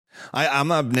I'm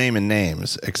not naming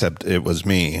names, except it was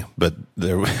me. But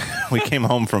we came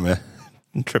home from a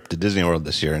trip to Disney World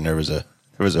this year, and there was a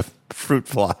fruit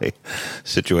fly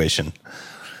situation.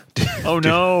 Oh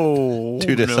no!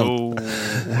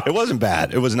 It wasn't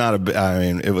bad. It was not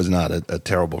it was not a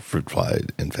terrible fruit fly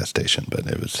infestation, but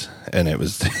it was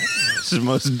this is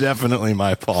most definitely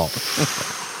my fault.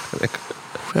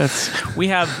 We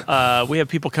have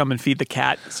people come and feed the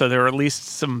cat, so there are at least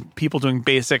some people doing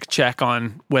basic check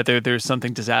on whether there's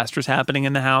something disastrous happening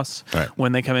in the house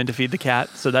when they come in to feed the cat.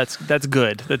 So that's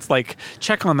good. That's like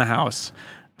check on the house,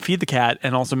 feed the cat,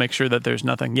 and also make sure that there's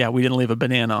nothing. Yeah, we didn't leave a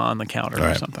banana on the counter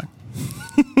or something.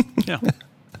 Yeah.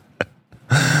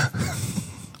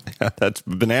 That's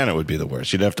banana would be the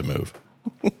worst. You'd have to move.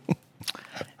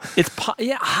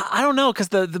 I don't know, because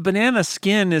the banana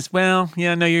skin is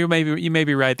you may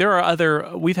be right. There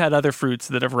are we've had other fruits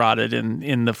that have rotted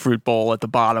in the fruit bowl at the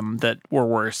bottom that were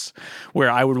worse,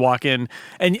 where I would walk in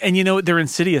and they're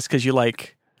insidious because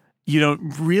you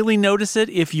don't really notice it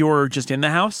if you're just in the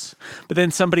house, but then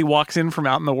somebody walks in from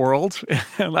out in the world,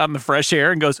 out in the fresh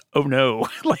air, and goes, "Oh no!"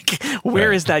 Like,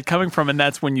 where is that coming from? And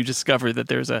that's when you discover that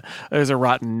there's a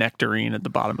rotten nectarine at the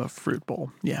bottom of a fruit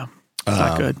bowl. Yeah, it's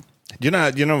not good.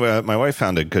 My wife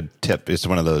found a good tip. It's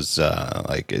one of those you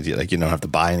don't have to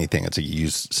buy anything. It's like you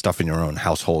use stuff in your own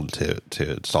household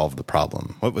to solve the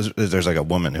problem. There's like a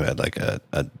woman who had like a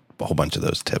whole bunch of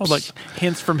those tips. Oh, like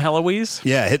hints from Heloise?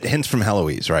 Yeah, hints from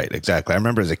Heloise, right, exactly. I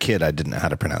remember as a kid I didn't know how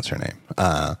to pronounce her name.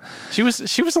 She was a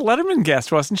Letterman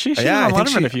guest, wasn't she? She was on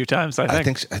Letterman a few times, I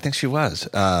think. I think she was.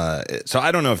 So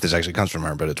I don't know if this actually comes from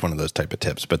her, but it's one of those type of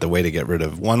tips. But one way to get rid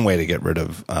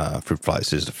of fruit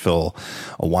flies is to fill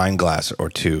a wine glass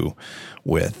or two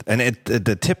with, and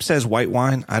the tip says white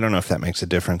wine. I don't know if that makes a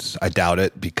difference. I doubt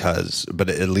it, but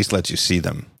it at least lets you see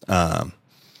them.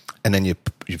 And then you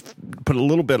put a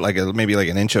little bit, maybe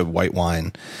an inch of white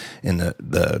wine in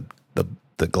the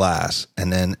glass,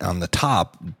 and then on the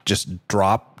top, just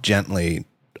drop gently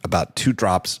about 2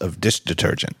 drops of dish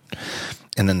detergent,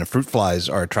 and then the fruit flies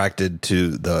are attracted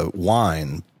to the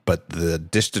wine, but the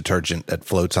dish detergent that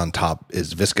floats on top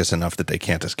is viscous enough that they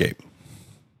can't escape.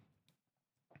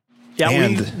 Yeah,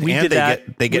 we did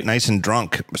that. They get nice and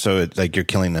drunk, so it's like you're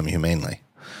killing them humanely.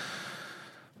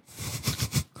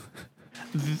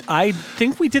 I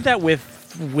think we did that with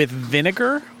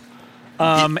vinegar,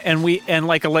 and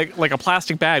like a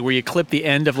plastic bag where you clip the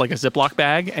end of like a Ziploc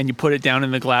bag and you put it down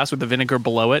in the glass with the vinegar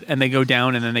below it, and they go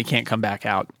down and then they can't come back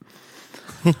out.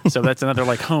 So that's another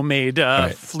like homemade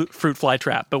fruit fly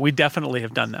trap. But we definitely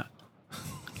have done that.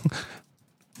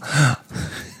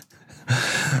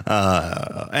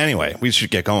 Anyway, we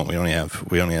should get going. We only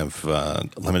have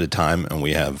limited time, and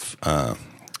we have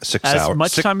 6 hours. As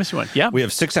much time as you want. Yeah. We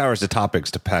have 6 hours of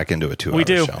topics to pack into a 2-hour show. We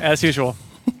do, as usual.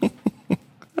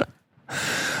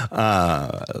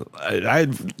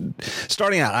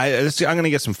 Starting out, I'm going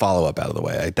to get some follow-up out of the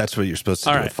way. That's what you're supposed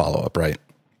to do with follow-up, right?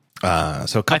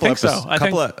 So a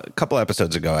couple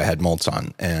episodes ago, I had Moltz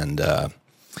on, and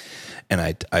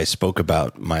I spoke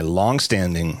about my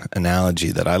long-standing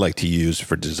analogy that I like to use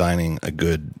for designing a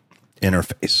good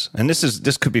interface. And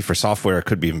this could be for software, it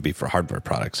could even be for hardware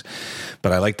products.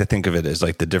 But I like to think of it as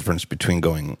like the difference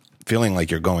between feeling like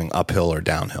you're going uphill or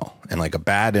downhill. And like a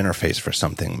bad interface for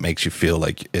something makes you feel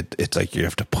like it's like you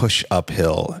have to push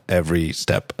uphill every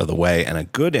step of the way. And a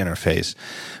good interface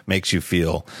makes you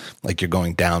feel like you're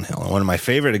going downhill. And one of my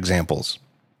favorite examples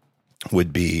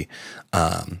would be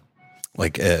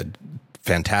like a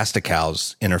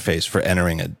Fantastical's interface for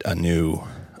entering a new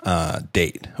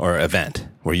date or event,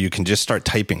 where you can just start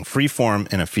typing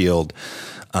freeform in a field,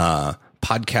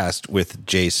 podcast with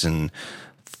Jason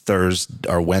Thursday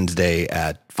or Wednesday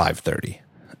at 5:30,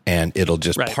 and it'll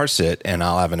just parse it, and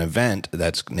I'll have an event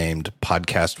that's named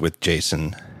podcast with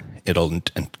Jason. It'll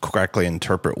correctly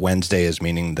interpret Wednesday as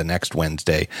meaning the next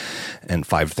Wednesday, and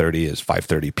 5:30 is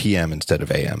 5:30 p.m. instead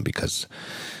of a.m. because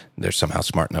they're somehow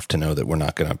smart enough to know that we're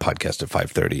not going to podcast at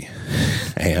 5:30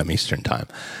 a.m. Eastern time.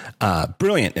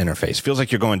 Brilliant interface. Feels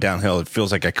like you're going downhill. It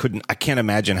feels like I can't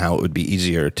imagine how it would be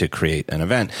easier to create an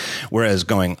event. Whereas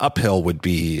going uphill would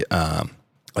be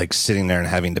like sitting there and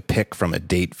having to pick from a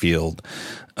date field,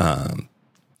 and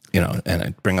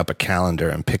I bring up a calendar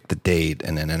and pick the date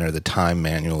and then enter the time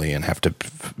manually and have to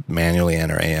manually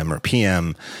enter AM or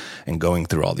PM and going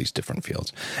through all these different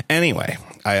fields. Anyway,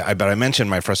 but I mentioned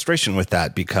my frustration with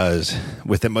that because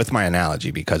with my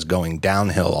analogy, because going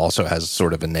downhill also has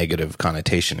sort of a negative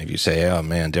connotation. If you say, "Oh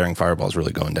man, Daring Fireball is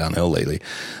really going downhill lately,"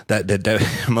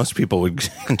 that most people would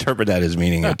interpret that as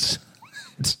meaning it's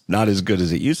not as good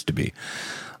as it used to be.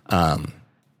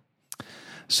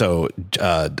 So,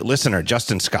 listener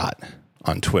Justin Scott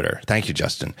on Twitter. Thank you,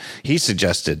 Justin. He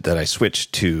suggested that I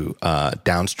switch to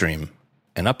downstream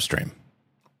and upstream.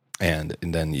 And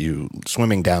then you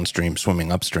swimming downstream,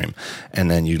 swimming upstream,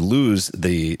 and then you lose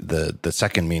the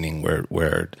second meaning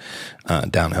where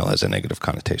downhill has a negative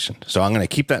connotation. So I'm going to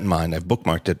keep that in mind. I've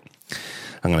bookmarked it.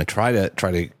 I'm going to try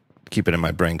to keep it in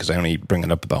my brain because I only bring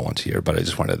it up about once a year. But I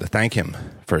just wanted to thank him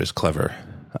for his clever.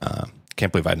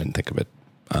 Can't believe I didn't think of it.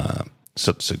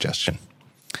 Suggestion.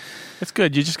 It's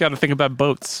good. You just got to think about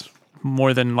boats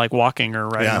more than like walking or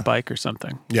riding a bike or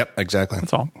something. Yep, exactly.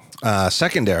 That's all.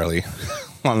 Secondarily,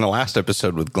 on the last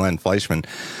episode with Glenn Fleischman,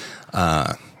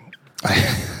 I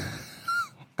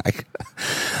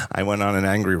went on an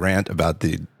angry rant about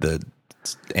the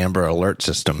Amber Alert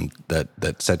system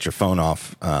that sets your phone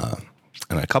off.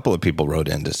 And a couple of people wrote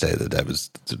in to say that was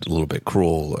a little bit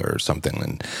cruel or something.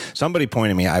 And somebody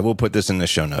pointed me, I will put this in the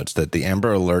show notes, that the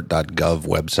amberalert.gov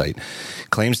website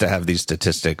claims to have these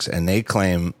statistics, and they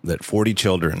claim that 40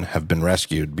 children have been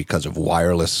rescued because of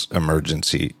wireless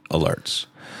emergency alerts.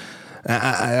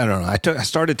 I don't know. I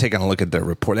started taking a look at their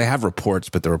report. They have reports,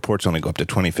 but the reports only go up to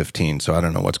 2015, so I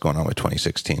don't know what's going on with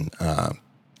 2016.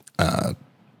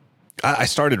 I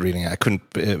started reading it. I couldn't.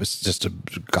 It was just a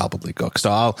gobbledygook.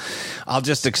 So I'll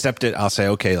just accept it. I'll say,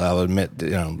 okay, I'll admit.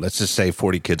 Let's just say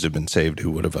 40 kids have been saved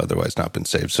who would have otherwise not been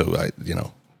saved. So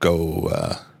go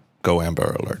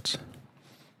Amber Alerts.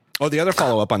 Oh, the other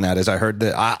follow up on that is I heard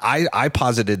that I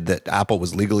posited that Apple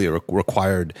was legally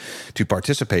required to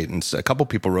participate, and a couple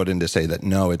people wrote in to say that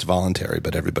no, it's voluntary,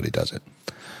 but everybody does it.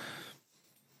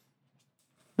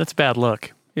 That's a bad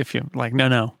look. If you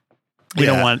no. We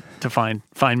don't want to find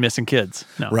missing kids.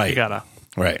 No, right. You gotta.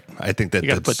 Right. I think that you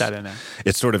gotta put that in there.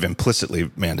 It's sort of implicitly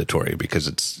mandatory because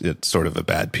it's sort of a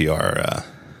bad PR.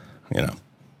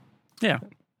 Yeah.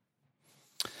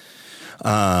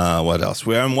 What else?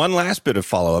 We're on one last bit of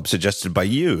follow up suggested by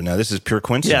you. Now this is pure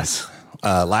coincidence.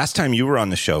 Yes. Last time you were on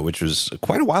the show, which was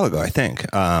quite a while ago, I think.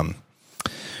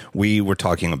 We were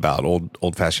talking about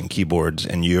old fashioned keyboards,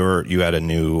 and you had a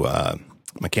new.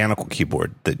 Mechanical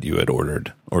keyboard that you had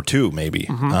ordered, or two maybe.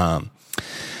 Mm-hmm.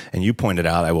 And you pointed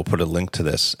out, I will put a link to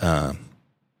this. I'm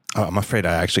afraid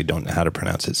I actually don't know how to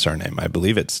pronounce his surname. I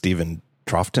believe it's Stephen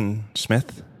Troughton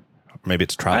Smith. Maybe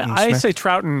it's Troughton Smith. I say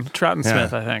Troughton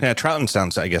Smith, I think. Yeah,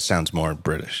 Troughton sounds more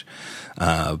British.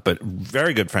 But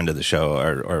very good friend of the show,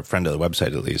 or friend of the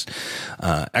website at least.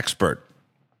 Expert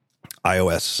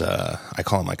iOS, I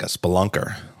call him like a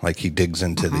spelunker. Like he digs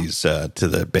into these, to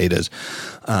the betas.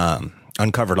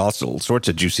 Uncovered all sorts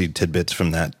of juicy tidbits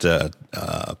from that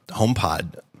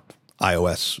HomePod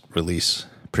iOS release,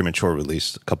 premature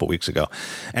release a couple weeks ago.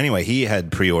 Anyway, he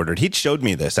had pre-ordered. He showed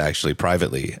me this actually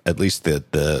privately, at least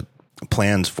the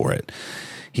plans for it.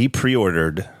 He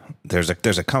pre-ordered. There's a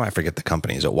I forget the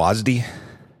company. Is it WASD?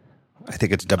 I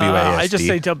think it's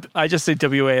WASD. I just say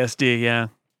WASD. Yeah.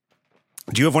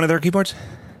 Do you have one of their keyboards?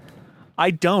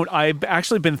 I don't. I've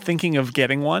actually been thinking of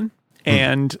getting one,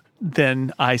 and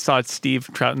then I saw Steve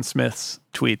Troughton Smith's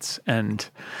tweets, and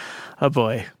oh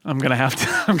boy, I'm gonna have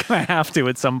to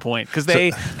at some point, because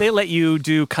they let you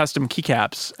do custom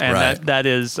keycaps, and right. that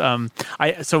is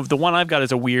so the one I've got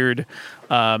is a weird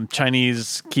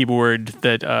Chinese keyboard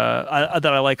that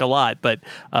I like a lot, but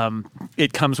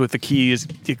it comes with the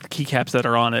keycaps that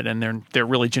are on it, and they're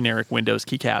really generic Windows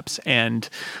keycaps, and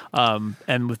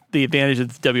with the advantage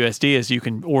of the WSD is you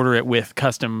can order it with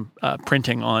custom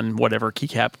printing on whatever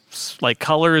keycaps, like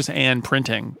colors and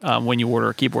printing, when you order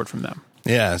a keyboard from them.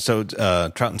 Yeah, so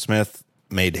Troughton Smith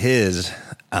made his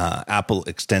Apple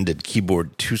Extended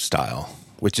Keyboard 2 style,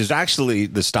 which is actually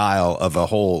the style of a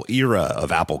whole era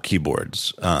of Apple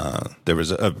keyboards. There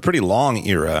was a pretty long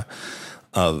era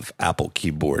of Apple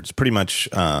keyboards, pretty much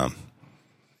the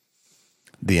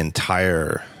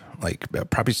entire,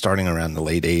 probably starting around the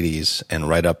late 80s and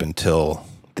right up until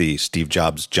the Steve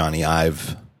Jobs, Johnny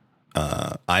Ive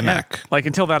iMac. Yeah,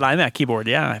 until that iMac keyboard.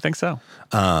 Yeah, I think so.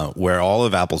 Where all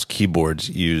of Apple's keyboards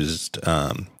used,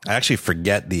 I actually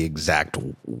forget the exact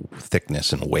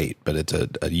thickness and weight, but it's a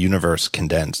universe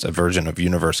condensed, a version of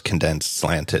universe condensed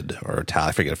slanted or italic.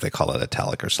 I forget if they call it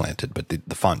italic or slanted, but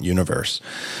the font universe,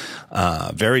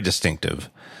 very distinctive.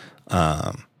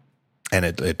 And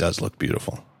it does look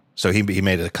beautiful. So he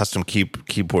made a custom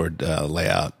keyboard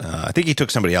layout. I think he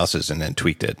took somebody else's and then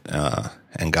tweaked it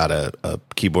and got a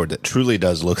keyboard that truly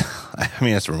does look. I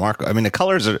mean, it's remarkable. I mean, the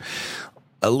colors are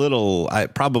a little,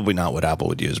 probably not what Apple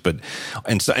would use, but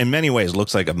in many ways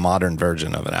looks like a modern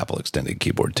version of an Apple Extended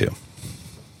Keyboard too.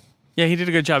 Yeah, he did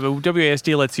a good job.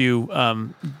 WASD lets you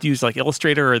use like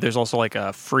Illustrator, or there's also like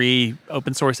a free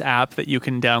open source app that you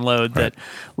can download that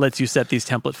lets you set these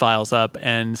template files up.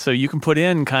 And so you can put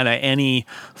in kind of any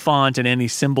font and any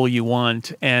symbol you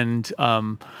want. And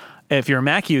if you're a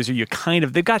Mac user,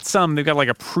 they've got like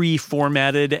a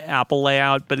pre-formatted Apple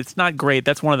layout, but it's not great.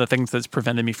 That's one of the things that's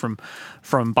prevented me from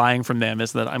buying from them,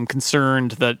 is that I'm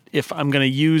concerned that if I'm going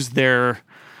to use their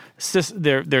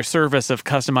service of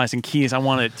customizing keys, I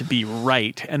want it to be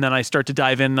right. And then I start to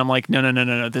dive in and I'm like,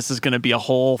 no. This is going to be a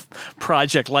whole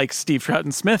project like Steve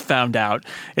Troughton-Smith found out.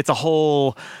 It's a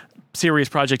whole serious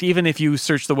project, even if you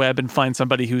search the web and find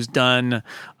somebody who's done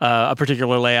a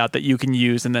particular layout that you can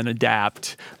use and then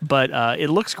adapt. But it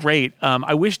looks great.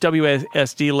 I wish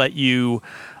WASD let you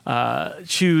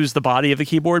choose the body of the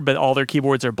keyboard, but all their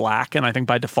keyboards are black, and I think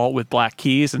by default with black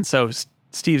keys. And so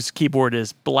Steve's keyboard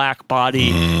is black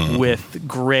body with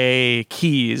gray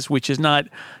keys, which is not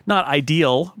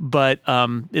ideal, but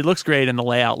it looks great and the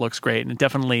layout looks great. And it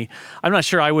definitely, I'm not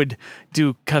sure I would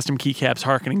do custom keycaps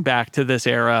harkening back to this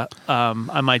era.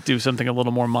 I might do something a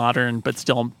little more modern, but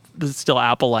still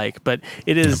Apple-like. But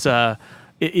it is,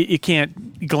 you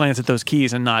can't glance at those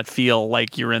keys and not feel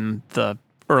like you're in the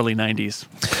early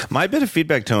 90s. My bit of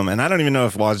feedback to him, and I don't even know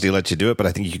if WASD lets you do it, but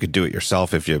I think you could do it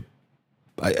yourself if you.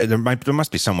 There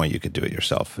must be some way you could do it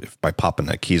yourself by popping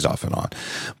the keys off and on.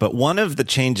 But one of the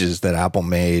changes that Apple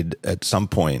made at some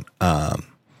point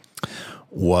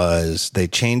was they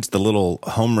changed the little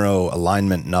home row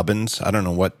alignment nubbins. I don't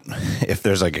know if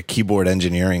there's like a keyboard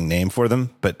engineering name for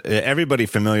them, but everybody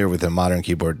familiar with a modern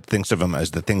keyboard thinks of them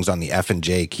as the things on the F and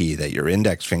J key that your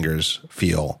index fingers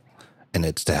feel, and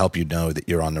it's to help you know that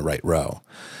you're on the right row.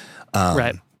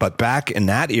 Right. But back in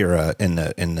that era, in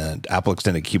the Apple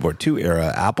Extended Keyboard 2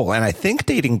 era, Apple, and I think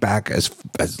dating back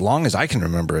as long as I can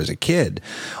remember as a kid,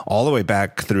 all the way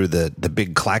back through the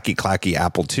big clacky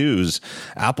Apple IIs,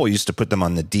 Apple used to put them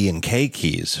on the D and K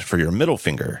keys for your middle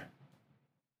finger.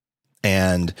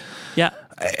 And yeah,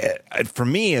 for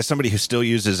me, as somebody who still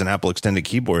uses an Apple Extended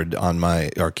Keyboard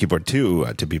or Keyboard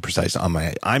 2 to be precise, on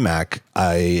my iMac,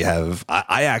 I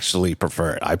actually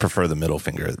prefer it. I prefer the middle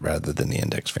finger rather than the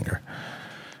index finger.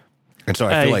 And so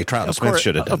I feel like Troughton-Smith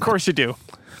should have done Of course you do.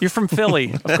 You're from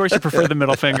Philly. Of course you prefer the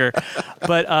middle finger.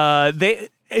 But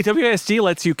WASD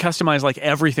lets you customize like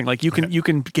everything. Like you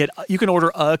can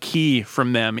order a key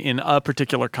from them in a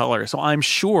particular color. So I'm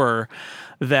sure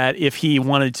that if he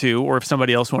wanted to, or if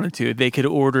somebody else wanted to, they could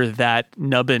order that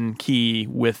nubbin key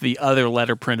with the other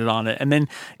letter printed on it, and then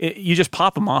you just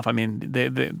pop them off. I mean,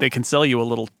 they can sell you a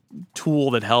little tool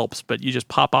that helps, but you just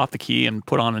pop off the key and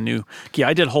put on a new key.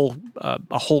 I did a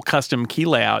whole custom key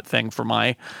layout thing for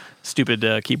my stupid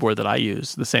keyboard that I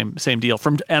use. The same deal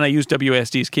and I use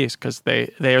WASD's keys because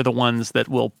they are the ones that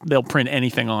they'll print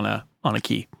anything on a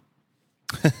key.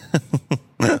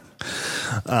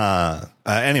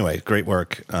 Anyway, great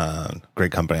work.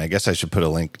 Great company. I guess I should put a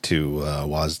link to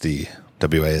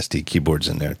WASD keyboards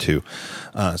in there too.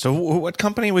 So what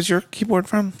company was your keyboard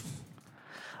from?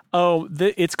 Oh,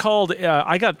 it's called.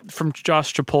 I got from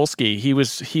Josh Trapolsky. He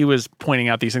was pointing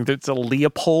out these things. It's a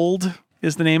Leopold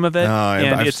is the name of it,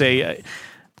 and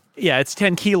it's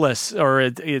 10 keyless, or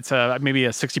it's maybe a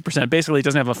 60%. Basically, it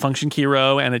doesn't have a function key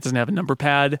row and it doesn't have a number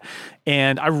pad.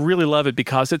 And I really love it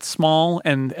because it's small,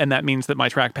 and that means that my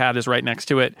trackpad is right next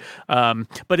to it.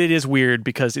 But it is weird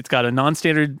because it's got a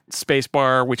non-standard space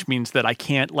bar, which means that I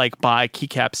can't buy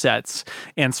keycap sets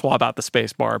and swap out the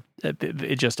space bar.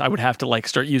 I would have to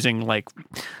start using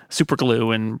super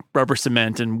glue and rubber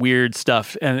cement and weird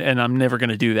stuff, and I'm never going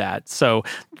to do that. So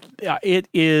it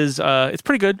is it's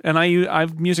pretty good, and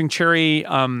I'm using Cherry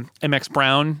MX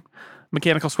Brown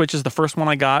mechanical switches. The first one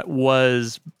I got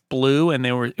was blue, and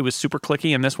it was super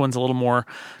clicky, and this one's a little more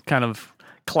kind of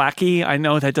clacky. I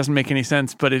know that doesn't make any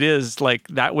sense, but it is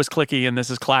that was clicky and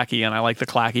this is clacky, and I like the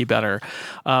clacky better.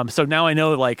 So now I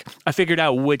know, I figured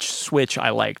out which switch I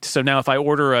liked. So now if I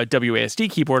order a WASD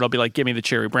keyboard, I'll be give me the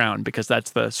Cherry Brown, because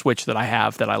that's the switch that I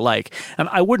have that I like. And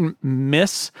I wouldn't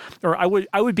I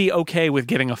would be okay with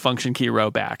getting a function key row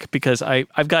back, because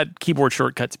I've got keyboard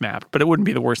shortcuts mapped, but it wouldn't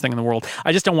be the worst thing in the world.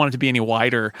 I just don't want it to be any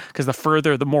wider, because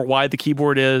the more wide the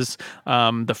keyboard is,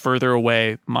 the further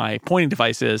away my pointing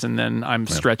device is, and then I'm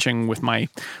stretching with my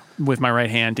right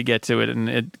hand to get to it, and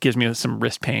it gives me some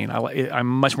wrist pain. I'm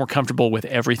much more comfortable with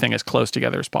everything as close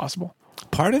together as possible.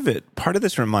 Part of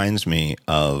this reminds me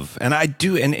of, and I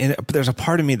do, and there's a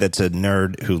part of me that's a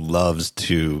nerd who loves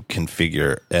to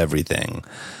configure everything.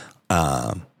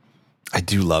 I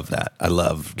do love that. I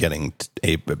love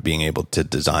being able to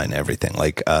design everything.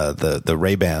 The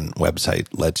Ray-Ban website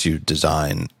lets you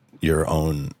design your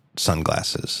own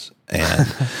sunglasses. And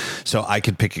so I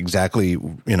could pick exactly,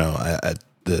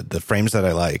 the frames that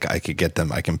I like. I could get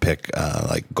them. I can pick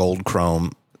like gold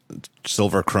chrome,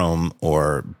 silver chrome,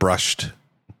 or brushed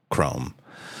chrome.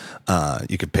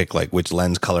 You could pick like which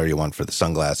lens color you want for the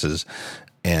sunglasses.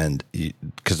 And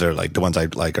because they're like the ones I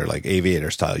like are like aviator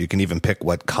style. You can even pick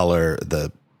what color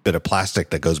the bit of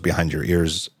plastic that goes behind your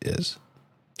ears is.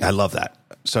 I love that.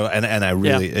 So, and I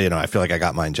really, I feel like I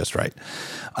got mine just right.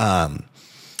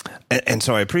 And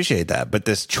so I appreciate that. But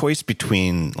this choice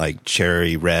between like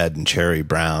cherry red and cherry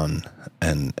brown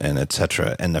and et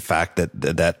cetera, and the fact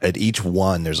that at each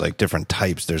one there's like different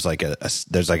types. There's like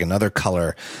there's like another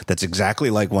color that's exactly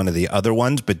like one of the other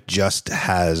ones, but just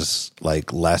has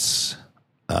like less,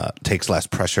 takes less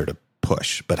pressure to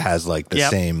push, but has like the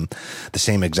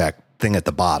same exact thing at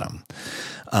the bottom.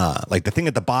 Like the thing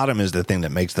at the bottom is the thing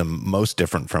that makes them most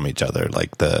different from each other.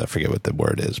 Like I forget what the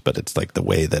word is, but it's like the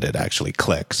way that it actually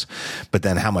clicks. But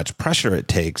then how much pressure it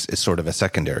takes is sort of a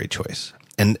secondary choice.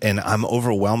 And I'm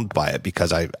overwhelmed by it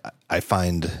because I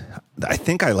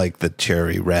think I like the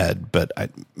cherry red, but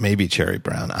maybe cherry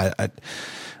brown. I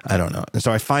don't know. And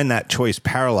so I find that choice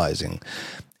paralyzing.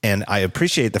 And I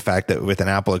appreciate the fact that with an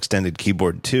Apple extended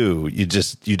keyboard too, you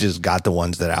just got the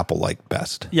ones that Apple liked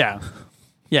best. Yeah.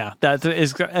 Yeah, that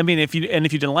is. I mean, if you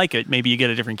didn't like it, maybe you get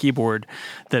a different keyboard.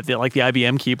 Like the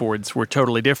IBM keyboards were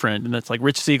totally different, and that's like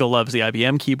Rich Siegel loves the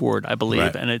IBM keyboard, I believe,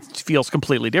 right. And it feels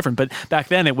completely different. But back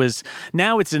then it was.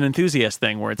 Now it's an enthusiast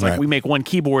thing where it's like we make one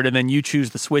keyboard and then you choose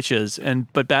the switches, and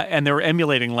they were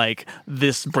emulating like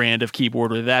this brand of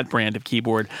keyboard or that brand of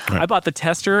keyboard. Right. I bought the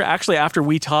tester actually after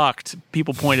we talked.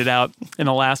 People pointed out in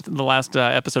the last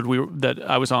episode that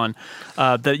I was on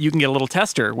that you can get a little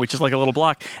tester, which is like a little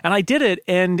block, and I did it.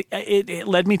 And it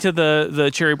led me to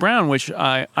the cherry brown, which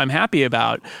I'm happy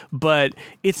about, but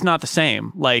it's not the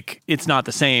same. Like, it's not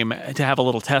the same to have a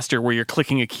little tester where you're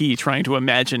clicking a key, trying to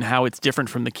imagine how it's different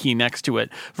from the key next to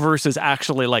it versus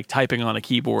actually like typing on a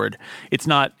keyboard. It's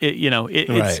not,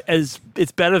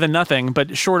 it's better than nothing,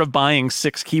 but short of buying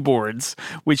 6 keyboards,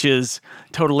 which is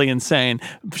totally insane,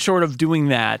 short of doing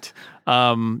that,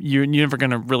 you're never going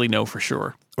to really know for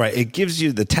sure. Right. It gives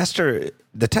you the tester.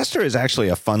 The tester is actually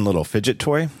a fun little fidget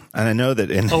toy. And I know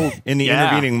that in the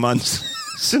intervening months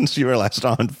since you were last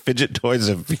on, fidget toys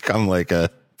have become like a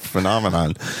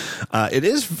phenomenon. It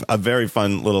is a very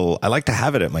fun little, I like to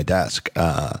have it at my desk.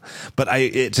 But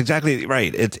it's exactly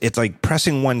right. It's like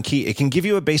pressing one key. It can give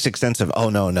you a basic sense of, oh,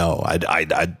 no,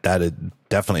 that is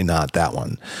definitely not that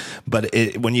one. But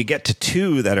when you get to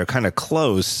 2 that are kind of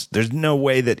close, there's no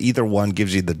way that either one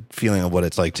gives you the feeling of what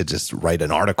it's like to just write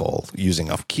an article using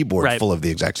a keyboard full of the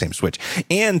exact same switch.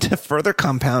 And to further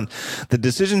compound the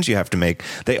decisions you have to make,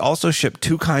 they also ship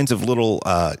 2 kinds of little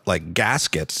like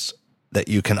gaskets that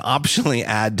you can optionally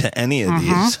add to any of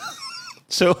these.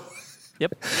 So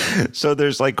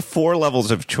there's like 4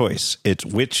 levels of choice. It's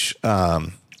which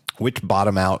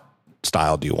bottom out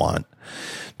style do you want?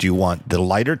 Do you want the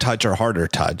lighter touch or harder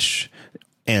touch?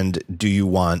 And do you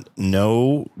want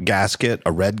no gasket,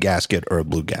 a red gasket, or a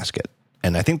blue gasket?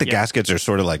 And I think the gaskets are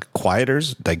sort of like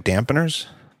quieters, like dampeners.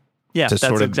 Yeah, that's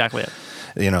exactly it.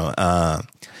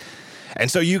 And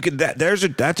so you could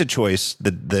that's a choice.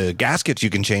 The gaskets you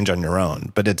can change on your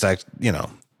own, but it's like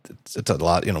it's a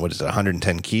lot. What is it?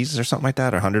 110 keys or something like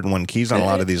that, or 101 keys on a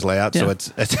lot of these layouts. Yeah.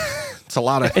 So it's a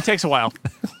lot of. It takes a while.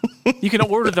 You can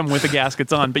order them with the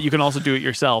gaskets on, but you can also do it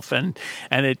yourself, and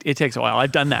it takes a while.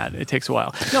 I've done that. It takes a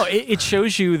while. No, it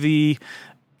shows you the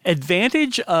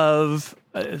advantage of.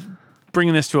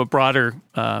 Bringing this to a broader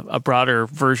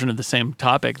version of the same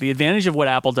topic, the advantage of what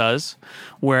Apple does,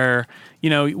 where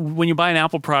when you buy an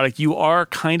Apple product, you are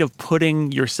kind of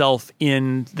putting yourself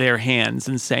in their hands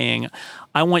and saying,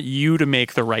 I want you to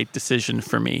make the right decision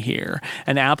for me here.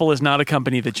 And Apple is not a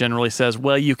company that generally says,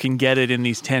 well, you can get it in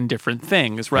these 10 different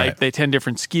things, right? They 10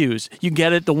 different SKUs. You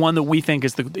get it, the one that we think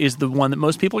is the one that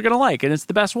most people are going to like, and it's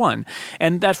the best one.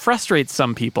 And that frustrates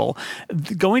some people.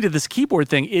 Going to this keyboard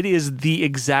thing, it is the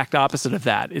exact opposite of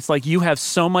that. It's like you have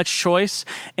so much choice,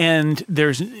 and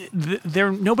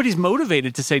nobody's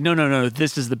motivated to say, no,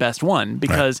 this is the best one,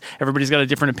 because everybody's got a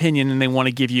different opinion and they want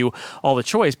to give you all the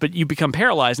choice, but you become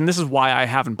paralyzed. And this is why I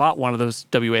haven't bought one of those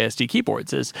WASD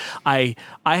keyboards. Is I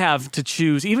have to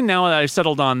choose, even now that I've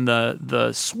settled on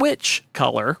the switch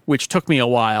color, which took me a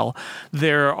while,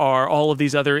 there are all of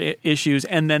these other issues,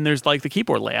 and then there's like the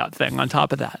keyboard layout thing on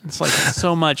top of that. It's like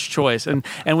so much choice. And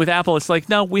with Apple, it's like,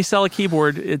 no, we sell a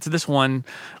keyboard, it's this one,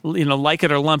 like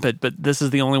it or lump it, but this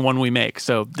is the only one we make,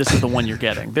 so this is the one you're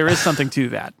getting. There is something to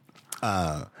that.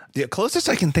 The closest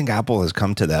I can think Apple has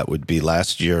come to that would be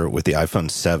last year with the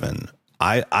iPhone 7.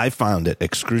 I found it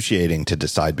excruciating to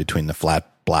decide between the flat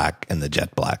black and the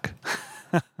jet black.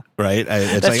 Right?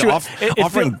 It's That's like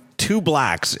offering two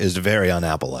blacks is very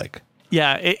un-Apple-like.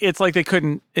 Yeah, it's like they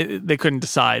couldn't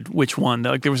decide which one.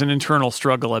 Like there was an internal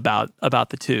struggle about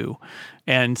the two,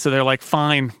 and so they're like,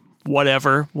 fine,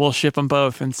 whatever, we'll ship them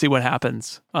both and see what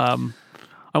happens. I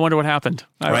wonder what happened.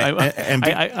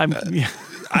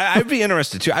 I'd be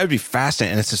interested too. I would be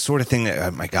fascinated. And it's the sort of thing that,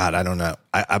 oh my God, I don't know.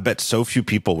 I bet so few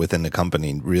people within the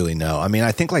company really know. I mean,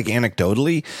 I think like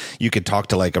anecdotally, you could talk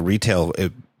to like a retail,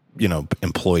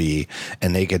 employee,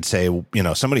 and they could say,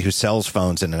 somebody who sells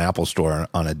phones in an Apple store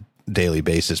on a daily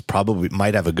basis probably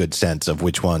might have a good sense of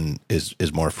which one is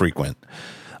more frequent.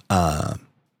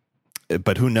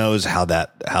 But who knows how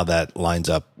that lines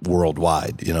up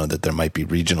worldwide? That there might be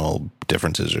regional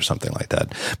differences or something like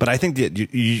that. But I think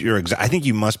that I think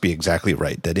you must be exactly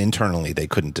right that internally they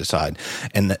couldn't decide,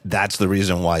 and that's the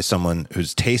reason why someone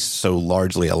whose tastes so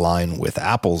largely align with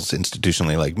Apple's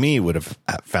institutionally, like me, would have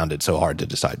found it so hard to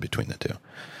decide between the two.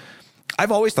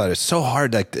 I've always thought it's so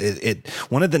hard. Like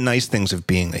one of the nice things of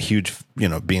being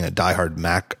being a diehard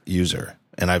Mac user.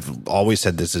 And I've always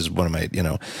said this is one of my,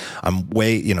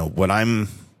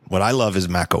 what I love is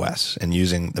Mac OS and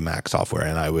using the Mac software.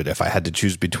 And I would, if I had to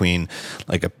choose between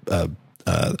like a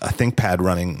ThinkPad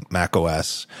running Mac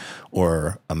OS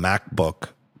or a MacBook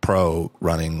Pro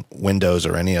running Windows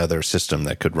or any other system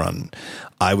that could run,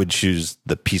 I would choose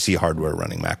the PC hardware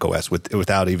running Mac OS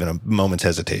without even a moment's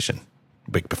hesitation.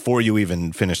 But before you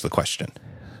even finish the question,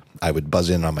 I would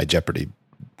buzz in on my Jeopardy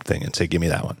thing and say, give me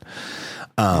that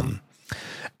one.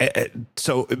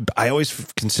 So I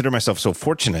always consider myself so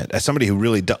fortunate as somebody who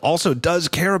really also does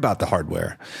care about the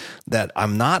hardware that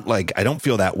I'm not like, I don't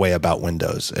feel that way about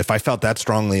Windows. If I felt that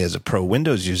strongly as a pro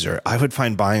Windows user, I would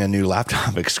find buying a new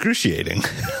laptop excruciating.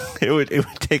 It would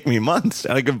take me months.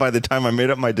 And by the time I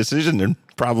made up my decision, it'd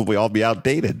probably all be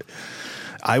outdated.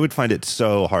 I would find it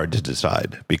so hard to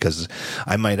decide because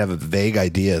I might have a vague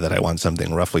idea that I want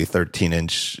something roughly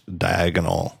 13-inch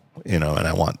diagonal, and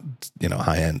I want,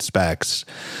 high-end specs.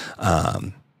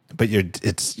 But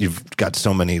you've got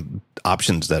so many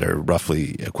options that are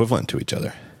roughly equivalent to each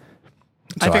other.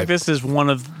 So I think this is one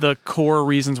of the core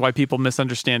reasons why people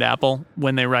misunderstand Apple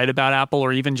when they write about Apple,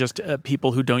 or even just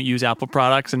people who don't use Apple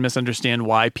products and misunderstand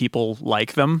why people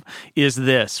like them, is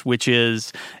this, which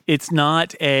is it's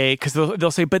not because they'll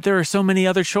say, but there are so many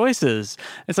other choices.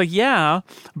 It's like, yeah,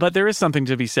 but there is something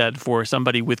to be said for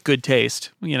somebody with good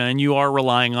taste, and you are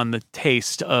relying on the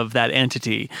taste of that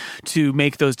entity to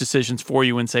make those decisions for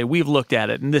you and say, we've looked at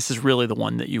it and this is really the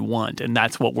one that you want. And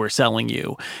that's what we're selling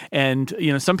you. And,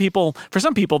 for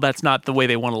some people, that's not the way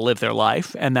they want to live their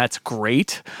life, and that's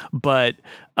great. But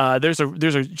there's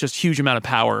a just huge amount of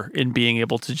power in being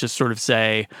able to just sort of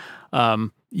say,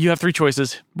 you have three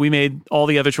choices. We made all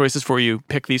the other choices for you.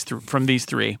 Pick these from these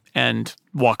three and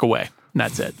walk away. And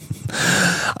that's it.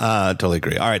 Totally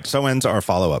agree. All right, so ends our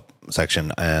follow-up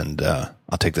section, and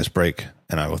I'll take this break,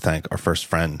 and I will thank our first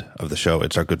friend of the show.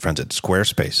 It's our good friends at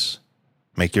Squarespace.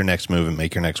 Make your next move and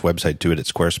make your next website. Do it at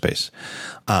Squarespace.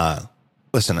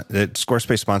 Listen,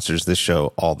 Squarespace sponsors this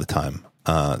show all the time.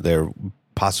 They're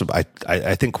possible.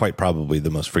 I think quite probably the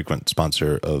most frequent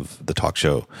sponsor of the talk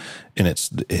show in its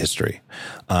history.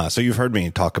 So you've heard me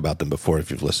talk about them before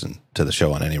if you've listened to the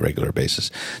show on any regular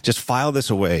basis. Just file this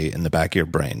away in the back of your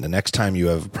brain. The next time you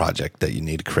have a project that you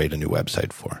need to create a new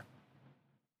website for,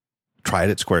 try it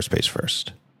at Squarespace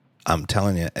first. I'm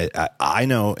telling you, I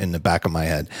know in the back of my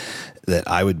head that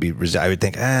I would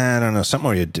think, I don't know, something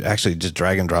where you actually just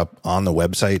drag and drop on the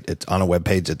website. It's on a web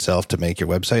page itself to make your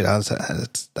website. How's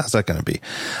that going to be?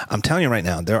 I'm telling you right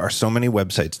now, there are so many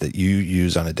websites that you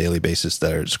use on a daily basis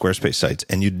that are Squarespace sites,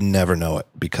 and you'd never know it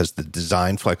because the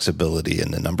design flexibility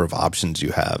and the number of options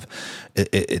you have,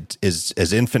 it is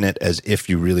as infinite as if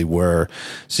you really were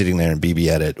sitting there in BB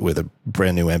Edit with a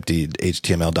brand new empty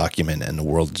HTML document and the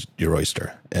world's your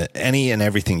oyster. Any and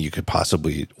everything you could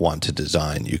possibly want to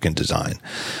design, you can design.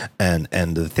 And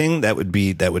the thing that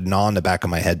would gnaw in the back of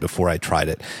my head before I tried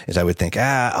it is I would think,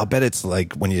 I'll bet it's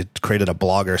like when you created a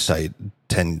Blogger site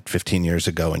 10, 15 years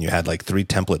ago and you had like 3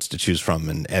 templates to choose from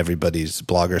and everybody's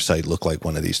Blogger site looked like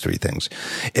one of these 3 things.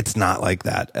 It's not like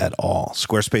that at all.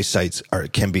 Squarespace sites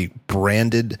can be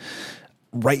branded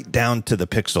right down to the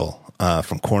pixel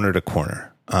from corner to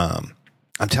corner.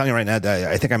 I'm telling you right now,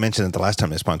 I think I mentioned it the last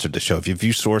time I sponsored the show. If you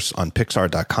view source on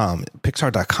Pixar.com,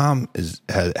 Pixar.com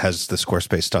has the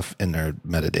Squarespace stuff in their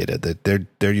metadata. That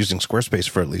they're using Squarespace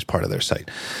for at least part of their site.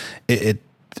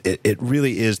 It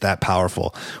really is that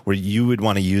powerful where you would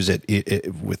want to use it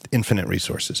with infinite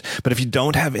resources. But if you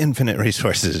don't have infinite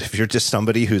resources, if you're just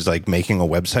somebody who's like making a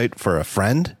website for a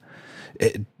friend,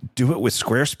 do it with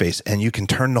Squarespace, and you can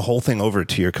turn the whole thing over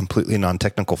to your completely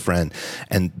non-technical friend,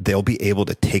 and they'll be able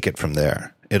to take it from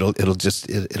there. It'll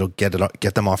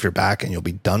get them off your back, and you'll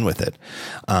be done with it.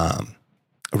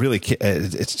 Really,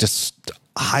 it's just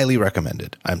highly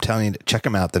recommended. I'm telling you, check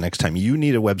them out the next time you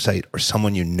need a website or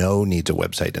someone you know needs a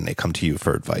website and they come to you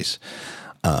for advice.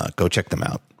 Go check them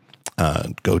out.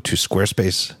 Go to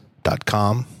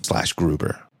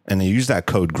squarespace.com/Gruber and you use that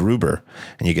code Gruber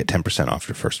and you get 10% off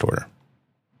your first order.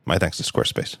 My thanks to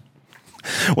Squarespace.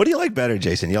 What do you like better,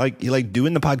 Jason? You like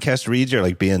doing the podcast reads or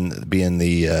like being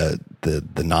the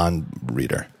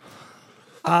non-reader?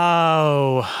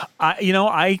 Oh,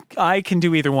 I can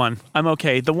do either one. I'm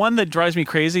okay. The one that drives me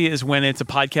crazy is when it's a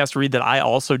podcast read that I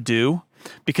also do,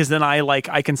 because then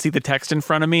I can see the text in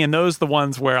front of me, and those are the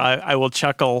ones where I will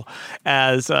chuckle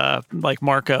as like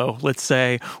Marco, let's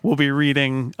say, will be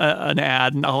reading an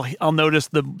ad, and I'll notice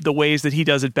the ways that he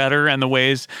does it better and the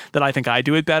ways that I think I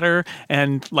do it better,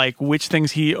 and like which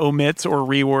things he omits or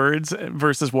rewords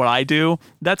versus what I do.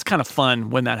 That's kind of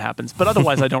fun when that happens. But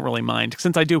otherwise, I don't really mind,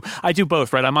 since I do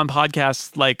both, right? I'm on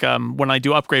podcasts like when I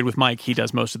do Upgrade with Mike, he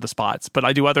does most of the spots, but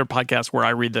I do other podcasts where I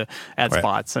read the ad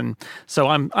spots, and so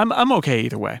I'm okay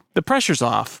either way. The pressure's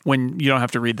off when you don't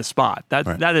have to read the spot.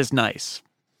 That is nice.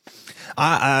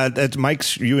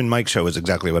 That's you and Mike's show is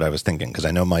exactly what I was thinking, because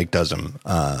I know Mike does them,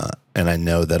 and I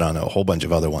know that on a whole bunch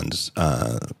of other ones,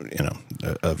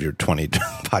 of your 20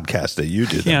 podcasts that you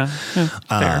do them.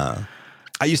 Yeah.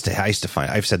 I used to find,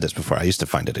 I've said this before, I used to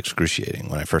find it excruciating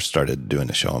when I first started doing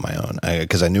the show on my own,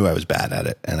 because I knew I was bad at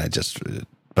it, and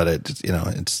but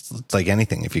it's like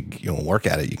anything. If you work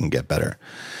at it, you can get better.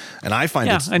 And I find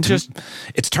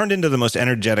it's turned into the most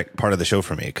energetic part of the show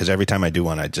for me, because every time I do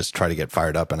one, I just try to get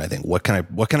fired up, and I think, what can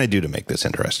I do to make this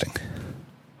interesting?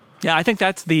 Yeah, I think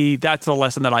that's the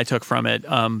lesson that I took from it.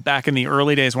 Back in the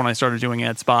early days when I started doing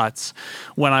ad spots,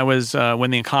 when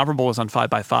the Incomparable was on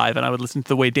 5x5, and I would listen to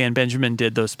the way Dan Benjamin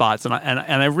did those spots, and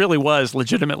I really was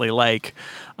legitimately like,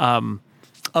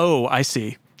 oh, I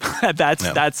see.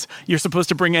 That's you're supposed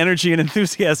to bring energy and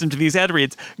enthusiasm to these ad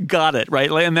reads. Got it,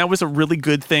 right? And that was a really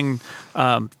good thing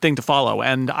to follow.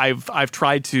 And I've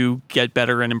tried to get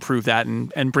better and improve that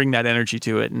and bring that energy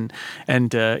to it. And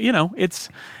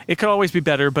it could always be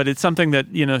better, but it's something that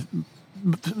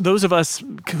those of us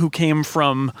who came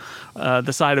from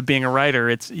the side of being a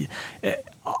writer,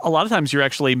 a lot of times you're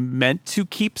actually meant to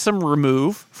keep some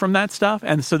remove from that stuff.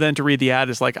 And so then to read the ad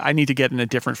is like, I need to get in a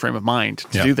different frame of mind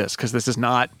to do this, because this is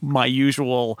not my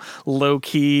usual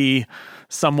low-key,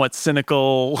 somewhat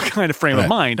cynical kind of frame of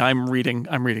mind. I'm reading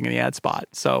in the ad spot.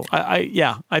 So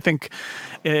I think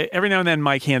every now and then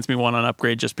Mike hands me one on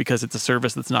Upgrade just because it's a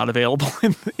service that's not available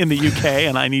in the UK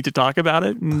and I need to talk about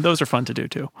it. And those are fun to do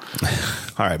too.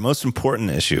 All right. Most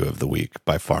important issue of the week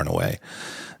by far and away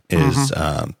is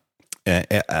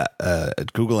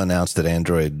Google announced that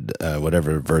Android,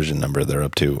 whatever version number they're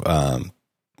up to, I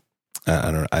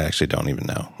actually don't even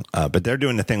know. But they're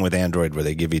doing the thing with Android where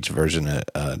they give each version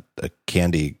a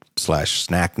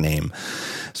candy/snack name,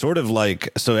 sort of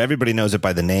like, so everybody knows it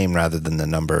by the name rather than the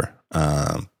number.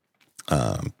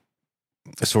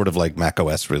 Sort of like Mac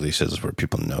OS releases where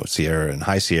people know Sierra and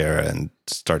High Sierra and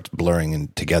starts blurring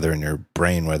together in your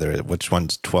brain which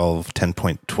one's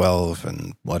 10.12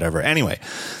 and whatever. Anyway,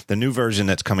 the new version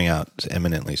that's coming out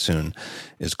imminently soon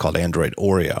is called Android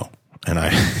Oreo. And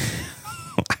I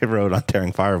wrote on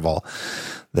Tearing Fireball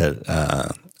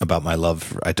that about my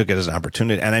love. I took it as an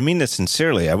opportunity, and I mean this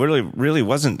sincerely. I really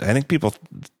wasn't. I think people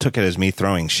took it as me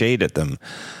throwing shade at them,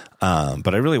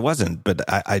 but I really wasn't. But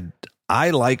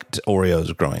I liked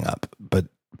Oreos growing up, but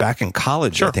back in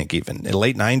college, sure. I think even in the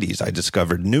late 90s, I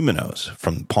discovered Numinos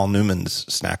from Paul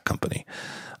Newman's snack company.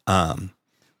 I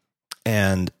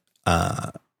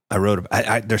wrote,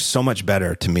 they're so much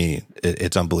better to me.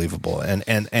 It's unbelievable.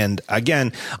 And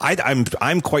again,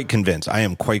 I'm quite convinced. I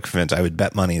am quite convinced. I would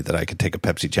bet money that I could take a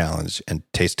Pepsi challenge and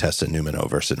taste test a Numino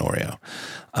versus an Oreo.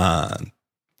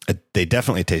 They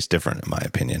definitely taste different, in my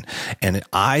opinion. And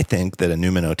I think that a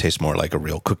Numino tastes more like a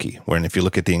real cookie. Where if you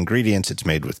look at the ingredients, it's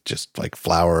made with just like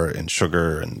flour and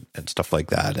sugar and stuff like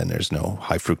that. And there's no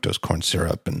high fructose corn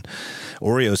syrup. And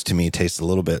Oreos, to me, taste a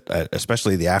little bit,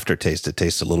 especially the aftertaste, it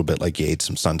tastes a little bit like you ate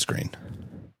some sunscreen.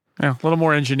 Yeah, a little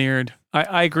more engineered.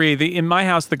 I agree. In my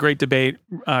house, the great debate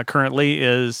currently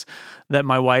is that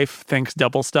my wife thinks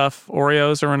double stuff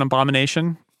Oreos are an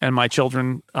abomination. And my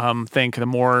children think the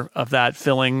more of that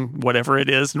filling, whatever it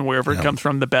is and wherever it comes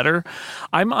from, the better.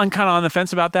 I'm kind of on the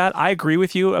fence about that. I agree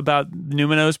with you about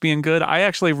Numinos being good. I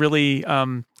actually really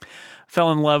fell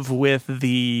in love with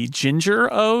the ginger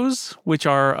O's, which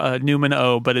are a Newman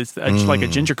O, but it's just like a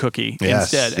ginger cookie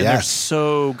instead. And they're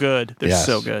so good. They're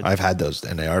so good. I've had those,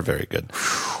 and they are very good.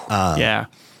 Yeah.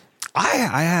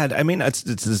 I mean, it's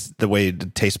the way the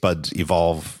taste buds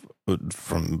evolve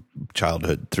from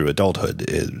childhood through adulthood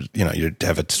is, you know, you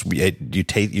have it sweet,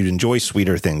 you enjoy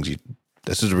sweeter things.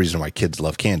 This is the reason why kids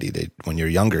love candy. When you're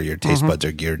younger, your taste buds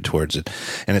are geared towards it.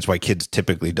 And it's why kids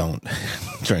typically don't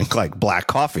drink like black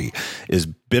coffee, is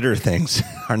bitter things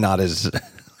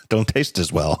don't taste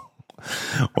as well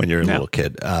when you're a little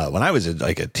kid. When I was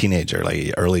a teenager,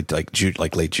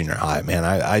 like late junior high, man,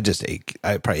 I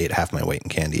probably ate half my weight in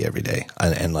candy every day.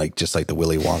 And like, just like the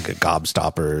Willy Wonka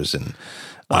gobstoppers and,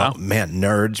 wow. Man,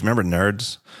 Nerds. Remember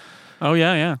Nerds? Oh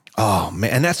yeah. Oh man,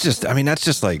 and that's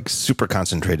just like super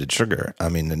concentrated sugar. I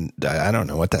mean, I don't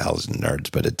know what the hell is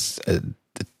Nerds, but it's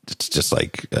just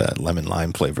like lemon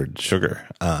lime flavored sugar.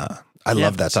 I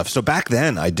love that stuff. So back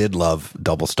then, I did love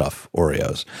double stuff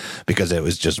Oreos because it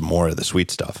was just more of the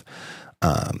sweet stuff.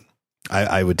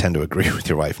 I would tend to agree with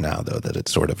your wife now, though, that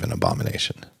it's sort of an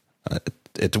abomination.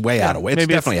 It's way out of whack. It's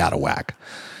definitely out of whack.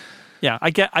 Yeah, I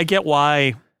get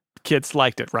why kids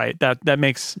liked it, right? That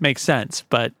makes sense,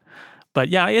 but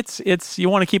yeah, it's you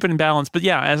want to keep it in balance. But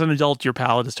yeah, as an adult, your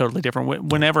palate is totally different.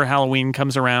 Whenever Halloween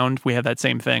comes around, we have that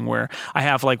same thing where I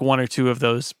have like one or two of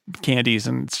those candies,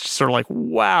 and it's sort of like,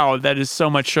 wow, that is so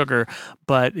much sugar.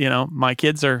 But you know, my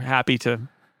kids are happy to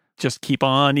just keep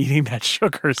on eating that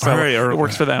sugar, so it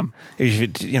works for them. You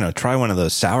should, try one of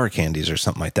those sour candies or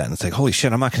something like that, and it's like, holy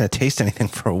shit, I'm not going to taste anything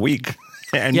for a week.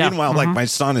 And meanwhile, like my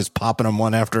son is popping them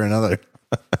one after another.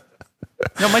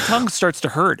 No, my tongue starts to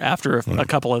hurt after a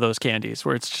couple of those candies,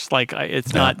 where it's just like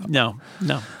it's not it's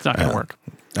not going to work.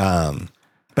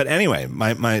 But anyway,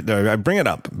 I bring it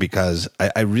up because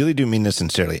I really do mean this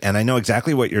sincerely, and I know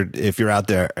exactly what if you're out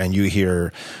there and you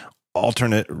hear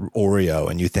alternate Oreo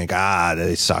and you think,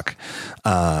 they suck.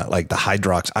 Like the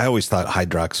Hydrox. I always thought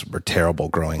Hydrox were terrible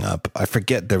growing up. I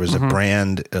forget there was a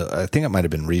brand. I think it might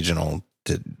have been regional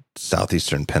to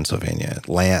southeastern Pennsylvania.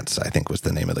 Lance, I think, was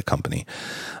the name of the company.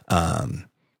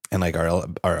 And like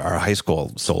our high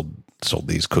school sold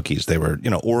these cookies. They were,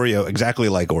 Oreo, exactly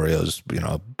like Oreos,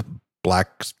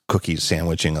 black cookies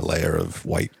sandwiching a layer of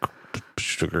white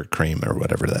sugar cream or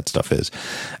whatever that stuff is.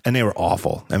 And they were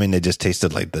awful. I mean, they just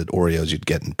tasted like the Oreos you'd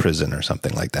get in prison or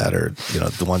something like that, or,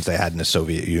 the ones they had in the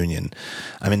Soviet Union.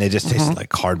 I mean, they just tasted like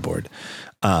cardboard.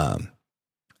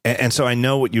 And so I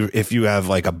know if you have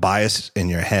like a bias in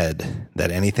your head that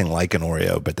anything like an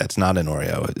Oreo, but that's not an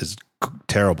Oreo, is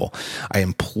terrible. I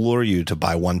implore you to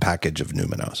buy one package of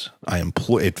Numinos.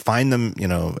 Find them,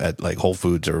 at like Whole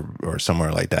Foods or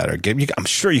somewhere like that, or I'm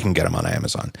sure you can get them on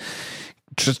Amazon.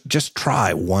 Just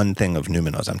try one thing of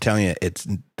Numinos. I'm telling you, it's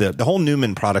the whole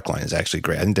Newman product line is actually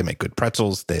great. I think they make good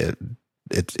pretzels.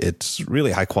 It's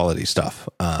really high quality stuff.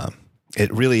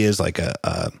 It really is like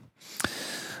a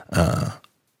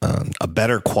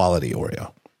better quality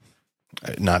Oreo.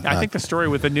 I think the story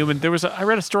with the Newman, I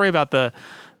read a story about the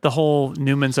whole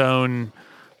Newman's Own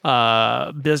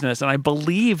business, and I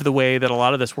believe the way that a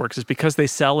lot of this works is because they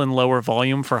sell in lower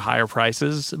volume for higher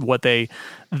prices. What they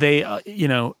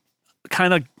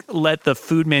kind of let the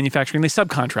food manufacturing, they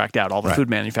subcontract out all the food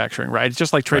manufacturing, right? It's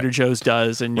just like Trader Joe's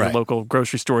does and your local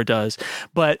grocery store does,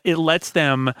 but it lets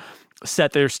them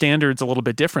set their standards a little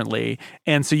bit differently.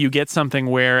 And so you get something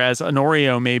whereas an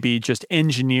Oreo may be just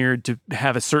engineered to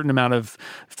have a certain amount of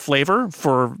flavor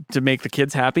to make the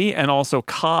kids happy, and also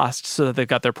cost so that they've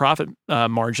got their profit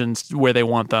margins where they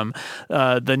want them.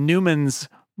 The Newman's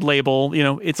label,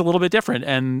 it's a little bit different,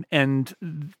 and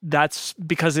that's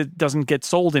because it doesn't get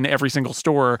sold in every single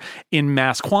store in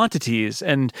mass quantities.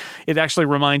 And it actually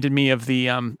reminded me of the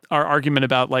our argument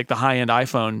about like the high-end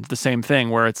iPhone, the same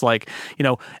thing, where it's like,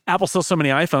 Apple sells so many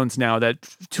iPhones now that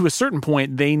to a certain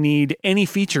point they need any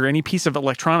feature, any piece of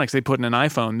electronics they put in an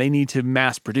iPhone, they need to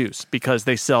mass produce because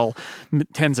they sell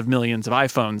tens of millions of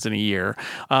iPhones in a year.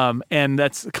 And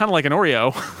that's kind of like an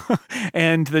Oreo.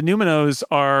 And the Numinos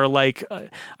are like,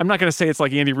 I'm not going to say it's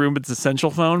like Andy Rubin's Essential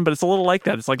Phone, but it's a little like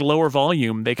that. It's like lower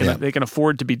volume. They can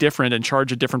afford to be different and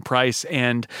charge a different price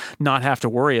and not have to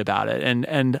worry about it.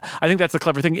 And I think that's a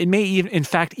clever thing. It may in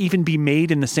fact even be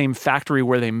made in the same factory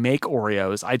where they make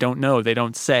Oreos. I don't know. They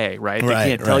don't say, right? They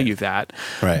can't tell you that.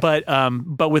 Right.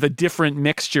 But with a different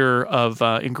mixture of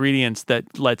ingredients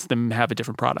that lets them have a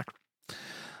different product.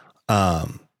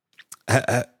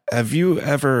 Have you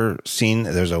ever seen,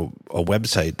 there's a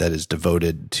website that is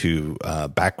devoted to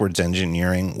backwards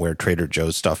engineering where Trader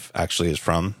Joe's stuff actually is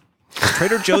from?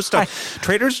 Trader Joe's stuff.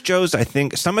 Trader Joe's, I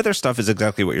think some of their stuff is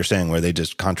exactly what you're saying, where they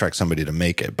just contract somebody to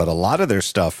make it. But a lot of their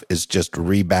stuff is just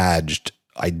rebadged,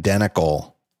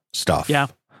 identical stuff. Yeah.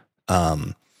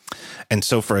 And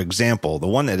so, for example, the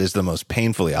one that is the most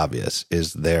painfully obvious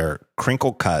is their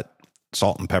crinkle cut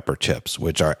salt and pepper chips,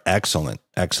 which are excellent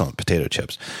potato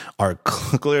chips, are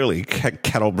clearly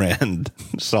Kettle brand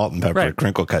salt and pepper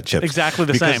crinkle cut chips. Exactly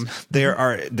the same.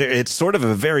 It's sort of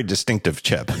a very distinctive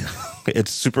chip.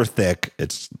 It's super thick.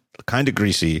 It's kind of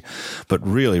greasy, but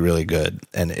really, really good.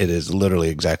 And it is literally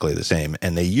exactly the same.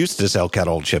 And they used to sell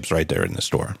Kettle chips right there in the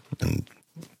store. And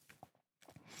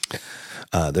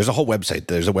there's a whole website.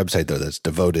 There's a website there that's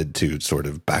devoted to sort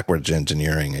of backwards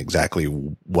engineering exactly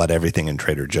what everything in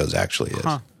Trader Joe's actually is.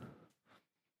 Huh.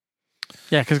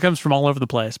 Yeah, because it comes from all over the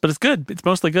place. But it's good. It's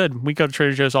mostly good. We go to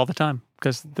Trader Joe's all the time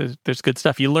because there's good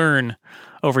stuff. You learn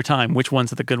over time which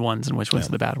ones are the good ones and which ones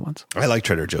are the bad ones. I like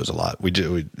Trader Joe's a lot.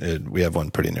 We have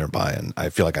one pretty nearby, and I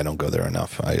feel like I don't go there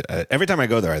enough. Every time I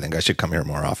go there, I think I should come here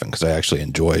more often because I actually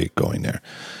enjoy going there.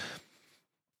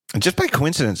 And just by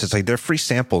coincidence, it's like their free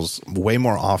samples way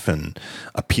more often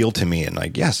appeal to me. And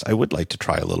like, yes, I would like to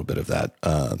try a little bit of that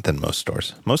than most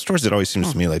stores. Most stores, it always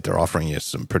seems to me like they're offering you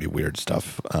some pretty weird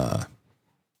stuff,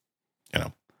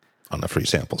 on the free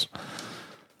samples.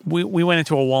 We went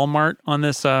into a Walmart on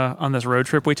this road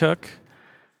trip we took,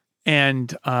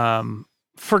 and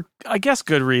for I guess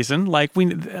good reason. Like we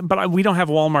don't have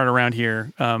Walmart around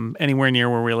here anywhere near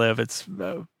where we live. It's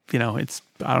it's,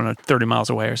 I don't know, 30 miles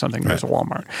away or something. There's a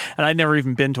Walmart. And I'd never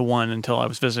even been to one until I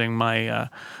was visiting my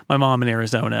mom in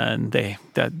Arizona. And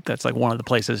that's like one of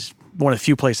the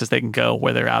few places they can go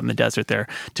where they're out in the desert there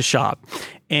to shop.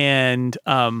 And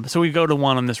so we go to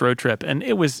one on this road trip, and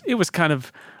it was kind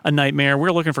of a nightmare.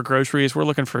 We're looking for groceries. We're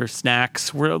looking for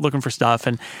snacks. We're looking for stuff.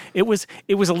 And it was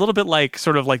a little bit like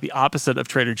sort of like the opposite of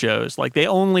Trader Joe's. Like they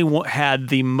only had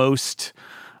the most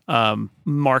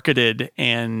marketed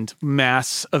and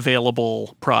mass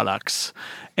available products.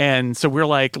 And so we're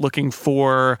like looking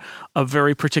for a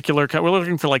very particular we're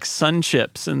looking for like sun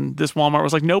chips, and this Walmart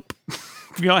was like, nope.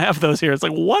 We don't have those here. It's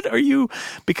like, what are you?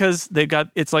 Because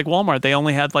it's like Walmart. They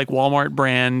only had like Walmart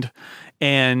brand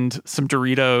and some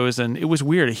Doritos, and it was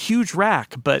weird. A huge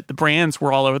rack, but the brands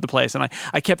were all over the place. And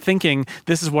I kept thinking,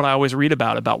 this is what I always read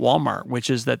about Walmart, which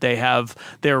is that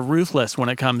they're ruthless when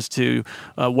it comes to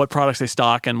what products they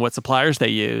stock and what suppliers they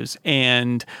use.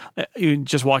 And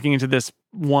just walking into this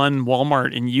one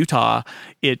Walmart in Utah,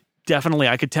 it definitely,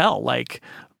 I could tell, like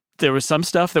there was some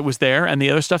stuff that was there, and the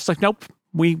other stuff's like, nope.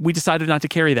 We decided not to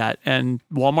carry that, and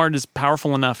Walmart is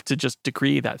powerful enough to just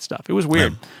decree that stuff. It was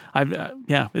weird.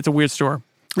 It's a weird store.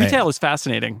 Retail is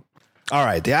fascinating. All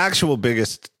right, the actual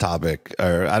biggest topic,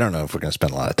 or I don't know if we're going to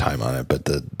spend a lot of time on it, but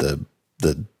the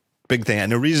big thing,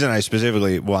 and the reason I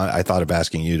specifically I thought of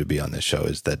asking you to be on this show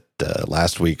is that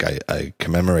last week I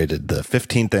commemorated the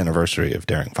 15th anniversary of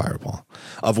Daring Fireball,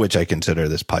 of which I consider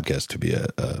this podcast to be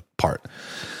a part.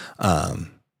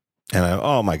 And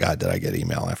oh my God, did I get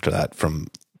email after that from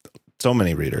so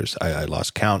many readers. I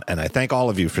lost count, and I thank all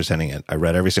of you for sending it. I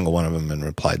read every single one of them and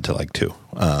replied to like 2,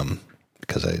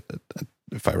 because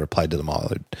if I replied to them all,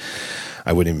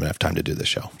 I wouldn't even have time to do this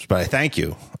show. But I thank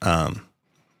you.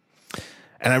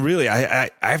 And I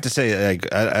have to say,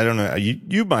 like, I don't know,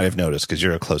 you might have noticed because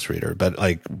you're a close reader, but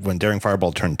like when Daring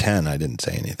Fireball turned 10, I didn't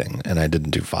say anything, and I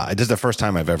didn't do 5. This is the first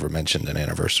time I've ever mentioned an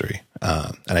anniversary.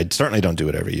 And I certainly don't do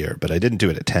it every year, but I didn't do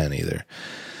it at 10 either.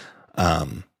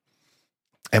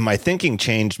 And my thinking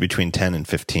changed between 10 and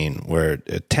 15, where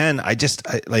at 10,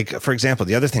 like, for example,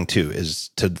 the other thing too is,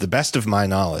 to the best of my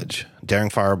knowledge, Daring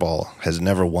Fireball has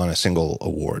never won a single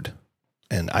award.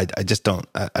 And I just don't,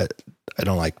 I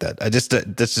don't like that.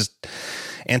 That's just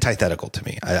antithetical to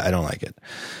me. I don't like it.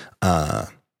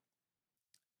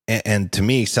 And to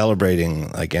me,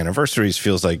 celebrating like anniversaries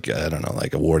feels like, I don't know,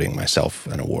 like awarding myself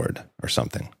an award or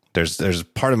something. There's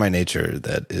part of my nature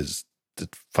that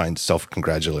finds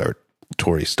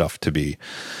self-congratulatory stuff to be,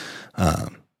 I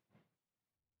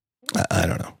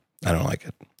don't know. I don't like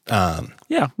it.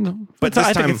 But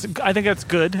I think that's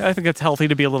good. I think it's healthy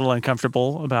to be a little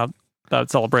uncomfortable about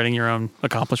celebrating your own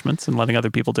accomplishments and letting other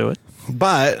people do it.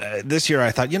 But this year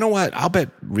I thought, you know what? I'll bet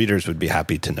readers would be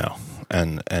happy to know.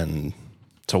 And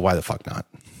so why the fuck not?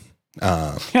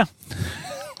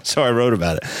 So I wrote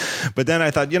about it. But then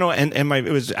I thought, and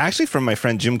it was actually from my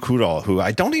friend Jim Coudal, who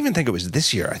I don't even think it was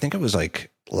this year. I think it was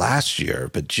like last year.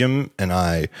 But Jim and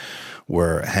I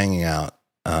were hanging out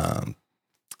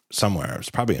somewhere. It was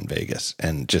probably in Vegas,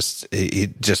 and he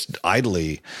just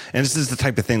idly, and this is the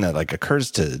type of thing that like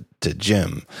occurs to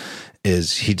Jim,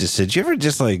 is he said, "Do you ever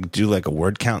just like do like a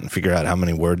word count and figure out how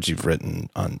many words you've written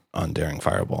on Daring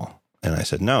Fireball?" And I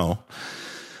said, no.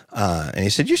 And he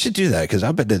said, you should do that because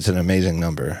I bet it's an amazing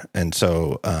number. And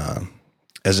so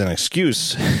as an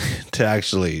excuse to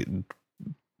actually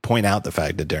point out the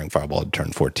fact that Daring Fireball had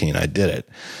turned 14, I did it.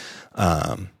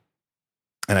 And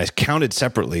I counted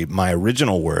separately my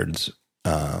original words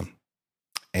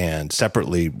and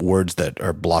separately words that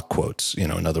are block quotes,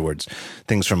 in other words,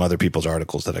 things from other people's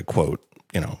articles that I quote,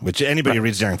 which anybody who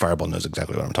reads Daring Fireball knows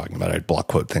exactly what I'm talking about. I block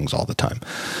quote things all the time.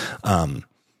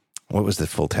 What was the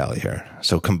full tally here?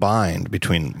 So combined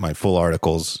between my full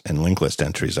articles and link list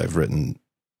entries, I've written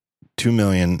 2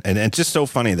 million, and it's just so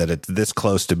funny that it's this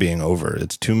close to being over.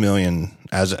 It's 2 million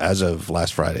as of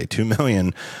last Friday,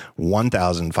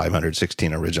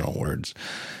 2,001,516 original words,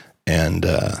 and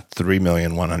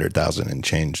 3,100,000 and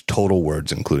change total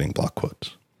words, including block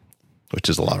quotes, which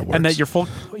is a lot of words. And that your full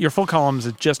columns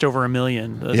is just over 1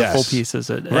 million. The full piece is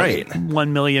at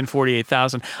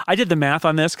 1,048,000. I did the math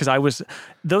on this because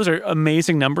those are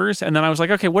amazing numbers. And then I was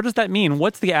like, okay, what does that mean?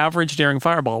 What's the average Daring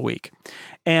Fireball week?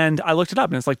 And I looked it up,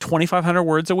 and it's like 2,500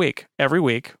 words a week, every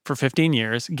week for 15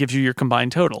 years gives you your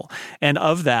combined total. And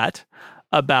of that,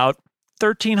 about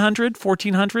 1,300,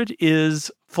 1,400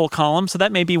 is full column. So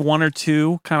that may be one or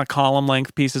two kind of column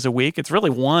length pieces a week. It's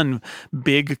really one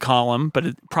big column, but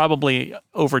probably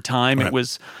over time it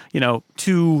was,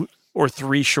 2 or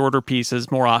 3 shorter pieces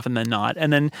more often than not.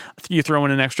 And then you throw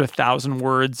in an extra 1,000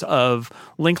 words of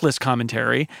link list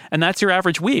commentary, and that's your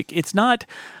average week. It's not,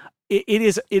 it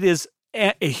is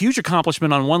a huge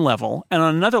accomplishment on one level, and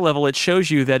on another level, it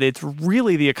shows you that it's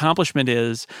really the accomplishment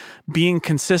is being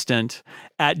consistent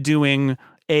at doing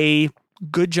a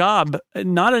good job,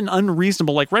 not an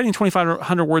unreasonable, like writing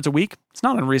 2,500 words a week. It's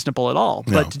not unreasonable at all,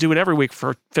 but to do it every week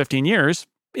for 15 years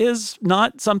is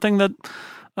not something that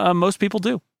most people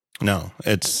do. No,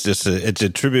 it's just it's a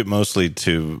tribute mostly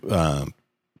to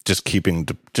just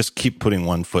keep putting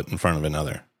one foot in front of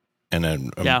another. And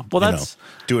then,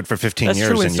 do it for 15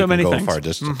 years and you can go far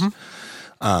distance.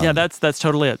 Mm-hmm. That's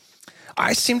totally it.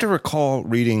 I seem to recall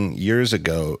reading years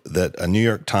ago that a New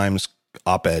York Times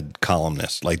op-ed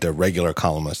columnist, like their regular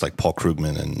columnists, like Paul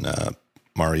Krugman and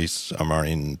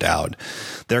Maureen Dowd,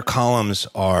 their columns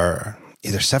are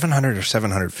either 700 or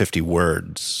 750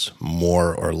 words,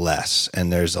 more or less.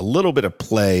 And there's a little bit of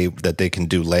play that they can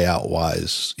do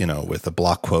layout-wise, with a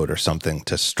block quote or something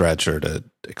to stretch or to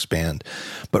expand.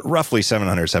 But roughly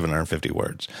 700, 750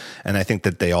 words. And I think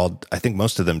that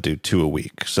most of them do 2 a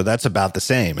week. So that's about the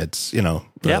same. It's, roughly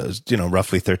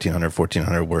 1,300,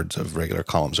 1,400 words of regular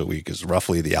columns a week is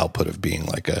roughly the output of being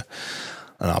like an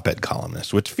op-ed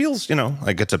columnist, which feels,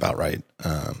 like it's about right.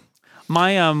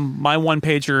 My one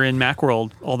pager in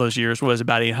Macworld all those years was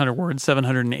about 800 words,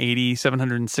 780,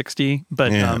 760.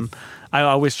 But I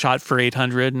always shot for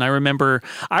 800. And I remember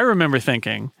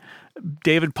thinking,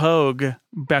 David Pogue,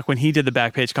 back when he did the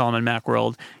back page column in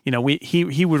Macworld,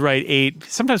 he would write 8.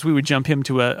 Sometimes we would jump him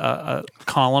to a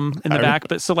column in the back,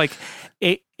 but so like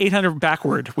 800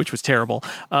 backward, which was terrible.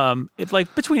 It's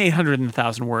like between 800 and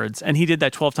 1,000 words, and he did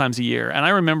that 12 times a year. And I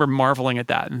remember marveling at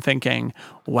that and thinking,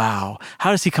 wow,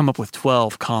 how does he come up with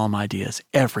 12 column ideas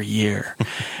every year?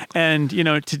 And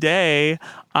today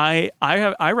I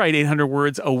write 800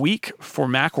 words a week for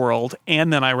Macworld,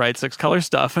 and then I write 6 color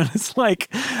stuff, and it's like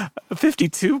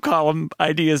 52 column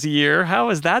ideas a year.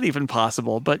 How is that even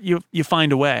possible? But you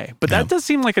find a way. But that does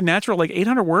seem like a natural, like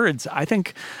 800 words. I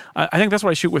think that's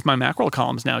what I shoot with my Macworld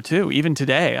columns now too. Even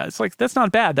today, it's like that's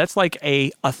not bad. That's like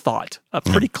a thought, a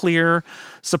pretty clear,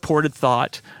 supported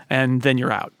thought, and then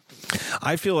you're out.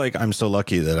 I feel like I'm so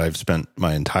lucky that I've spent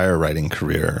my entire writing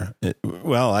career.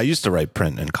 I used to write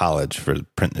print in college for the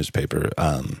print newspaper,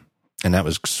 and that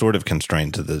was sort of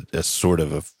constrained to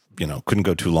couldn't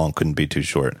go too long, couldn't be too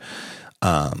short.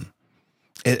 And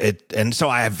so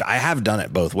I have done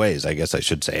it both ways, I guess I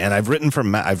should say. And I've written for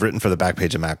the back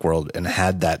page of Macworld and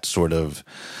had that sort of,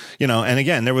 and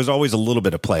again, there was always a little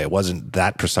bit of play. It wasn't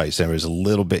that precise. There was a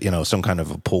little bit, some kind of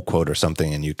a pull quote or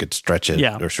something, and you could stretch it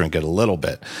or shrink it a little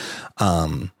bit.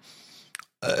 But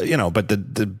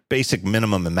the basic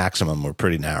minimum and maximum were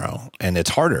pretty narrow, and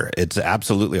it's harder. It's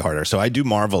absolutely harder. So I do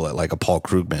marvel at like a Paul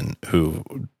Krugman who,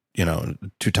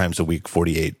 2 times a week,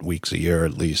 48 weeks a year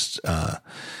at least,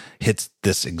 hits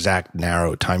this exact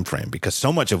narrow time frame, because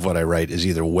so much of what I write is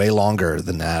either way longer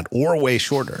than that or way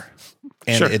shorter.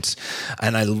 And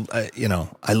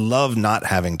I love not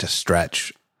having to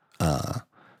stretch a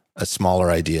smaller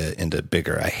idea into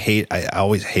bigger. I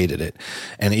always hated it.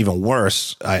 And even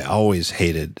worse, I always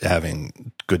hated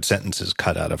having good sentences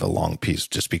cut out of a long piece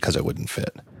just because it wouldn't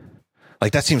fit.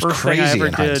 Like that seems crazy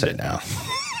in hindsight now.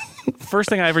 First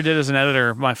thing I ever did as an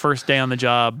editor, my first day on the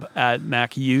job at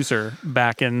Mac User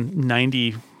back in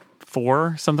 95,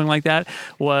 4, something like that,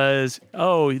 was,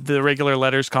 oh, the regular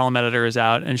letters column editor is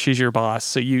out and she's your boss.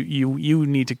 So you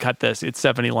need to cut this. It's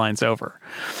 70 lines over.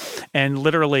 And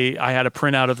literally I had a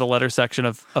printout of the letter section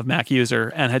of Mac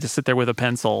User and had to sit there with a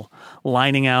pencil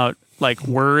lining out like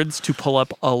words to pull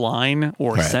up a line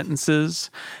or sentences.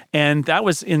 And that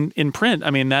was in print. I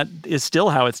mean, that is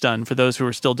still how it's done for those who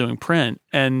are still doing print.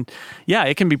 And yeah,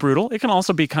 it can be brutal. It can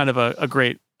also be kind of a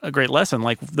great lesson.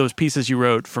 Like those pieces you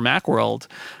wrote for Macworld.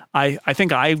 I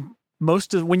think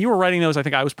when you were writing those, I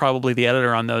think I was probably the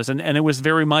editor on those. And it was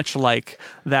very much like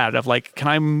that of like, can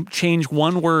I change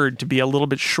one word to be a little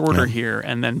bit shorter here?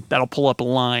 And then that'll pull up a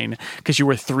line because you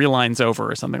were 3 lines over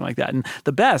or something like that. And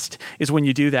the best is when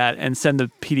you do that and send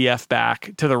the PDF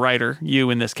back to the writer,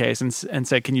 you in this case, and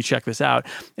say, can you check this out?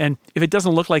 And if it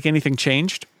doesn't look like anything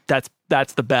changed,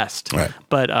 that's the best. Right.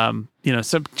 But,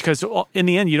 because in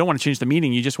the end, you don't want to change the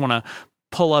meaning. You just want to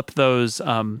pull up those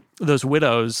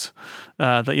widows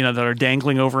that are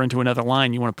dangling over into another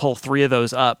line. You want to pull 3 of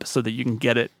those up so that you can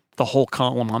get it, the whole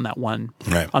column on that one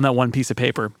piece of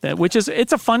paper,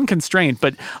 it's a fun constraint,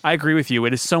 but I agree with you.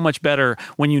 It is so much better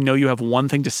when you have one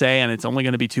thing to say and it's only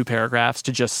going to be 2 paragraphs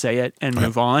to just say it and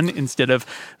move on, instead of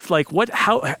like,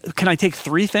 how can I take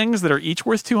 3 things that are each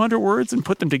worth 200 words and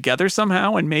put them together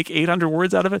somehow and make 800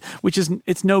 words out of it,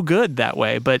 it's no good that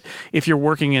way. But if you're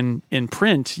working in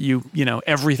print,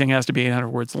 everything has to be 800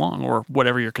 words long or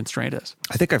whatever your constraint is.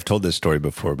 I think I've told this story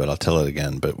before, but I'll tell it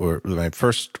again. But my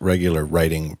first regular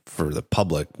writing for the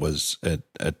public was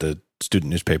at the student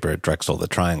newspaper at Drexel, The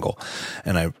Triangle.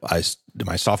 And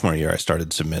my sophomore year, I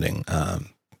started submitting,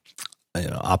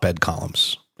 op-ed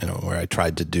columns, where I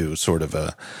tried to do sort of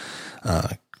a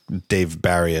Dave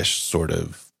Barry-ish sort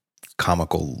of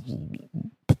comical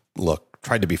look,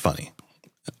 tried to be funny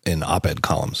in op-ed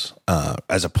columns,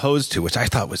 as opposed to, which I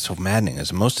thought was so maddening,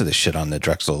 as most of the shit on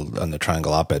the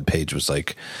Triangle op-ed page was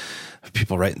like,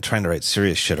 people trying to write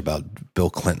serious shit about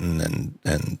Bill Clinton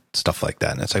and stuff like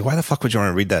that. And it's like, why the fuck would you want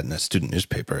to read that in a student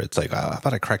newspaper? It's like, how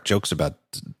about I crack jokes about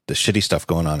the shitty stuff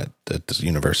going on at this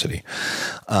university?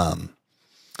 And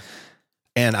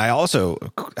I also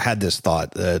had this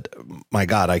thought that, my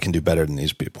God, I can do better than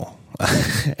these people.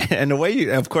 And the way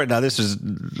of course, now this is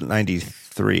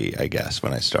 93, I guess,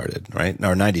 when I started, right?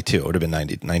 Or 92, it would have been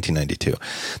 1992.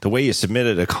 The way you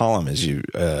submitted a column is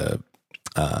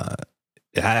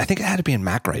I think it had to be in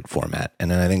MacWrite format.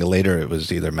 And then I think later it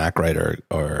was either MacWrite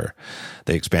or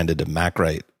they expanded to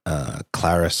MacWrite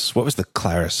Claris. What was the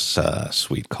Claris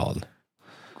suite called?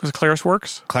 Was it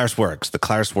ClarisWorks? ClarisWorks, the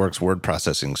ClarisWorks word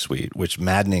processing suite, which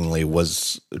maddeningly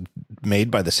was made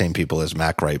by the same people as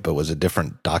MacWrite, but was a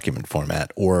different document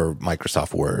format, or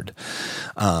Microsoft Word.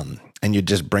 And you'd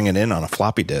just bring it in on a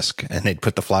floppy disk, and they'd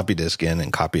put the floppy disk in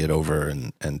and copy it over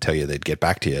and tell you they'd get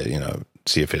back to you,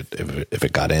 see if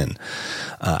it got in.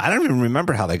 I don't even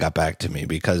remember how they got back to me,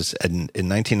 because in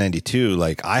 1992,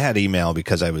 like, I had email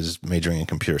because I was majoring in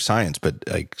computer science, but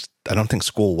like, I don't think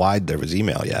school wide there was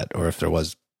email yet, or if there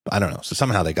was, I don't know. So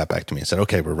somehow they got back to me and said,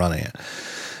 okay, we're running it.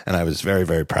 And I was very,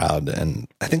 very proud. And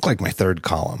I think like my third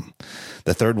column,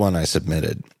 the third one I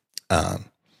submitted,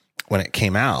 when it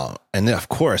came out, and then of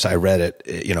course I read it,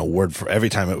 word for every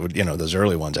time it would, those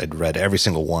early ones, I'd read every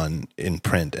single one in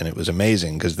print, and it was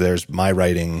amazing because there's my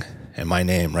writing and my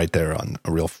name right there on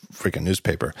a real freaking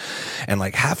newspaper. And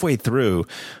like halfway through,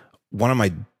 one of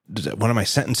my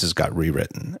sentences got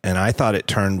rewritten, and I thought it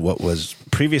turned what was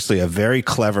previously a very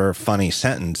clever, funny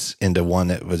sentence into one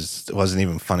that wasn't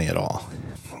even funny at all.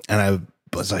 And I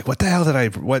was like, what the hell did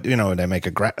I make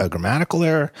a grammatical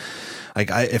error? Like,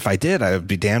 if I did, I would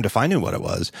be damned if I knew what it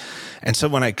was. And so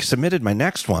when I submitted my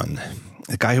next one,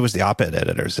 the guy who was the op-ed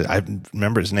editor, I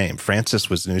remember his name, Francis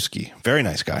Wisniewski, very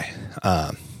nice guy.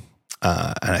 And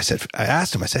I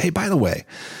asked him, hey, by the way,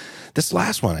 this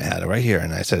last one I had right here,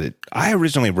 and I said, I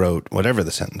originally wrote whatever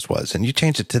the sentence was, and you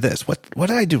changed it to this. What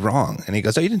did I do wrong? And he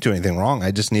goes, oh, you didn't do anything wrong.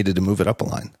 I just needed to move it up a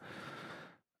line.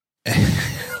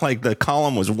 Like, the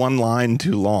column was 1 line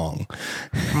too long.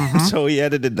 Mm-hmm. So he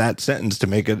edited that sentence to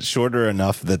make it shorter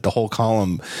enough that the whole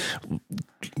column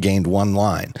gained 1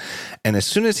 line. And as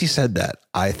soon as he said that,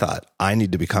 I thought, I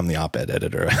need to become the op-ed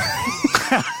editor.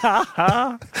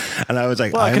 And I was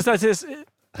like, well, because that's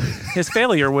his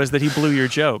failure was that he blew your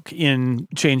joke in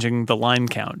changing the line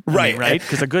count. Right. Right?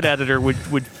 Because a good editor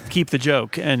would keep the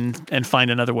joke and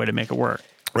find another way to make it work.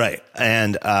 Right.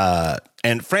 And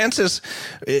Francis,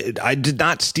 I did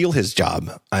not steal his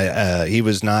job. It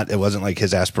wasn't like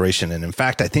his aspiration. And in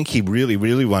fact, I think he really,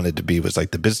 really wanted to was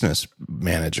like the business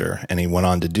manager. And he went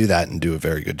on to do that and do a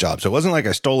very good job. So it wasn't like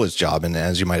I stole his job. And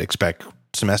as you might expect,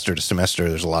 semester to semester,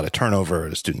 there's a lot of turnover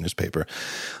at a student newspaper.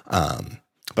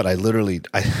 but I literally,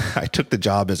 I took the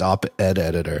job as op-ed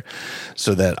editor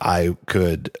so that I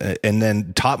could, and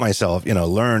then taught myself,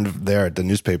 learned there at the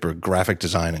newspaper graphic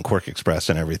design and Quark Express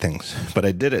and everything. But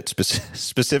I did it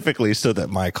specifically so that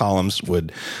my columns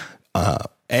would,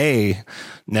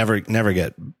 never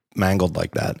get mangled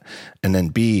like that. And then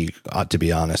B, to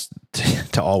be honest,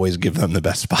 to always give them the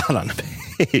best spot on the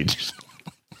page.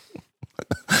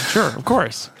 Sure, of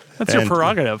course. That's your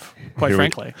prerogative, quite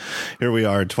frankly. Here we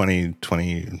are 20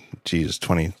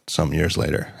 some years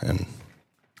later, and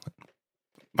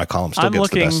my column still gets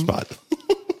the best spot.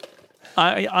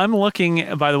 I'm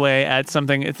looking, by the way, at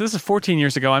something. This is 14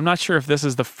 years ago. I'm not sure if this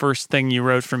is the first thing you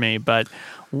wrote for me, but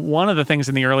one of the things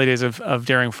in the early days of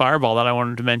Daring Fireball that I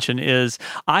wanted to mention is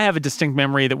I have a distinct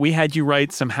memory that we had you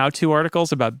write some how-to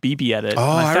articles about BBEdit.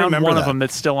 Oh, I found remember one that. of them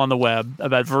that's still on the web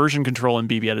about version control in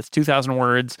BBEdit. It's 2,000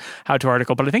 words how-to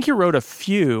article, but I think you wrote a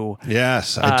few.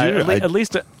 Yes, I do. At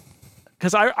least...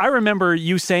 Because I remember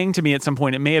you saying to me at some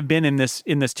point, it may have been in this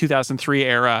 2003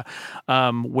 era,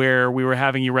 where we were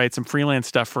having you write some freelance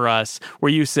stuff for us,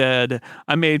 where you said,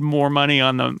 I made more money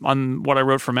on what I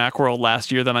wrote for Macworld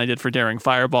last year than I did for Daring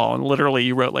Fireball. And literally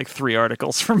you wrote like 3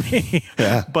 articles for me.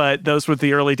 Yeah. But those were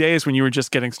the early days when you were just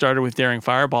getting started with Daring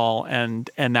Fireball. And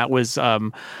that was...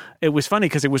 it was funny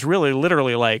because it was really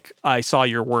literally like I saw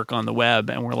your work on the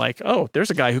web and we're like, oh, there's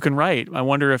a guy who can write. I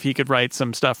wonder if he could write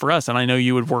some stuff for us. And I know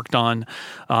you had worked on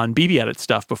BBEdit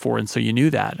stuff before, and so you knew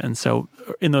that. And so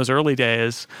in those early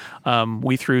days,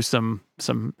 we threw some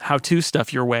how-to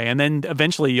stuff your way, and then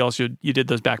eventually you did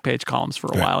those back page columns for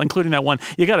a while, including that one.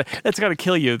 That's got to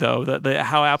kill you though. The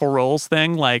how Apple rolls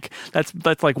thing, like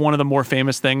that's like one of the more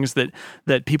famous things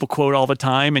that people quote all the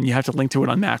time, and you have to link to it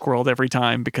on Macworld every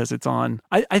time because it's on.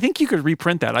 I think you could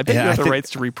reprint that. I bet you have the rights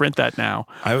to reprint that now.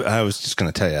 I was just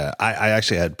going to tell you, I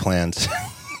actually had plans.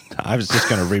 I was just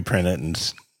going to reprint it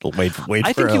and wait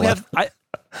I for think you have.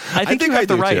 I think you have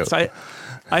the rights. Too.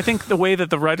 I think the way that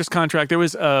the writer's contract, there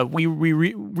was we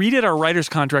redid our writer's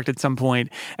contract at some point,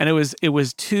 and it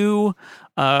was 2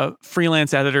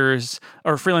 freelance editors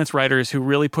or freelance writers who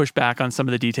really pushed back on some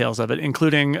of the details of it,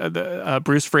 including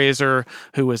Bruce Fraser,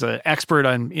 who was an expert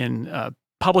in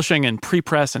publishing and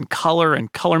pre-press and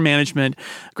color management.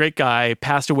 Great guy,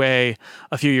 passed away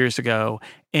a few years ago.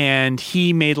 And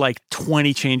he made like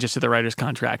 20 changes to the writer's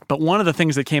contract. But one of the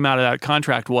things that came out of that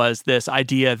contract was this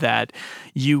idea that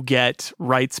you get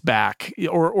rights back,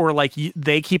 or like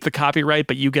they keep the copyright,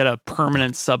 but you get a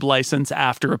permanent sublicense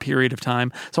after a period of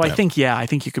time. So I think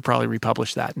you could probably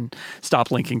republish that and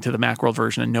stop linking to the Macworld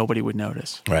version and nobody would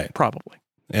notice. Right. Probably.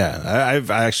 Yeah,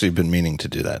 I've actually been meaning to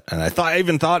do that, and I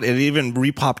even thought it even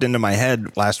repopped into my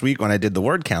head last week when I did the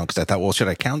word count, because I thought, well, should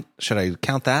I count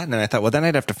that? And then I thought, well, then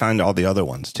I'd have to find all the other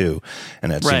ones too,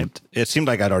 and it seemed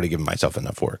like I'd already given myself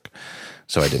enough work,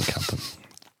 so I didn't count them.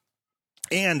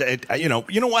 And you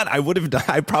know what?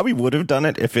 I probably would have done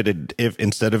it if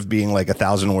instead of being like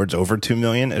 1,000 words over 2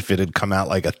 million, if it had come out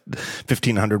like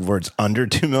 1,500 words under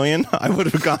 2 million, I would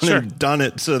have gone and done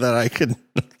it so that I could.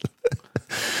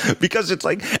 Because it's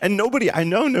like, and I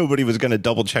know nobody was going to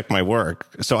double check my work,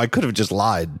 so I could have just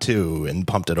lied too and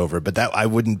pumped it over. But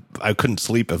I couldn't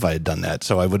sleep if I had done that.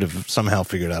 So I would have somehow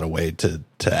figured out a way to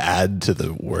add to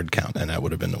the word count, and that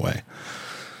would have been the way.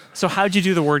 So how'd you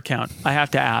do the word count? I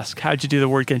have to ask, how'd you do the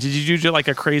word count? Did you do like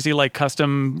a crazy like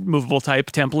custom movable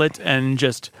type template and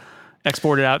just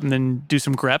export it out and then do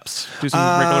some greps, do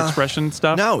some regular expression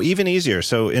stuff? No, even easier.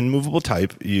 So in movable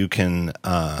type, you can.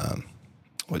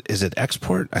 Is it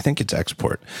export? I think it's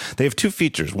export. They have 2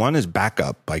 features. One is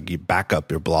backup. Like you back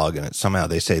up your blog and somehow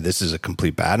they say this is a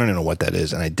complete I don't even know what that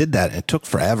is. And I did that and it took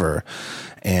forever.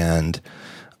 And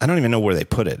I don't even know where they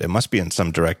put it. It must be in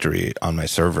some directory on my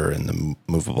server in the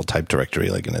movable type directory,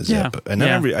 like in a zip. And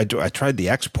then I tried the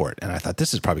export and I thought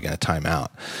this is probably going to time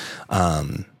out.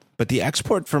 But the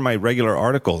export for my regular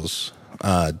articles,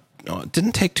 it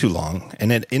didn't take too long,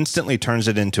 and it instantly turns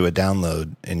it into a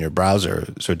download in your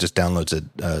browser. So it just downloads a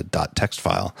 .txt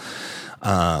file.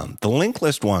 The link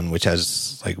list one, which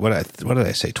has like what did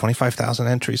I say, 25,000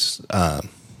 entries.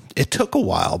 It took a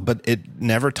while, but it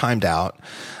never timed out.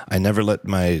 I never let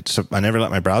my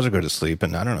browser go to sleep,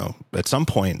 and I don't know. At some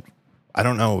point, I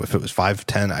don't know if it was 5,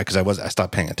 10, because I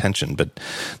stopped paying attention. But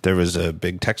there was a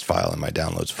big text file in my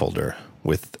downloads folder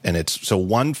and it's so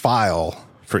one file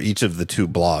for each of the 2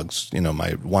 blogs.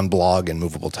 My one blog in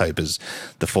movable type is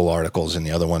the full articles, and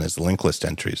the other one is the link list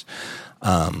entries.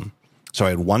 So I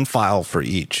had one file for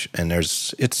each, and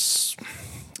it's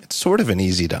sort of an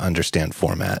easy to understand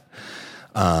format.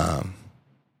 That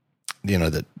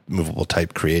movable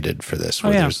type created for this,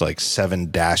 where there's like 7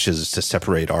 dashes to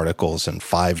separate articles and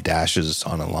 5 dashes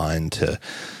on a line to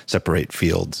separate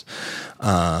fields.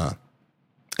 And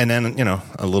then,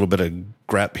 a little bit of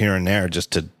grep here and there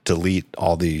just to delete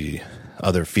all the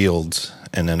other fields.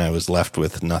 And then I was left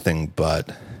with nothing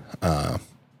but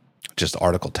just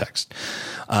article text.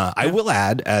 I will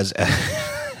add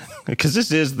because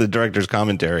this is the director's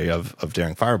commentary of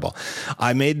Daring Fireball.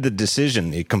 I made the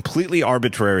decision, a completely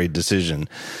arbitrary decision,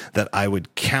 that I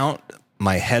would count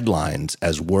my headlines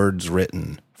as words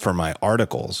written for my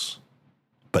articles,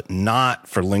 but not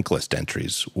for link list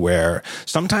entries, where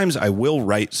sometimes I will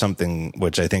write something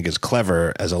which I think is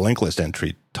clever as a link list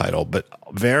entry title, but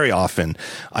very often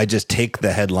I just take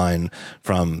the headline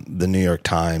from the New York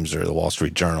Times or the Wall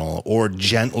Street Journal, or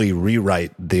gently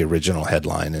rewrite the original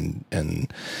headline,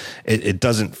 and it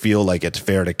doesn't feel like it's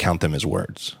fair to count them as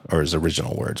words or as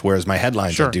original words, whereas my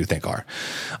headlines I do think are.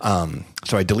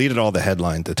 So I deleted all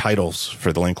the titles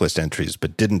for the link list entries,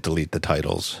 but didn't delete the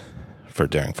titles for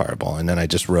Daring Fireball. And then I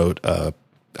just wrote I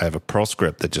have a Perl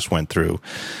script that just went through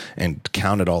and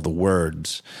counted all the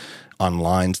words on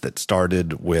lines that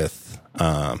started with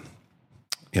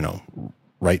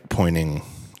right pointing,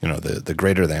 the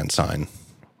greater than sign,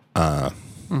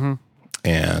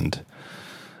 and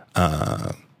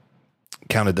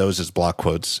counted those as block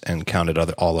quotes and counted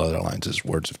all other lines as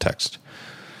words of text.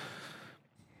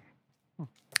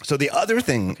 So the other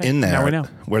thing in there,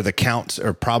 where the counts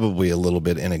are probably a little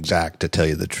bit inexact, to tell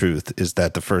you the truth, is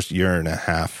that the first year and a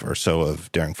half or so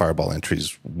of Daring Fireball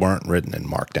entries weren't written in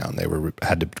Markdown. They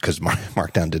because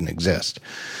Markdown didn't exist,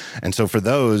 and so for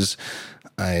those,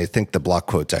 I think the block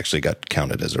quotes actually got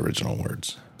counted as original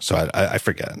words. So I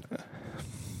forget.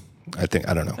 I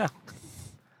don't know. Yeah.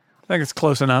 I think it's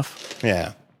close enough.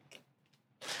 Yeah.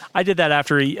 I did that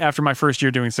after my first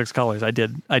year doing 6 colors. I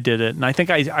did it, and I think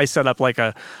I set up like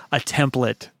a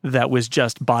template that was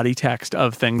just body text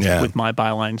of things with my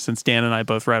byline, since Dan and I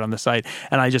both write on the site,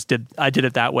 and I did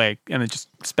it that way, and it just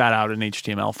spat out an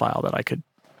HTML file that I could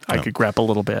grep a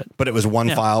little bit. But it was one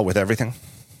file with everything.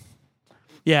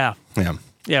 Yeah.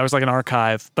 Yeah, it was like an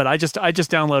archive. But I just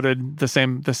downloaded the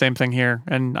same thing here,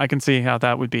 and I can see how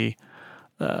that would be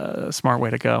a smart way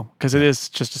to go, because it is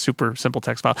just a super simple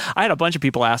text file. I had a bunch of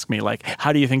people ask me, like,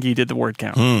 how do you think you did the word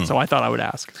count? So I thought I would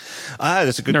ask.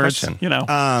 That's a good question.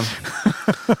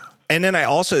 And then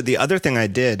the other thing I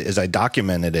did is I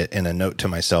documented it in a note to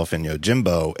myself in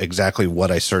Yojimbo, exactly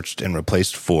what I searched and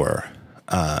replaced for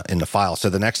in the file. So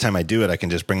the next time I do it, I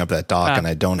can just bring up that doc and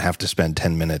I don't have to spend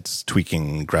 10 minutes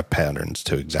tweaking grep patterns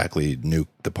to exactly nuke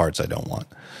the parts I don't want.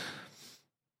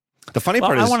 The funny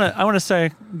part is, I want to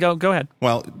say, go ahead.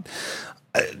 Well,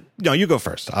 no, you go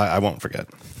first. I won't forget.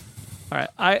 All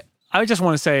right. I just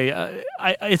want to say,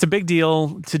 it's a big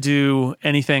deal to do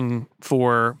anything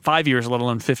for 5 years, let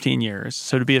alone 15 years.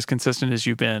 So to be as consistent as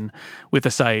you've been with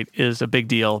the site is a big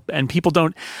deal. And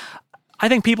I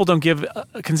think people don't give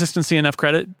consistency enough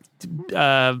credit.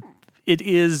 It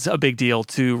is a big deal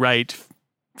to write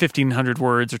 1,500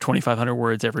 words or 2,500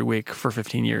 words every week for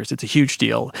 15 years. It's a huge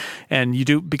deal. And you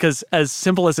do, because as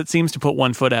simple as it seems to put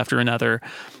one foot after another,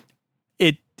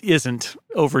 it isn't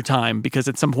over time, because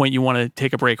at some point you want to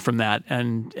take a break from that,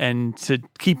 and to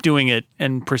keep doing it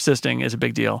and persisting is a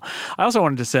big deal. I also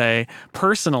wanted to say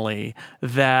personally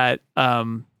that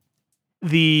and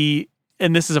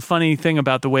this is a funny thing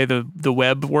about the way the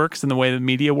web works and the way the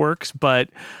media works, but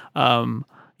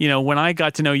when I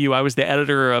got to know you, I was the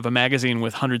editor of a magazine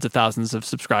with hundreds of thousands of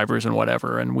subscribers and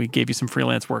whatever, and we gave you some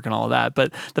freelance work and all of that.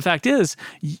 But the fact is,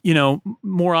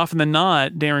 more often than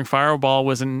not, Daring Fireball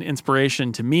was an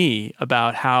inspiration to me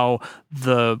about how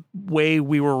the way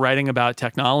we were writing about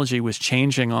technology was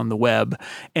changing on the web.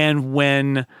 And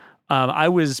when I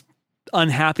was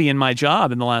unhappy in my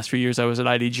job in the last few years I was at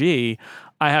IDG,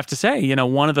 I have to say,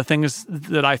 one of the things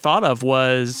that I thought of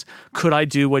was, could I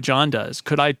do what John does?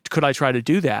 Could I try to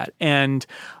do that? And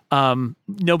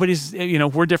nobody's,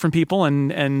 we're different people,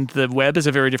 and the web is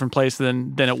a very different place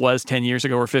than it was 10 years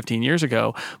ago or 15 years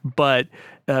ago. But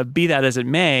be that as it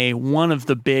may, one of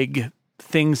the big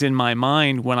things in my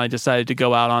mind when I decided to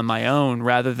go out on my own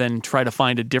rather than try to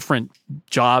find a different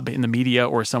job in the media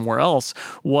or somewhere else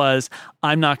was,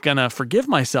 I'm not going to forgive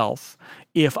myself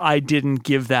if I didn't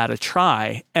give that a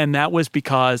try. And that was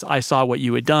because I saw what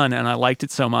you had done and I liked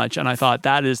it so much, and I thought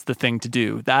that is the thing to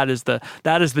do. That is the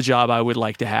job I would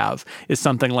like to have, is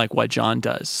something like what John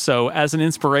does. So as an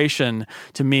inspiration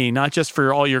to me, not just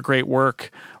for all your great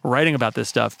work writing about this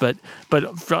stuff, but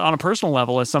on a personal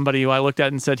level, as somebody who I looked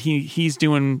at and said he's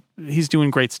doing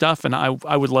great stuff, and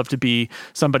I would love to be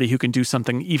somebody who can do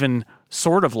something even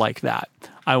sort of like that.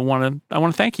 I want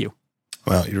to thank you.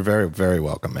 Well, you're very, very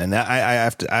welcome. And I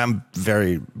have to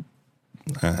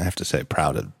say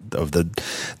proud of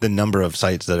the number of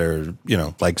sites that are,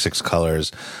 like Six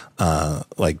Colors,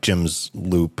 like Jim's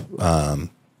Loop,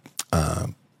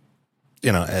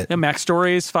 Mac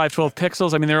Stories, 512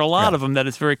 Pixels. I mean, there are a lot of them that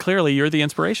it's very clearly you're the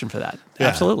inspiration for that. Yeah.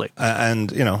 Absolutely.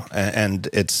 And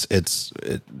it's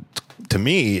to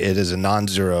me, it is a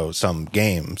non-zero sum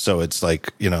game. So it's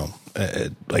like,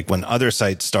 like when other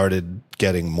sites started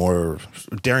getting more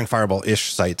Daring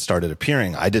Fireball-ish sites started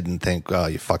appearing, I didn't think, oh,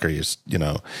 you fucker,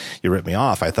 you ripped me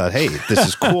off. I thought, hey, this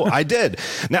is cool. I did.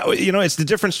 Now, it's the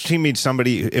difference between me and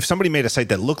if somebody made a site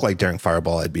that looked like Daring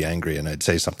Fireball, I'd be angry and I'd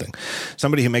say something.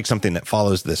 Somebody who makes something that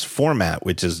follows this format,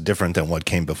 which is different than what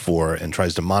came before and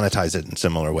tries to monetize it in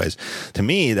similar ways, to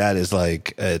me, that is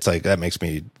like, it's like, that makes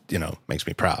me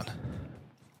proud.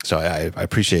 So I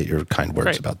appreciate your kind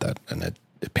words about that. And it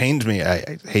pains me.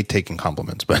 I hate taking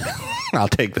compliments, but I'll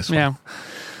take this one.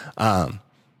 Yeah.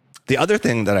 The other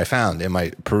thing that I found in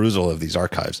my perusal of these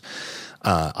archives,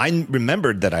 I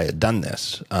remembered that I had done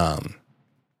this, but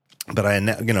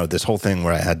this whole thing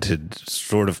where I had to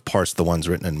sort of parse the ones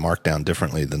written in Markdown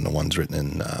differently than the ones written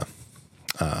in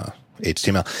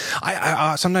HTML.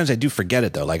 I sometimes I do forget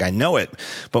it though. Like I know it,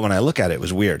 but when I look at it, it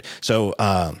was weird. So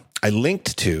I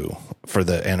linked to, for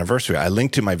the anniversary, I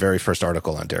linked to my very first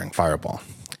article on Daring Fireball.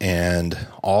 And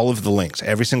all of the links,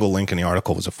 every single link in the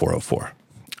article was a 404.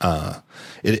 I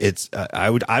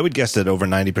would guess that over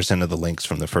 90% of the links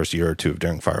from the first year or two of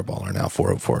Daring Fireball are now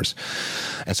 404s.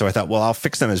 And so I thought, well, I'll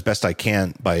fix them as best I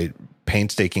can by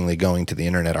painstakingly going to the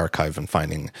Internet Archive and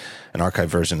finding an archive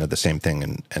version of the same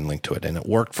thing and link to it. And it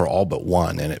worked for all but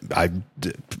one. And it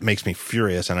makes me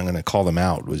furious. And I'm going to call them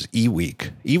out. Was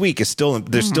eWeek. eWeek is still,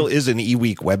 there still is an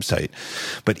eWeek website,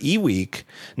 but eWeek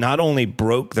not only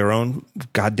broke their own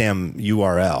goddamn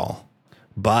URL,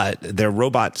 but their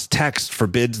robot's text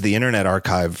forbids the Internet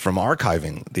Archive from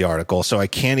archiving the article. So I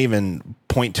can't even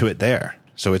point to it there.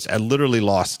 So it's literally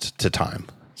lost to time.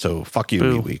 So fuck you,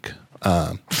 eWeek.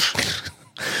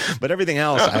 But everything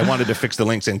else, I wanted to fix the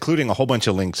links, including a whole bunch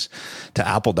of links to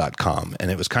apple.com. And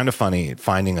it was kind of funny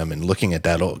finding them and looking at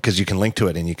that, because you can link to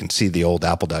it and you can see the old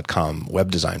apple.com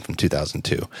web design from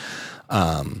 2002.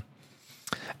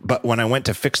 But when I went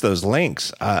to fix those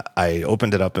links, I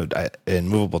opened it up in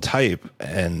movable type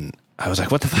and I was like,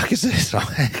 what the fuck is this?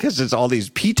 Because there's all these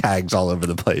P tags all over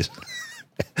the place.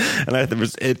 And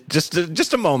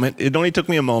just a moment. It only took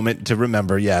me a moment to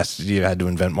remember, yes, you had to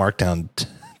invent Markdown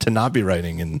to not be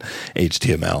writing in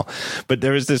HTML. But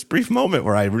there was this brief moment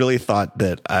where I really thought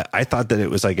that I thought that it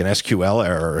was like an SQL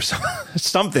error or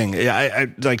something.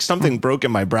 I like something broke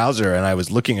in my browser and I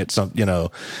was looking at something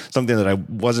that I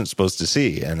wasn't supposed to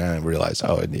see. And then I realized,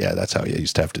 oh, yeah, that's how you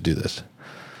used to have to do this.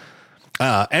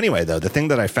 Anyway, though, the thing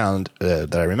that I found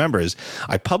that I remember is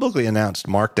I publicly announced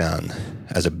Markdown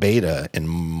as a beta in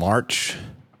March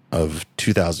of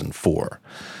 2004.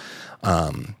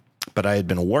 But I had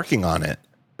been working on it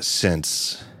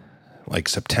since like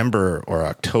September or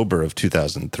October of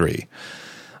 2003.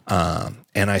 And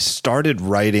I started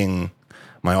writing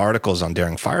my articles on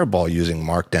Daring Fireball using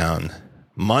Markdown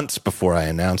months before I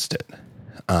announced it.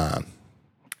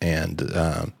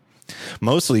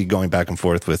 Mostly going back and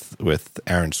forth with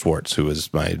Aaron Swartz, who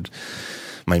was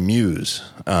my muse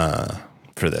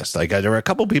for this. Like there were a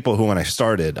couple people who, when I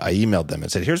started, I emailed them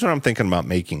and said, here's what I'm thinking about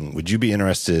making. Would you be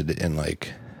interested in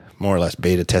like more or less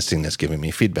beta testing this, giving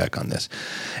me feedback on this?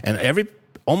 And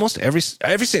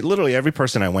literally every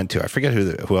person I went to, I forget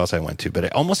who else I went to,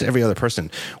 but almost every other person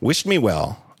wished me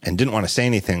well and didn't want to say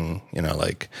anything,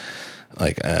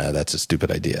 that's a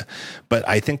stupid idea. But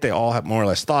I think they all have more or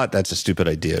less thought that's a stupid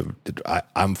idea.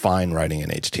 I'm fine writing in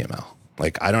HTML.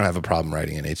 Like, I don't have a problem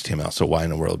writing in HTML, so why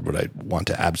in the world would I want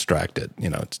to abstract it?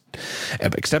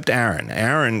 Except Aaron.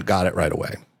 Aaron got it right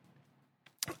away.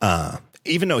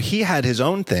 Even though he had his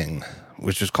own thing,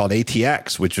 which was called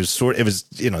ATX, which was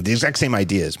the exact same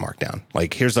idea as Markdown.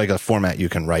 Like, here's like a format you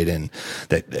can write in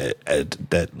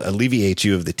that alleviates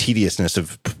you of the tediousness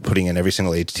of putting in every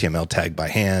single HTML tag by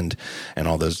hand and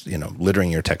all those,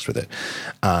 littering your text with it.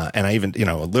 And I even,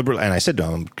 and I said to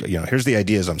him, here's the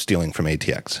ideas I'm stealing from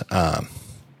ATX.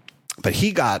 But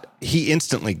he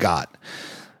instantly got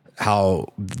how,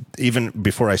 even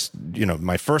before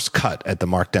my first cut at the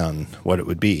Markdown, what it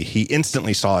would be, he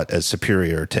instantly saw it as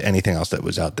superior to anything else that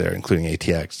was out there, including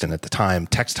ATX. And at the time,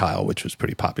 Textile, which was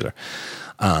pretty popular.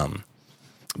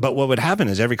 But what would happen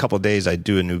is every couple of days I'd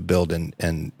do a new build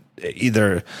and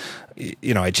either,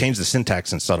 I change the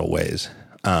syntax in subtle ways.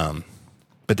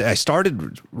 But but I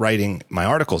started writing my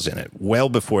articles in it well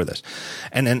before this.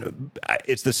 And then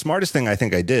it's the smartest thing I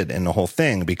think I did in the whole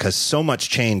thing, because so much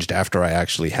changed after I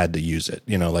actually had to use it.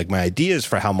 You know, like my ideas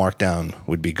for how Markdown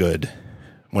would be good,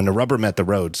 when the rubber met the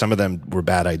road, some of them were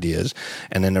bad ideas.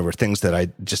 And then there were things that I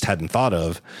just hadn't thought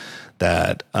of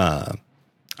that, I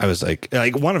was like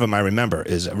one of them I remember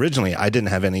is originally I didn't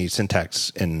have any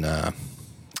syntax in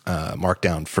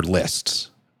Markdown for lists.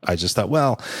 I just thought,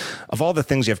 well, of all the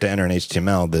things you have to enter in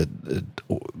HTML, the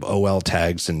OL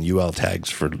tags and UL tags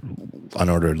for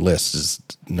unordered lists is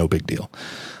no big deal.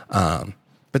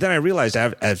 But then I realized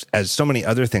as so many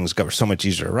other things got so much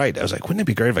easier to write, I was like, wouldn't it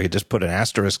be great if I could just put an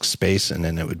asterisk space and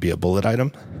then it would be a bullet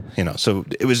item? You know, so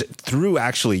it was through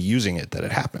actually using it that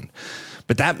it happened.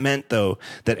 But that meant, though,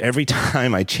 that every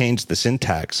time I changed the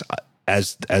syntax,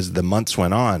 as the months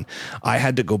went on, I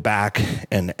had to go back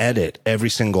and edit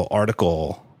every single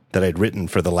article that I'd written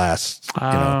for the last,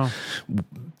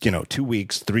 2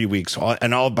 weeks, 3 weeks,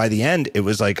 and all by the end, it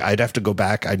was like I'd have to go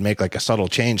back. I'd make like a subtle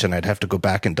change, and I'd have to go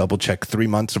back and double check 3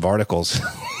 months of articles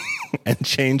and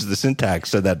change the syntax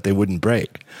so that they wouldn't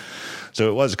break. So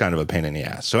it was kind of a pain in the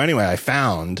ass. So anyway, I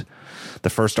found the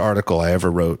first article I ever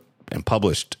wrote and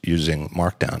published using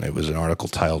Markdown. It was an article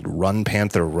titled "Run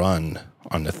Panther Run"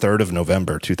 on the 3rd of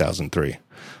November, 2003.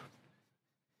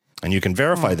 And you can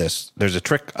verify this. There's a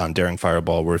trick on Daring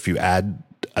Fireball where if you add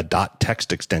a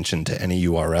 .text extension to any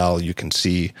URL, you can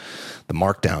see the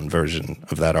Markdown version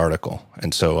of that article.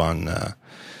 And so on the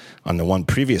one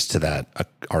previous to that, an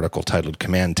article titled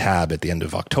 "Command Tab" at the end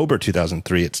of October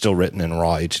 2003, it's still written in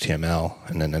raw HTML,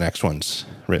 and then the next one's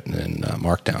written in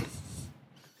Markdown.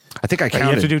 I think I counted.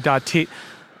 You have to do .text.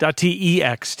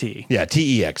 Yeah,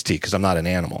 text, because I'm not an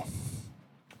animal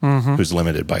who's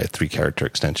limited by a 3-character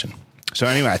extension. So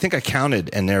anyway, I think I counted,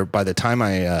 and there by the time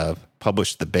I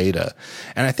published the beta,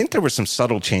 and I think there were some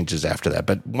subtle changes after that.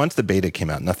 But once the beta came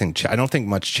out, nothing. I don't think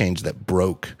much changed that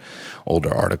broke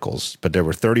older articles. But there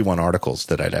were 31 articles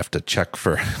that I'd have to check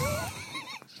for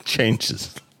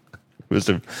changes.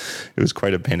 It was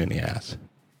quite a pain in the ass.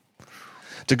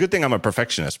 It's a good thing I'm a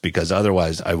perfectionist, because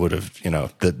otherwise I would have,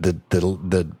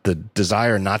 the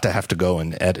desire not to have to go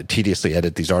and tediously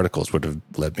edit these articles would have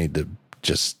led me to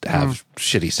just have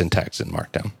shitty syntax in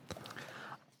Markdown.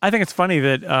 I think it's funny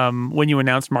that when you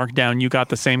announced Markdown, you got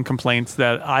the same complaints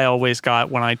that I always got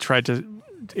when I tried to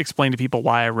explain to people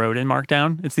why I wrote in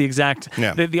Markdown. It's the exact,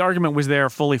 the argument was there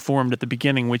fully formed at the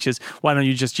beginning, which is, why don't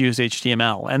you just use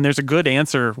HTML? And there's a good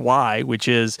answer why, which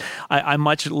is I'm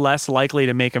much less likely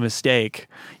to make a mistake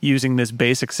using this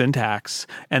basic syntax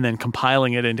and then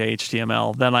compiling it into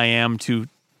HTML than I am to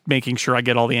making sure I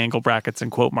get all the angle brackets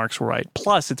and quote marks right.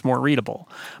 Plus, it's more readable.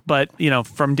 But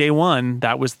from day one,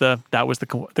 that was the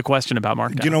question about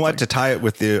Markdown. You know what? To tie it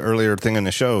with the earlier thing in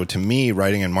the show, to me,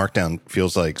 writing in Markdown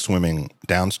feels like swimming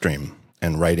downstream,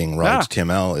 and writing raw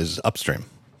HTML is upstream.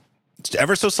 It's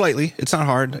ever so slightly. It's not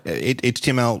hard.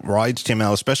 HTML, raw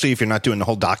HTML, especially if you're not doing the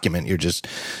whole document, you're just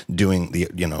doing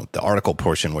the article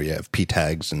portion where you have P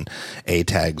tags and A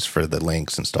tags for the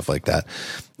links and stuff like that.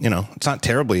 It's not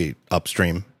terribly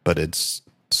upstream, but it's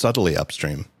subtly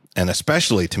upstream. And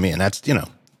especially to me, and that's,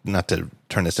 not to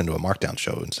turn this into a Markdown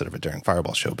show instead of a Daring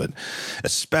Fireball show, but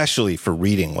especially for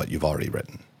reading what you've already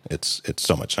written, it's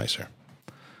so much nicer.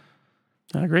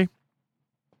 I agree.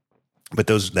 But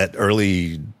that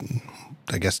early,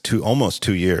 I guess, almost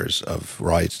 2 years of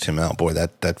raw HTML, boy,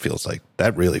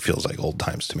 that really feels like old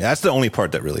times to me. That's the only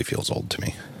part that really feels old to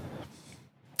me.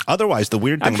 Otherwise, the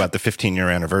weird thing about the 15-year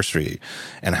anniversary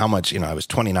and how much, I was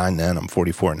 29 then, I'm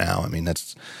 44 now. I mean,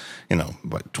 that's,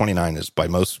 29 is by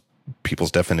most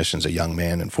people's definitions a young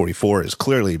man, and 44 is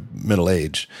clearly middle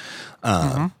age.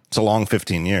 It's a long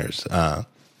 15 years.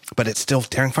 But it's still,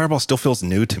 Daring Fireball still feels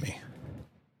new to me.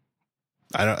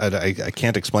 I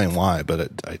can't explain why,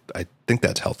 but I think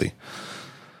that's healthy.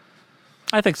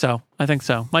 I think so.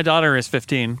 My daughter is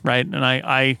 15, right? And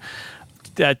I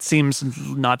that seems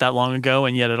not that long ago,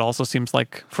 and yet it also seems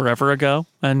like forever ago.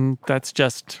 And that's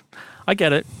just, I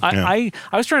get it. I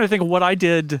was trying to think of what I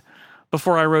did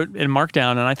before I wrote in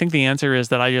Markdown, and I think the answer is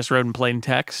that I just wrote in plain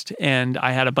text, and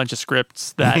I had a bunch of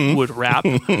scripts that would wrap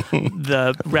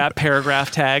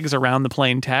paragraph tags around the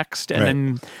plain text, and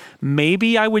then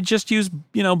maybe I would just use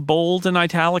bold and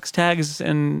italics tags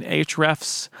and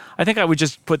hrefs. I think I would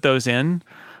just put those in,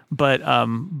 but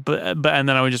and then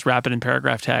I would just wrap it in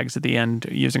paragraph tags at the end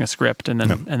using a script, and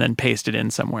then paste it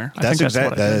in somewhere.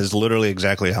 That is literally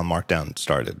exactly how Markdown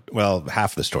started. Well,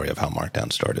 half the story of how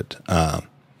Markdown started.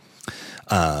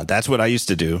 That's what I used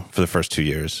to do for the first 2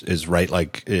 years, is write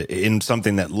like in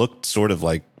something that looked sort of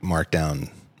like Markdown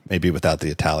maybe without the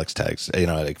italics tags.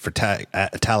 Like for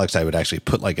italics, I would actually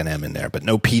put like an M in there, but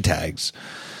no P tags.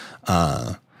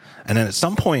 And then at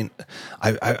some point,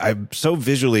 I'm so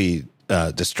visually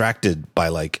distracted by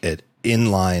like it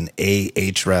inline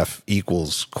ahref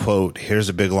equals quote, here's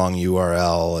a big long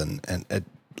URL, and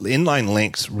inline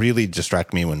links really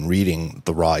distract me when reading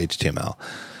the raw HTML.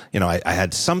 I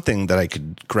had something that I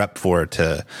could grep for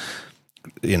to,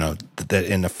 that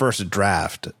in the first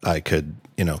draft I could,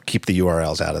 keep the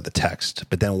URLs out of the text.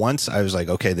 But then once I was like,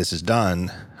 okay, this is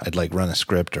done, I'd like run a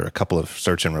script or a couple of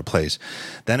search and replace.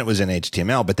 Then it was in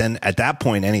HTML. But then at that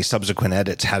point, any subsequent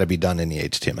edits had to be done in the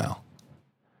HTML.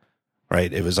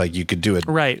 Right. It was like you could do it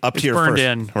up to your burned first.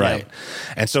 In. Right.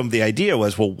 Yeah. And so the idea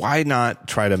was, well, why not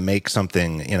try to make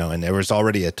something, and there was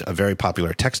already a very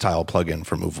popular textile plugin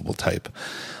for movable type.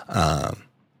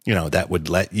 That would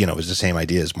let, it was the same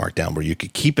idea as Markdown, where you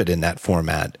could keep it in that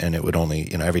format and it would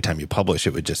only, every time you publish,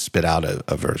 it would just spit out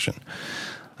a version.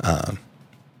 But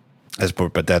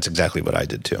that's exactly what I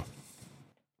did too. All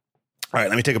right,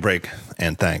 let me take a break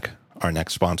and thank our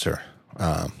next sponsor.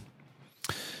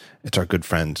 It's our good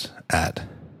friends at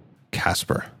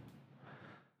Casper.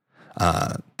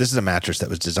 This is a mattress that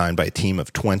was designed by a team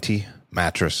of 20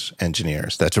 mattress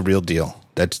engineers. That's a real deal.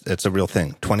 That's a real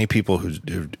thing. 20 people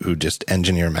who just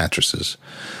engineer mattresses,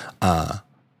 and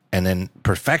then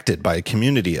perfected by a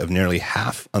community of nearly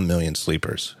 500,000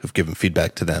 sleepers who've given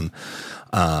feedback to them,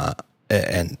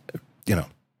 and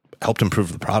helped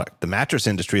improve the product. The mattress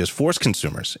industry has forced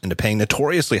consumers into paying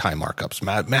notoriously high markups.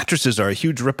 Mattresses are a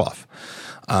huge ripoff.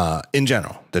 In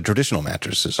general, the traditional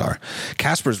mattresses are.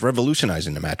 Casper's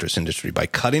revolutionizing the mattress industry by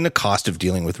cutting the cost of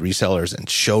dealing with resellers and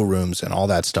showrooms and all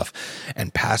that stuff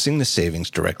and passing the savings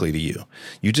directly to you.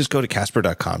 You just go to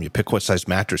Casper.com, you pick what size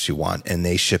mattress you want, and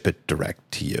they ship it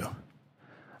direct to you.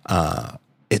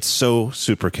 It's so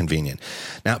super convenient.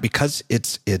 Now, because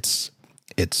it's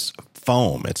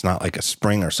foam, it's not like a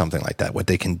spring or something like that. What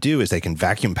they can do is they can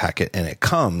vacuum pack it, and it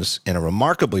comes in a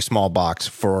remarkably small box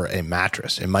for a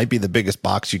mattress. It might be the biggest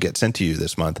box you get sent to you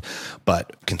this month,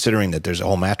 but considering that there's a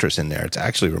whole mattress in there, it's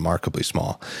actually remarkably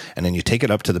small. And then you take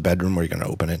it up to the bedroom where you're going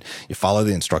to open it. You follow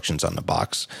the instructions on the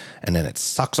box, and then it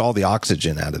sucks all the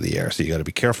oxygen out of the air. So you got to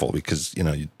be careful because,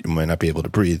 you might not be able to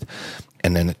breathe.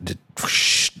 And then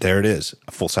there it is,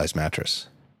 a full-size mattress.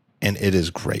 And it is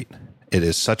great. It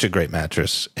is such a great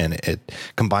mattress, and it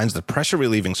combines the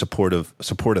pressure-relieving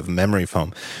supportive memory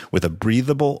foam with a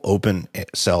breathable open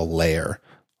cell layer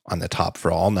on the top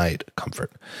for all-night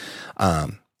comfort. I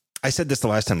said this the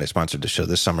last time they sponsored the show.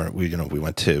 This summer, we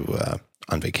went to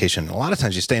on vacation. A lot of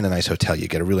times, you stay in a nice hotel, you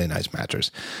get a really nice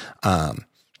mattress.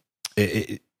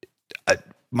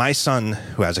 My son,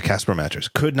 who has a Casper mattress,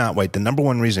 could not wait. The number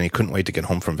one reason he couldn't wait to get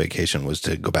home from vacation was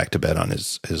to go back to bed on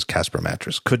his Casper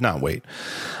mattress. Could not wait.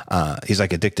 He's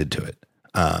like addicted to it.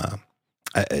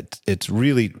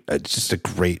 It's just a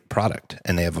great product.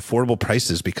 And they have affordable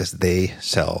prices because they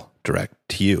sell direct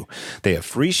to you. They have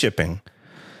free shipping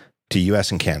to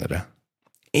US and Canada.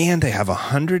 And they have a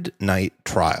 100-night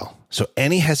trial. So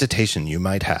any hesitation you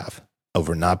might have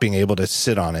over not being able to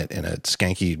sit on it in a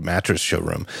skanky mattress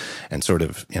showroom and sort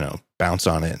of, bounce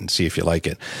on it and see if you like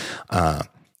it.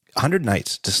 100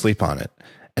 nights to sleep on it.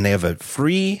 And they have a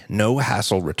free,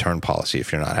 no-hassle return policy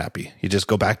if you're not happy. You just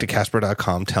go back to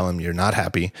Casper.com, tell them you're not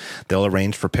happy. They'll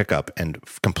arrange for pickup, and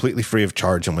completely free of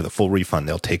charge and with a full refund,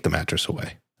 they'll take the mattress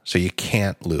away. So you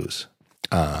can't lose.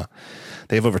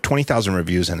 They have over 20,000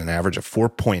 reviews and an average of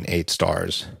 4.8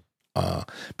 stars.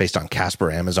 Based on Casper,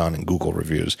 Amazon, and Google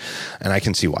reviews. And I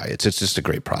can see why. It's just a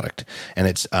great product. And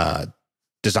it's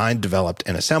designed, developed,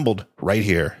 and assembled right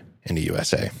here in the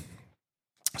USA.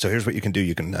 So here's what you can do.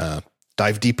 You can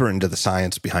dive deeper into the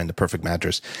science behind the perfect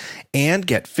mattress and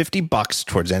get $50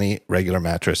 towards any regular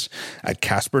mattress at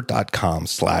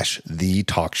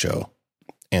casper.com/thetalkshow.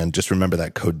 And just remember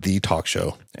that code,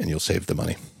 TheTalkShow, and you'll save the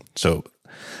money. So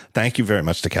thank you very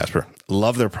much to Casper.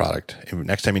 Love their product.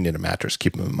 Next time you need a mattress,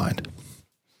 keep them in mind.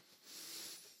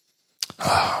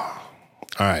 All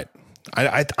right.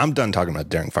 I'm done talking about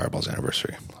Daring Fireball's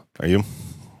anniversary. Are you?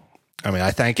 I mean,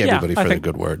 I thank everybody for the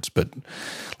good words, but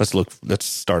let's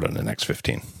start on the next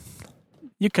 15.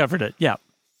 You covered it. Yeah.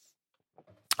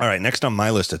 All right. Next on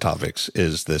my list of topics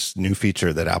is this new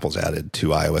feature that Apple's added to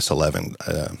iOS 11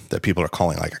 that people are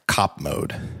calling like a cop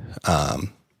mode. But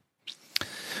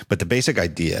the basic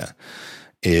idea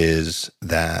is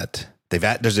that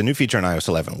there's a new feature in iOS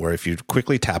 11 where if you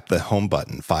quickly tap the home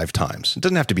button 5 times, it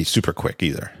doesn't have to be super quick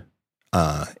either.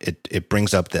 It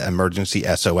brings up the emergency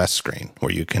SOS screen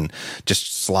where you can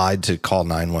just slide to call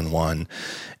 911.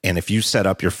 And if you set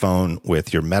up your phone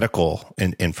with your medical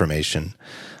information,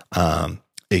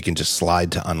 you can just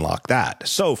slide to unlock that.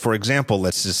 So, for example,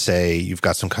 let's just say you've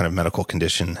got some kind of medical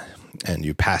condition and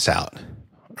you pass out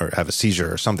or have a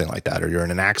seizure or something like that, or you're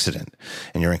in an accident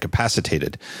and you're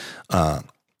incapacitated. A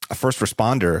first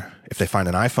responder, if they find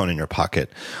an iPhone in your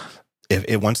pocket,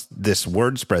 if once this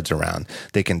word spreads around,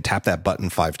 they can tap that button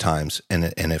 5 times,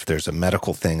 and if there's a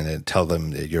medical thing and it tell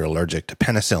them that you're allergic to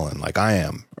penicillin, like I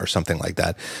am, or something like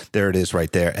that, there it is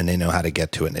right there, and they know how to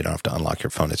get to it, and they don't have to unlock your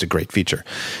phone. It's a great feature.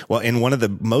 Well, in one of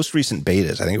the most recent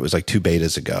betas, I think it was like 2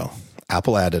 betas ago,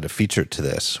 Apple added a feature to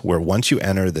this where once you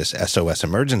enter this SOS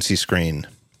emergency screen,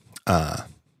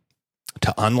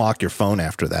 to unlock your phone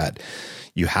after that,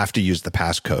 you have to use the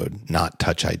passcode, not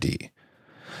Touch ID.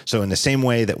 So in the same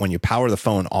way that when you power the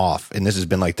phone off, and this has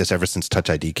been like this ever since Touch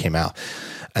ID came out,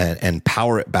 and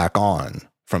power it back on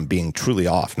from being truly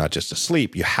off, not just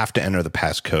asleep, you have to enter the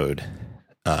passcode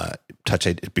Touch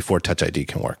ID, before Touch ID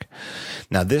can work.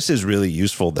 Now, this is really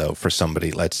useful, though, for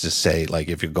somebody, let's just say, like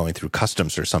if you're going through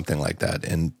customs or something like that.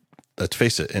 And let's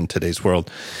face it, in today's world,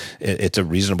 it's a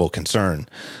reasonable concern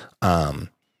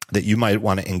that you might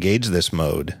want to engage this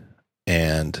mode,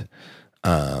 and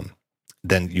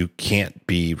then you can't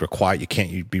be required. You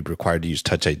can't be required to use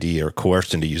Touch ID or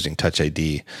coerced into using Touch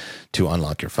ID to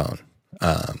unlock your phone.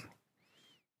 I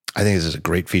think this is a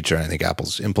great feature, and I think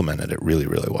Apple's implemented it really,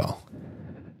 really well.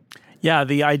 Yeah,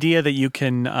 the idea that you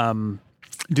can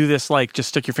do this, like just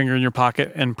stick your finger in your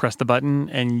pocket and press the button,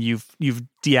 and you've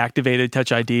deactivated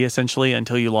Touch ID essentially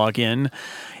until you log in.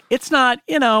 It's not,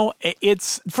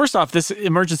 it's, first off, this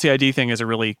emergency ID thing is a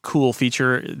really cool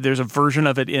feature. There's a version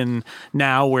of it in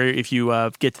now where if you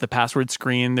get to the password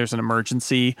screen, there's an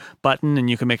emergency button and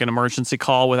you can make an emergency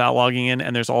call without logging in.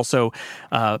 And there's also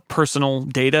personal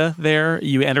data there.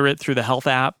 You enter it through the health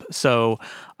app. So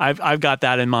I've got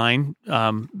that in mind.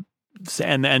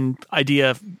 And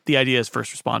the idea is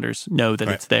first responders know that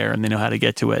it's there and they know how to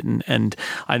get to it. And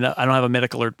I don't have a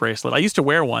medical alert bracelet. I used to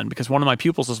wear one because one of my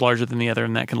pupils is larger than the other,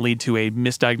 and that can lead to a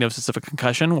misdiagnosis of a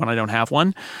concussion when I don't have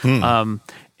one.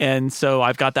 And so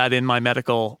I've got that in my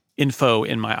medical info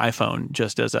in my iPhone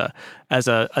just as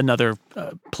another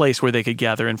place where they could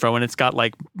gather info, and it's got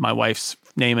like my wife's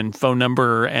name and phone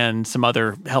number and some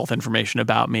other health information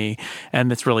about me,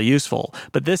 and it's really useful.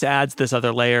 But this adds this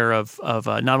other layer of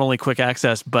not only quick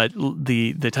access but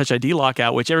the Touch ID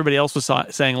lockout, which everybody else was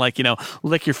saying, like,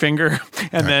 lick your finger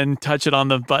and then touch it on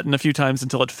the button a few times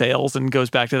until it fails and goes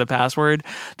back to the password.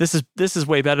 This is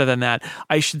way better than that.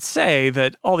 I should say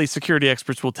that all these security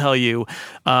experts will tell you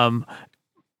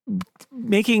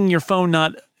making your phone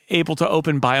not able to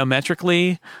open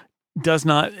biometrically does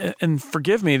not, and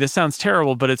forgive me, this sounds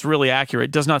terrible, but it's really accurate,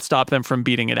 does not stop them from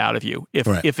beating it out of you.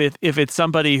 If it's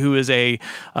somebody who is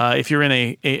if you're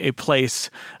in a place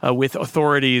with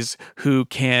authorities who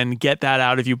can get that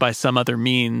out of you by some other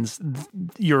means,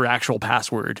 your actual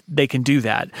password, they can do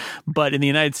that. But in the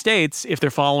United States, if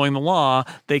they're following the law,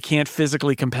 they can't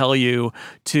physically compel you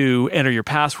to enter your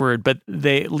password, but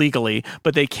they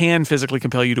can physically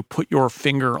compel you to put your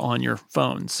finger on your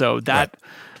phone. So that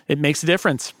it makes a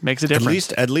difference.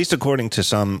 At least according to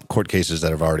some court cases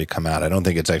that have already come out. I don't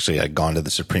think it's actually gone to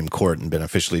the Supreme Court and been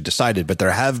officially decided, but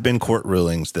there have been court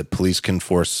rulings that police can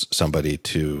force somebody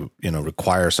to,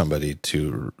 require somebody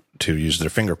to use their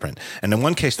fingerprint. And in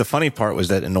one case, the funny part was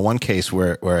that in the one case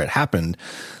where it happened,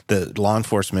 the law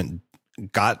enforcement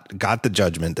got the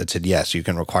judgment that said, yes, you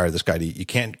can require this guy to, you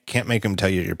can't make him tell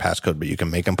you your passcode, but you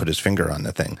can make him put his finger on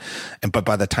the thing. But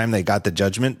by the time they got the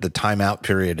judgment, the timeout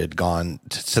period had gone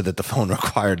so that the phone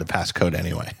required the passcode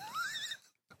anyway,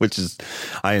 which is,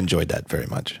 I enjoyed that very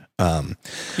much. But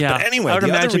anyway, I would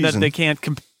imagine that they can't,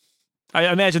 I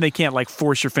imagine they can't like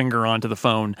force your finger onto the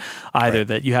phone either, right.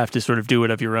 That you have to sort of do it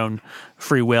of your own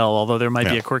free will, although there might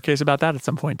be a court case about that at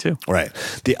some point too. Right.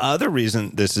 The other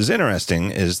reason this is interesting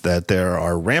is that there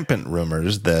are rampant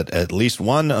rumors that at least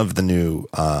one of the new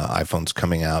iPhones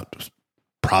coming out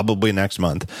probably next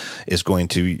month is going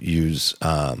to use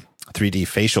 3D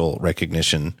facial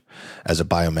recognition as a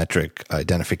biometric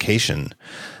identification,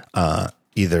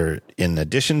 either in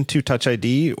addition to Touch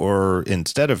ID or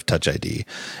instead of Touch ID.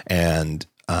 And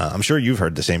I'm sure you've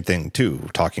heard the same thing too,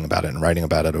 talking about it and writing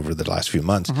about it over the last few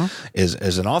months,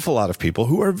 is an awful lot of people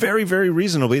who are very, very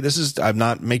reasonably, I'm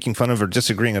not making fun of or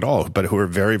disagreeing at all, but who are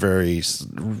very, very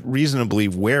reasonably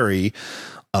wary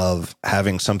of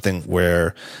having something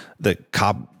where the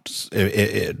cops,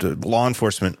 law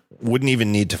enforcement wouldn't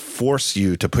even need to force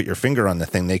you to put your finger on the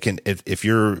thing. They can, if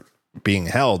you're being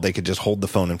held, they could just hold the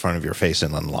phone in front of your face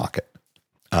and unlock it.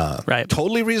 Right.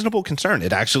 Totally reasonable concern.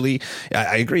 It actually,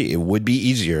 I agree, it would be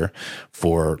easier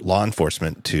for law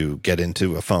enforcement to get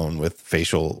into a phone with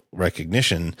facial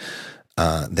recognition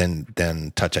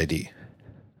than Touch ID.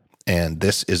 And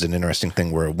this is an interesting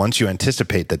thing where once you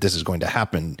anticipate that this is going to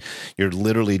happen, you're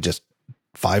literally just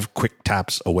 5 quick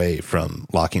taps away from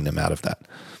locking them out of that.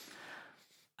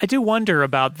 I do wonder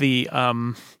about the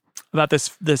about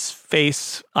this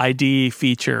Face ID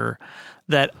feature.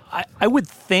 That I would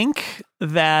think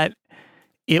that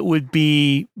it would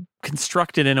be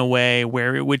constructed in a way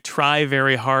where it would try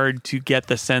very hard to get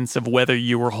the sense of whether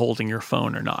you were holding your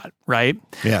phone or not, right?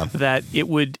 Yeah. That it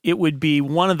would be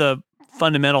one of the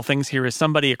fundamental things here is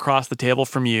somebody across the table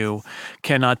from you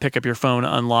cannot pick up your phone,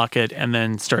 unlock it, and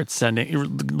then start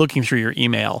looking through your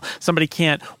email. Somebody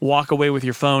can't walk away with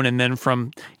your phone and then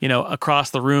from,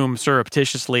 across the room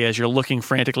surreptitiously as you're looking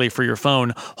frantically for your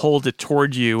phone, hold it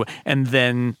toward you and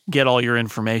then get all your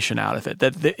information out of it.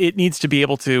 That it needs to be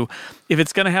able to, if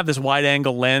it's going to have this wide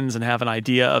angle lens and have an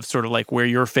idea of sort of like where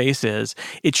your face is,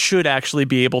 it should actually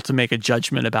be able to make a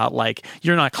judgment about like,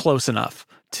 you're not close enough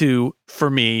for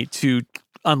me to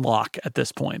unlock at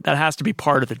this point. That has to be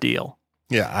part of the deal.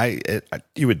 Yeah,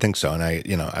 you would think so, and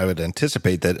I would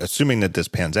anticipate that, assuming that this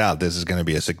pans out, this is going to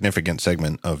be a significant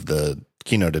segment of the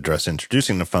keynote address,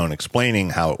 introducing the phone,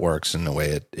 explaining how it works in the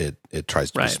way it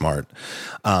tries to be smart.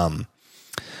 I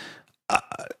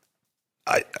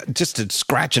just to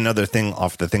scratch another thing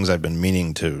off the things I've been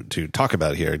meaning to talk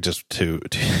about here, just to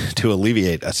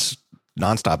alleviate a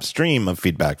nonstop stream of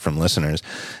feedback from listeners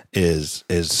is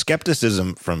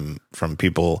skepticism from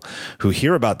people who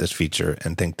hear about this feature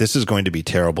and think this is going to be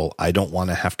terrible. I don't want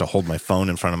to have to hold my phone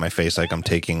in front of my face like I'm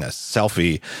taking a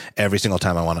selfie every single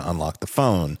time I want to unlock the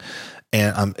phone.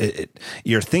 And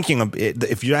you're thinking of it,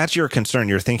 if that's your concern,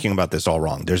 you're thinking about this all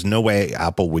wrong. There's no way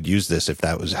Apple would use this if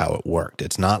that was how it worked.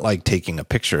 It's not like taking a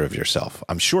picture of yourself.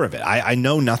 I'm sure of it. I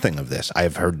know nothing of this. I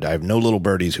have no little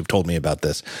birdies who've told me about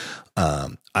this.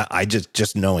 I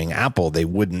just knowing Apple, they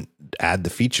wouldn't add the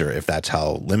feature if that's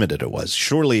how limited it was.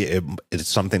 Surely it's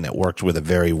something that works with a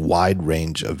very wide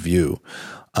range of view,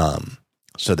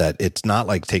 so that it's not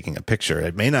like taking a picture.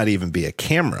 It may not even be a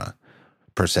camera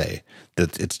per se,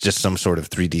 that it's just some sort of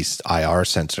 3D IR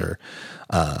sensor.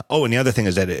 And the other thing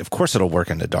is that, of course, it'll work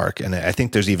in the dark. And I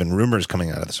think there's even rumors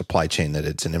coming out of the supply chain that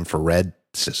it's an infrared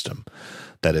system,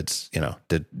 that it's,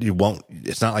 that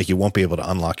it's not like you won't be able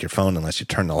to unlock your phone unless you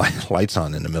turn the lights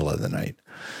on in the middle of the night.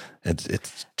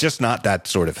 It's just not that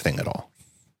sort of thing at all.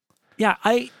 Yeah,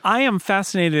 I am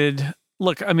fascinated.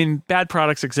 Look, I mean, bad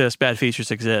products exist, bad features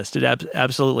exist. It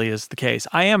absolutely is the case.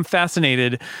 I am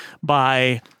fascinated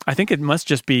by, I think it must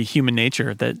just be human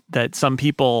nature that some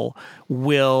people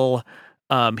will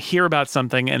hear about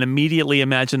something and immediately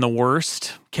imagine the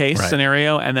worst case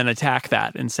scenario and then attack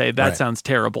that and say, that sounds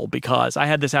terrible. Because I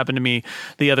had this happen to me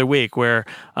the other week where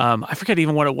I forget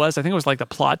even what it was. I think it was like the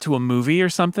plot to a movie or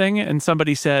something. And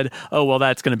somebody said, oh, well,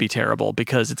 that's going to be terrible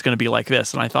because it's going to be like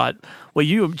this. And I thought, well,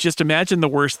 you just imagined the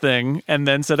worst thing and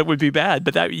then said it would be bad.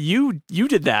 But that you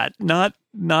did that, not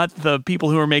the people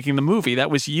who are making the movie.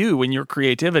 That was you and your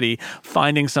creativity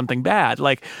finding something bad.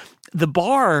 Like, the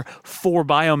bar for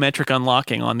biometric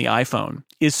unlocking on the iPhone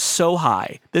is so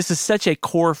high. This is such a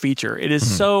core feature. It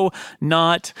is so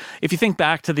not, if you think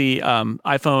back to the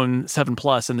iPhone 7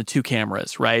 Plus and the 2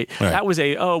 cameras, right? That was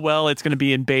it's going to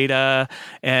be in beta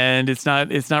and it's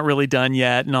not really done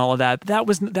yet and all of that. That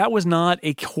was not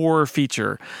a core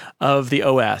feature of the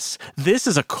OS. This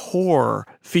is a core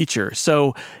feature.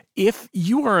 So if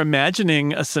you are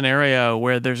imagining a scenario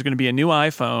where there's going to be a new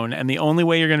iPhone and the only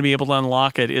way you're going to be able to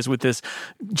unlock it is with this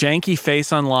janky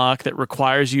face unlock that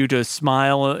requires you to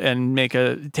smile and take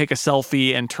a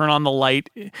selfie and turn on the light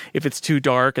if it's too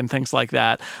dark and things like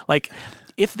that, like,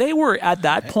 if they were at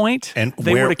that point,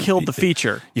 they would have killed the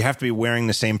feature. You have to be wearing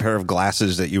the same pair of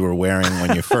glasses that you were wearing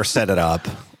when you first set it up.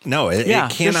 No, it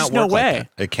cannot work like that.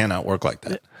 It cannot work like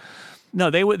that. No,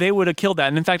 they would have killed that.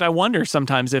 And in fact, I wonder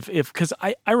sometimes if because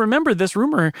I remember this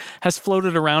rumor has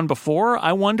floated around before.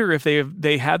 I wonder if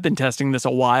they have been testing this a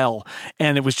while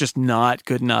and it was just not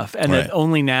good enough. And that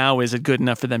only now is it good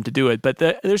enough for them to do it. But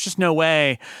there's just no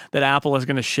way that Apple is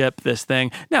going to ship this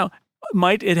thing. Now,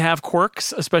 might it have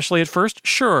quirks, especially at first?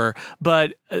 Sure.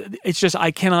 But it's just,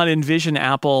 I cannot envision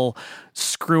Apple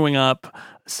screwing up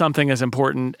something as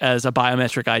important as a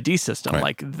biometric ID system.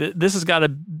 Like this has got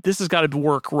to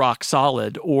work rock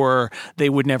solid, or they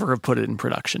would never have put it in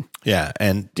production. Yeah,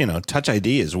 and Touch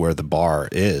ID is where the bar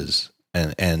is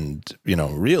And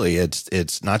really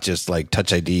it's not just like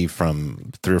Touch ID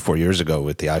from 3 or 4 years ago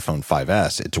with the iPhone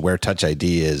 5S. It's where Touch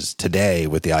ID is today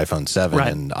with the iPhone 7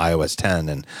 and iOS 10,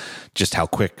 and just how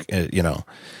quick, I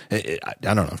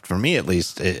don't know. For me, at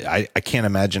least, I can't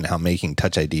imagine how making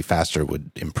Touch ID faster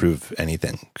would improve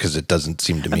anything, because it doesn't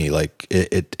seem to me like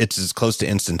it's as close to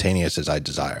instantaneous as I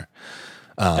desire.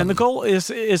 And the goal is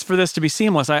for this to be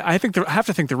seamless. I think I have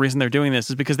to think the reason they're doing this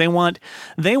is because they want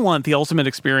the ultimate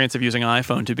experience of using an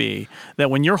iPhone to be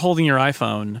that when you're holding your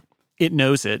iPhone, it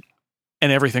knows it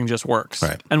and everything just works.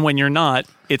 Right. And when you're not,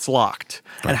 it's locked.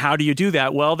 Right. And how do you do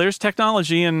that? Well, there's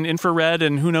technology and infrared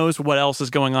and who knows what else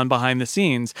is going on behind the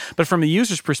scenes. But from the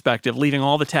user's perspective, leaving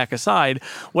all the tech aside,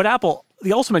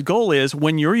 the ultimate goal is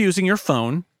when you're using your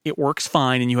phone, it works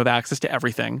fine and you have access to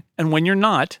everything. And when you're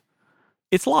not,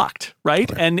 it's locked, right?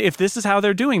 And if this is how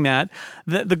they're doing that,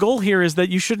 the goal here is that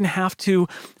you shouldn't have to.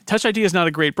 Touch ID is not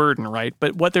a great burden, right?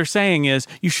 But what they're saying is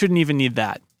you shouldn't even need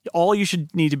that. All you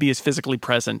should need to be is physically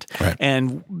present,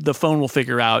 and the phone will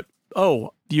figure out,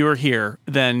 oh, you're here,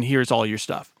 then here's all your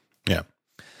stuff. Yeah.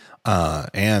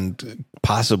 And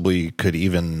possibly could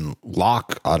even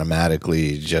lock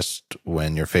automatically just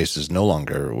when your face is no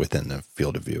longer within the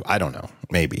field of view. I don't know,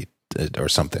 maybe, or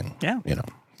something. Yeah.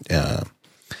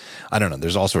 I don't know.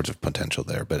 There's all sorts of potential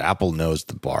there, but Apple knows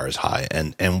the bar is high,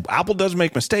 and Apple does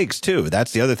make mistakes too.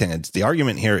 That's the other thing. It's the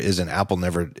argument here isn't Apple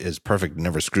never is perfect,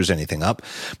 never screws anything up,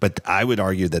 but I would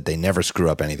argue that they never screw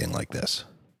up anything like this.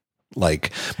 And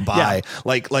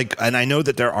I know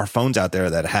that there are phones out there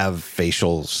that have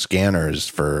facial scanners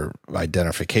for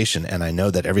identification, and I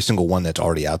know that every single one that's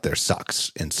already out there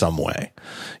sucks in some way.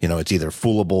 It's either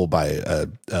foolable by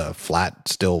a flat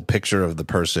still picture of the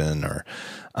person, or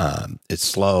it's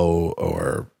slow,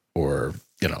 or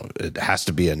it has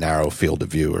to be a narrow field of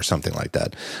view or something like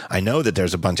that. I know that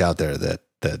there's a bunch out there that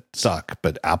suck,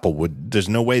 but there's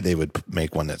no way they would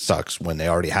make one that sucks when they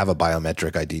already have a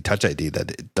biometric ID, Touch ID,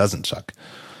 that it doesn't suck.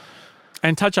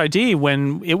 And Touch ID,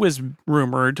 when it was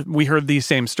rumored, we heard these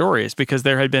same stories because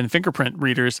there had been fingerprint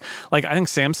readers. Like, I think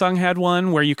Samsung had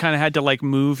one where you kind of had to like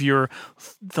move your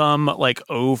thumb like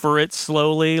over it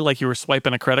slowly, like you were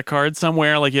swiping a credit card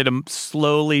somewhere. Like you had to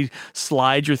slowly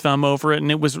slide your thumb over it, and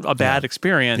it was a bad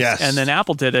experience. Yes. And then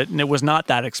Apple did it, and it was not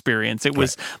that experience. It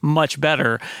was much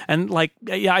better. And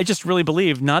I just really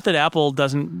believe, not that Apple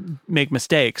doesn't make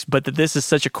mistakes, but that this is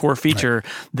such a core feature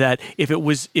that if it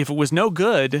was no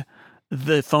good,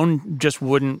 the phone just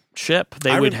wouldn't ship.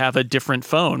 They would have a different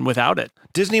phone without it.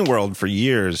 Disney World for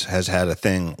years has had a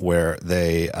thing where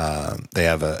they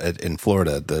have in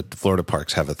Florida, the Florida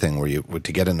parks have a thing where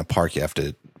to get in the park, you have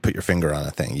to put your finger on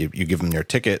a thing. You give them your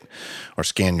ticket or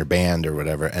scan your band or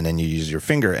whatever, and then you use your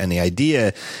finger. And the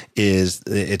idea is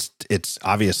it's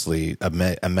obviously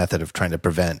a method of trying to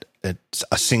prevent a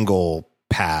single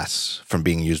pass from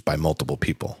being used by multiple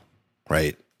people,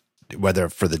 right? Whether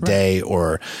for the day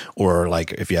or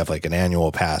like if you have like an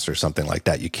annual pass or something like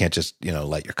that, you can't just,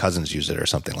 let your cousins use it or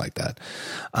something like that.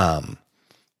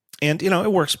 And,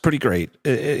 it works pretty great,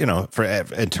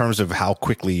 in terms of how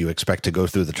quickly you expect to go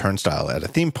through the turnstile at a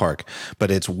theme park, but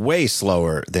it's way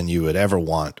slower than you would ever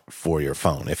want for your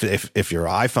phone. If your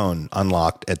iPhone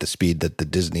unlocked at the speed that the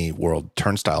Disney World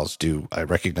turnstiles do,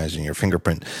 recognizing your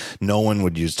fingerprint, no one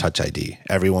would use Touch ID.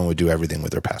 Everyone would do everything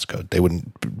with their passcode. You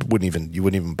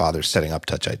wouldn't even bother setting up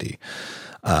Touch ID.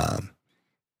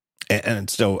 And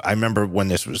so I remember when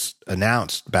this was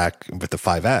announced back with the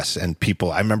 5S, and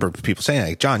I remember people saying,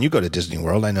 like, John, you go to Disney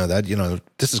World. I know that,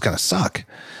 this is going to suck.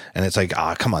 And it's like,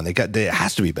 come on, it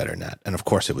has to be better than that. And of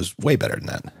course it was way better than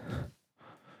that.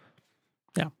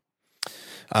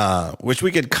 Yeah. Which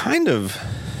we could kind of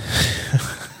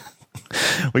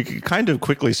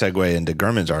quickly segue into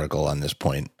Gurman's article on this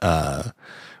point.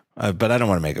 But I don't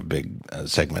want to make a big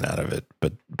segment out of it.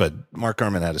 But Mark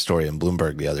Gurman had a story in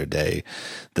Bloomberg the other day,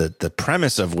 the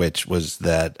premise of which was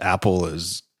that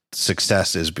Apple's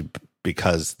success is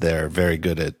because they're very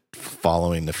good at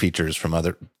following the features from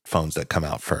other phones that come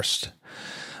out first.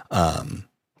 And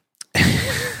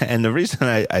the reason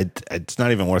it's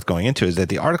not even worth going into is that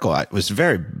the article was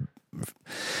very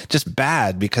just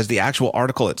bad, because the actual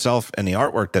article itself and the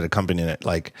artwork that accompanied it,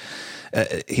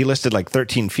 he listed like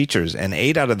 13 features, and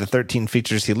 8 out of the 13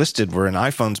 features he listed were in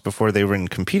iPhones before they were in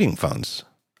competing phones.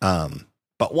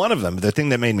 But one of them, the thing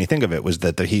that made me think of it, was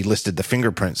that he listed the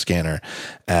fingerprint scanner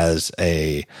as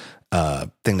a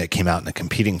thing that came out in a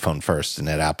competing phone first, and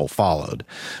that Apple followed.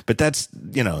 But that's,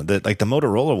 the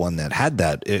Motorola one that had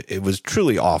that, it was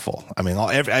truly awful. I mean,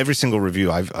 every single review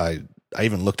I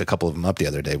even looked a couple of them up the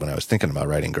other day when I was thinking about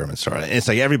writing Gurman Star. And it's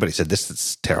like everybody said, this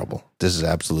is terrible. This is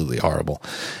absolutely horrible.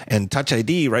 And Touch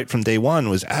ID right from day one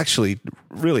was actually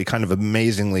really kind of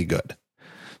amazingly good.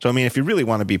 So, I mean, if you really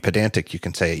want to be pedantic, you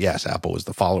can say, yes, Apple was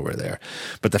the follower there.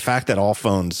 But the fact that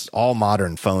all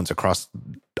modern phones across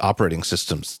operating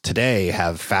systems today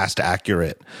have fast,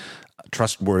 accurate,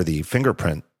 trustworthy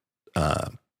fingerprint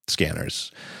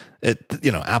scanners,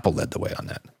 Apple led the way on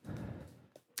that.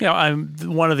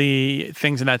 One of the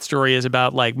things in that story is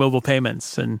about like mobile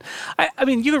payments. And I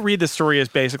mean, you could read the story as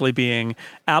basically being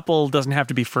Apple doesn't have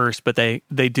to be first, but they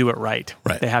do it right.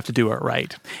 They have to do it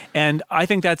right. And I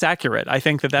think that's accurate. I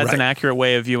think that's an accurate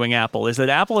way of viewing Apple, is that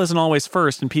Apple isn't always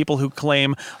first. And people who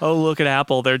claim, oh, look at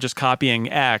Apple, they're just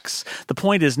copying X. The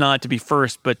point is not to be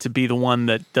first, but to be the one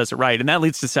that does it right. And that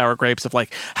leads to sour grapes of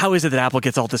like, how is it that Apple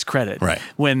gets all this credit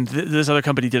when this other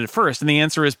company did it first? And the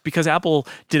answer is because Apple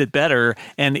did it better.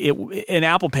 And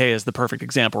Apple Pay is the perfect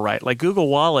example, right? Like Google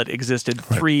Wallet existed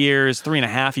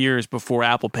 3.5 years before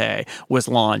Apple Pay was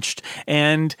launched,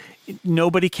 and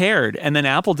nobody cared. And then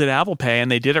Apple did Apple Pay,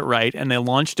 and they did it right, and they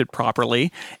launched it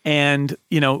properly. And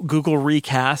Google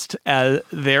recast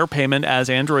their payment as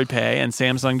Android Pay, and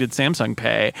Samsung did Samsung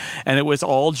Pay, and it was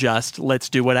all just let's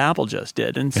do what Apple just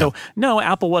did. And so, no,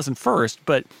 Apple wasn't first,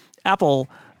 but Apple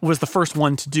was the first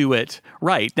one to do it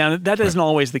right. Now, that isn't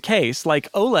always the case.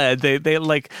 Like OLED, they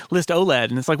like list OLED,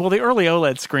 and it's like, well, the early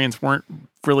OLED screens weren't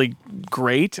really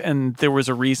great, and there was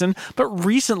a reason. But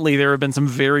recently, there have been some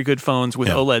very good phones with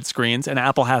OLED screens, and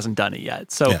Apple hasn't done it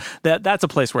yet. So that's a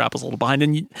place where Apple's a little behind.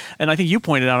 And I think you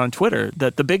pointed out on Twitter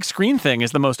that the big screen thing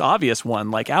is the most obvious one.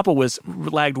 Like Apple was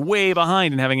lagged way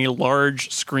behind in having a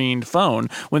large screened phone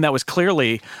when that was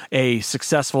clearly a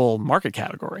successful market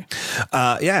category.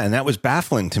 And that was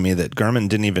baffling to me that Gurman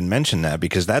didn't even mention that,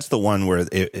 because that's the one where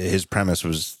his premise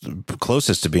was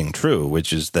closest to being true,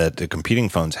 which is that the competing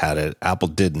phones had it. Apple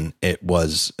didn't. It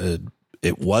was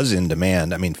in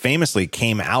demand. I mean, famously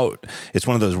came out. It's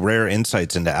one of those rare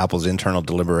insights into Apple's internal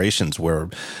deliberations where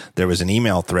there was an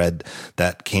email thread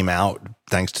that came out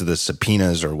thanks to the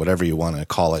subpoenas or whatever you want to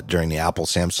call it during the Apple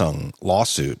Samsung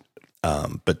lawsuit.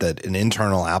 But that an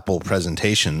internal Apple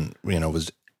presentation,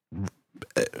 was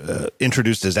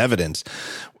introduced as evidence.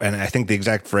 And I think the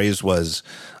exact phrase was,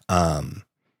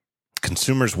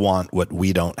 consumers want what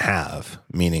we don't have,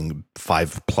 meaning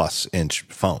 5+ inch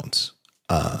phones.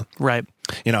 Right.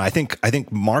 I think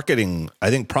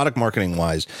product marketing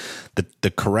wise,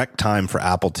 the correct time for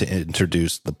Apple to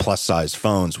introduce the plus size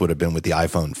phones would have been with the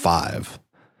iPhone 5.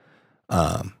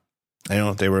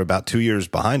 They were about 2 years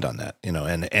behind on that,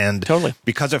 and totally,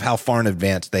 because of how far in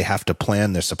advance they have to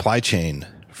plan their supply chain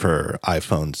for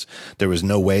iPhones, there was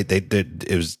no way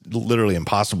it was literally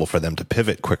impossible for them to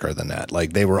pivot quicker than that.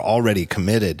 Like they were already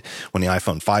committed when the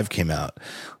iPhone 5 came out.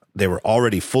 They were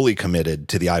already fully committed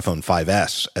to the iPhone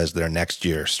 5S as their next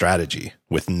year strategy,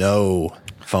 with no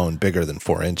phone bigger than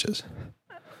 4 inches.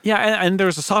 Yeah, and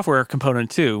there's a software component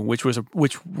too, which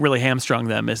really hamstrung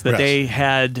them, is that they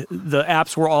had the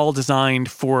apps were all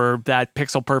designed for that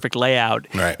pixel perfect layout,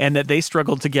 and that they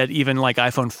struggled to get even like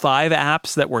iPhone 5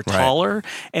 apps that were taller,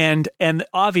 and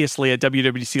obviously at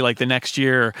WWDC like the next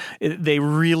year, they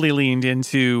really leaned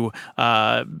into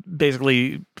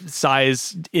basically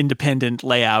size independent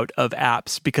layout of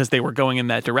apps because they were going in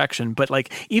that direction. But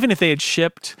like even if they had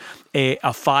shipped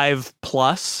a 5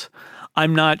 Plus,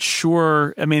 I'm not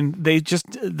sure. I mean, they just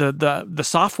the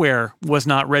software was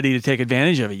not ready to take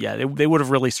advantage of it yet. They would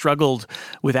have really struggled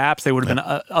with apps. They would have been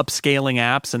upscaling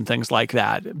apps and things like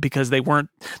that because they weren't.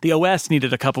 The OS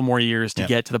needed a couple more years to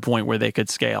get to the point where they could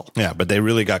scale. Yeah, but they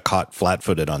really got caught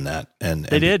flat-footed on that, and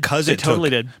they did because they totally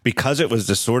did, because it was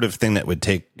the sort of thing that would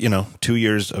take 2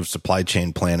 years of supply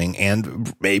chain planning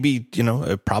and maybe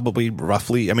probably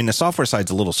roughly. I mean, the software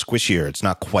side's a little squishier. It's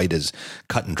not quite as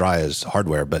cut and dry as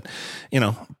hardware, but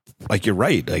like you're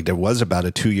right. Like there was about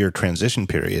a 2-year transition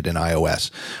period in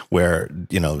iOS where,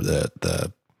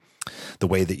 the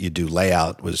way that you do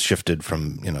layout was shifted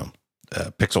from,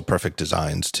 pixel perfect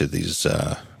designs to these,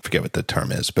 forget what the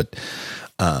term is, but,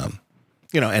 and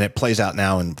it plays out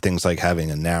now in things like having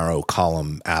a narrow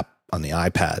column app on the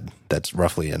iPad that's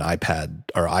roughly an iPad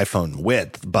or iPhone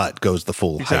width, but goes the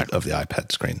full height of the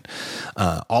iPad screen.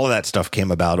 All of that stuff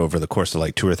came about over the course of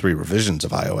like 2 or 3 revisions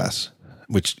of iOS,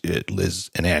 which is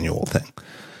an annual thing.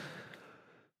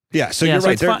 Yeah, so you're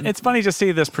right. It's funny to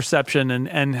see this perception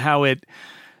and how it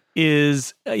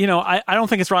I don't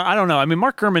think it's wrong. I don't know. I mean,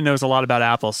 Mark Gurman knows a lot about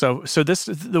Apple. So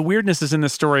the weirdness is in the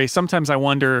story. Sometimes I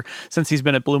wonder, since he's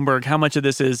been at Bloomberg, how much of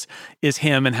this is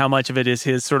him and how much of it is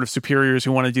his sort of superiors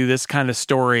who want to do this kind of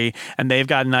story, and they've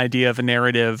got an idea of a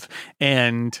narrative.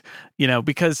 And,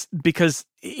 because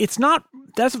it's not,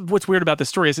 that's what's weird about this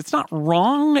story is it's not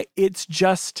wrong. It's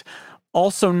just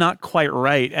also not quite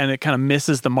right, and it kind of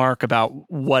misses the mark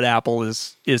about what Apple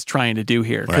is trying to do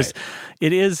here. Because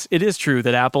it is true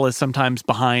that Apple is sometimes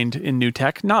behind in new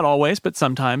tech, not always, but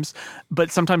sometimes.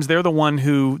 But sometimes they're the one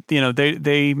who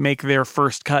they make their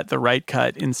first cut the right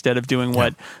cut instead of doing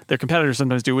what their competitors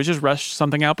sometimes do, which is rush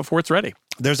something out before it's ready.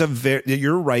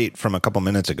 You're right from a couple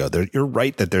minutes ago. You're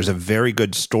right that there's a very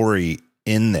good story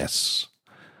in this,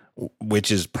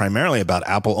 which is primarily about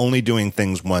Apple only doing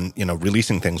things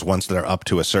releasing things once they're up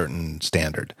to a certain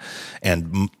standard,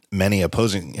 and many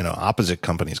opposite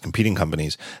companies, competing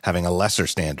companies, having a lesser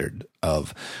standard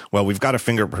of, well, we've got a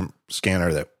fingerprint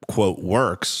scanner that quote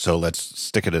works, so let's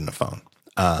stick it in the phone.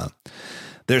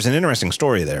 There's an interesting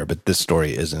story there, but this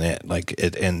story isn't it. Like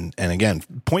it, and again,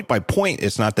 point by point,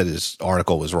 it's not that his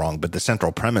article was wrong, but the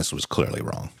central premise was clearly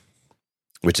wrong,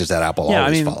 which is that Apple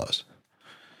always follows.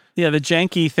 Yeah, the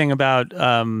janky thing about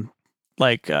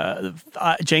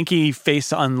janky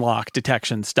face unlock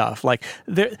detection stuff. Like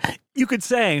you could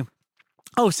say,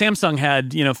 oh, Samsung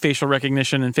had, facial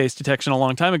recognition and face detection a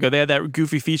long time ago. They had that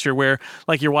goofy feature where,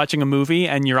 like, you're watching a movie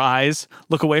and your eyes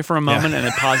look away for a moment and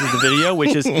it pauses the video,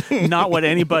 which is not what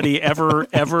anybody ever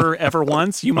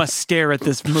wants. You must stare at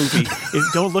this movie.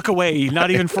 Don't look away,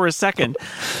 not even for a second.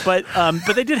 But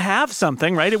they did have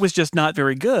something, right? It was just not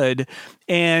very good.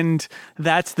 And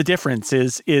that's the difference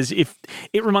is if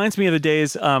it reminds me of the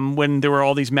days when there were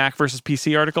all these Mac versus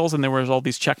PC articles and there was all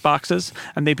these check boxes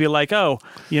and they'd be like, oh,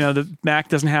 the Mac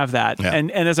doesn't have that. Yeah.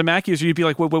 And as a Mac user, you'd be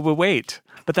like, wait.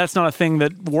 But that's not a thing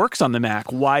that works on the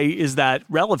Mac. Why is that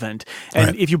relevant?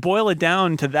 And if you boil it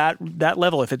down to that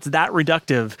level, if it's that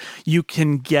reductive, you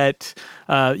can get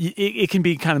it can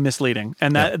be kind of misleading.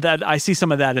 And that I see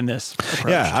some of that in this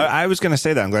approach. Yeah, I was going to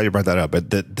say that. I'm glad you brought that up. But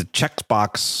the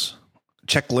checkbox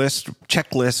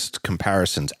checklist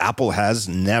comparisons, Apple has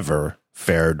never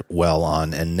fared well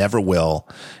on and never will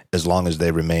as long as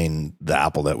they remain the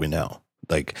Apple that we know.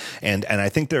 And I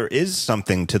think there is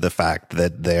something to the fact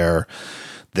that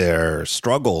their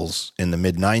struggles in the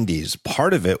mid 90s,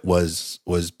 part of it was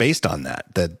based on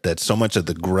that so much of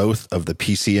the growth of the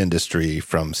PC industry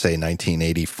from, say,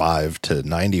 1985 to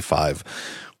 95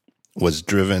 was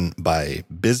driven by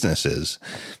businesses,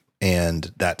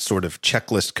 and that sort of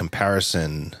checklist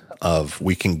comparison of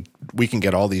we can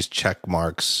get all these check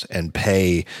marks and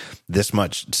pay this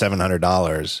much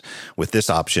 $700 with this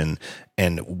option,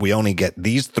 and we only get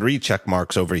these 3 check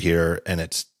marks over here, and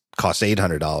it's costs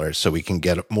 $800, so we can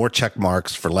get more check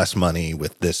marks for less money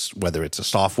with this, whether it's a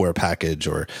software package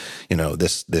or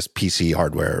this PC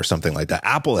hardware or something like that.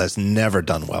 Apple has never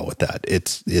done well with that.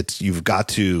 It's you've got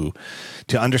to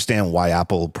understand why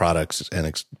Apple products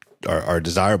are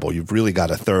desirable. You've really got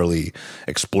to thoroughly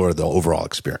explore the overall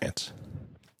experience.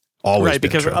 Always right,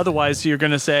 because true. Otherwise you're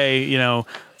going to say,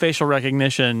 facial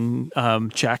recognition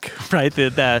check, right?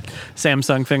 That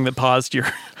Samsung thing that paused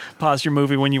your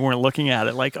movie when you weren't looking at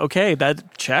it. Like, okay,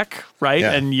 that check, right?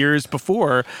 Yeah. And years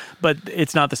before, but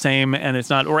it's not the same, and it's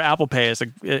not. Or Apple Pay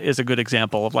is a good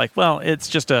example of like, well, it's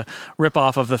just a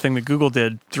ripoff of the thing that Google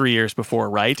did 3 years before,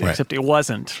 right? Except it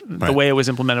wasn't. The way it was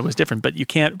implemented was different, but you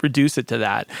can't reduce it to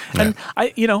that. And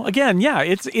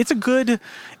it's a good.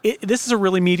 This is a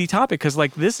really meaty topic because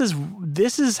like this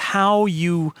is how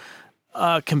you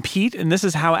compete, and this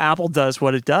is how Apple does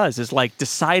what it does, is like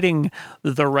deciding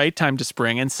the right time to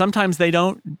spring. And sometimes they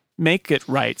don't make it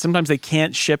right. Sometimes they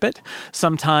can't ship it.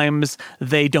 Sometimes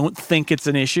they don't think it's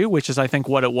an issue, which is I think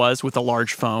what it was with a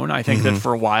large phone. I think that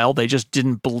for a while they just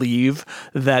didn't believe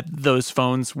that those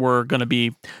phones were going to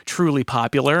be truly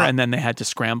popular, and then they had to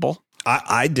scramble.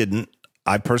 I didn't.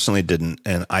 I personally didn't,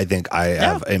 and I think I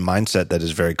have a mindset that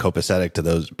is very copacetic to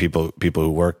those people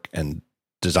who work and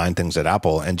design things at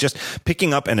Apple, and just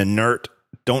picking up an inert,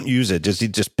 don't use it.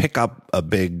 Just pick up a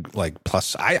big like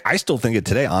plus. I still think it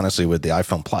today, honestly, with the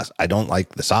iPhone Plus. I don't like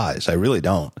the size. I really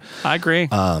don't. I agree.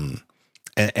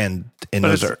 And but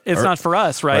those it's not for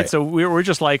us, right? So we're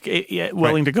just like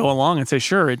willing to go along and say,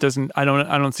 sure, it doesn't. I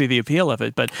don't see the appeal of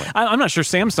it, but I'm not sure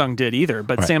Samsung did either.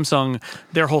 But Samsung,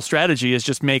 their whole strategy is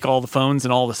just make all the phones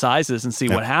and all the sizes and see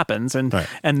what happens, and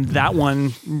that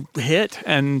one hit,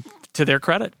 and to their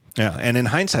credit. Yeah, and in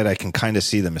hindsight, I can kind of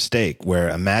see the mistake. Where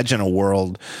imagine a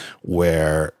world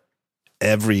where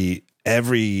every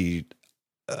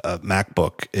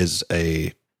MacBook is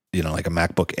a like a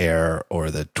MacBook Air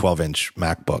or the 12-inch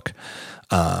MacBook,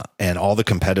 and all the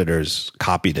competitors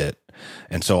copied it.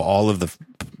 And so all of the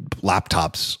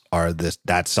laptops are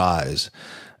that size.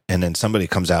 And then somebody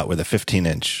comes out with a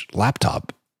 15-inch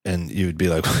laptop, and you'd be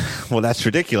like, well, that's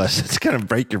ridiculous. It's going to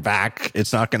break your back.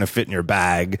 It's not going to fit in your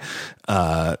bag.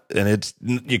 And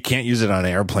you can't use it on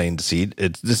an airplane seat.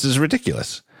 This is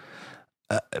ridiculous.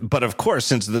 But of course,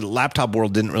 since the laptop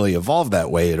world didn't really evolve that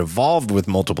way, it evolved with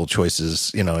multiple choices,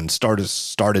 and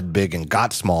started big and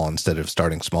got small instead of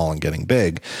starting small and getting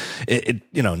big.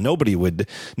 Nobody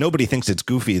thinks it's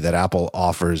goofy that Apple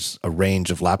offers a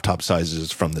range of laptop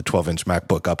sizes from the 12-inch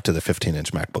MacBook up to the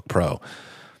 15-inch MacBook Pro.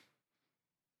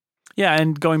 Yeah,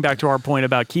 and going back to our point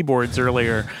about keyboards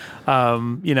earlier,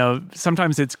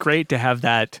 sometimes it's great to have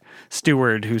that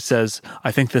steward who says,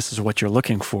 I think this is what you're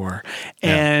looking for.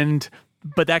 Yeah.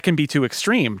 But that can be too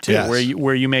extreme too, yes.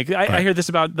 where you make. I hear this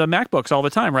about the MacBooks all the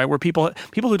time, right? Where people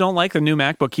who don't like the new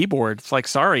MacBook keyboard, it's like,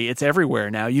 sorry, it's everywhere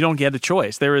now. You don't get a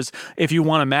choice. If you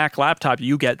want a Mac laptop,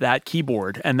 you get that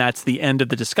keyboard, and that's the end of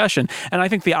the discussion. And I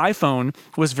think the iPhone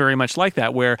was very much like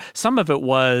that, where some of it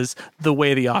was the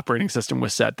way the operating system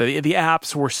was set. The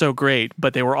apps were so great,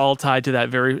 but they were all tied to that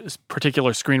very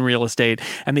particular screen real estate,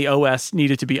 and the OS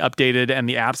needed to be updated, and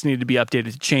the apps needed to be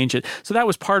updated to change it. So that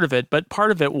was part of it, but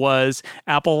part of it was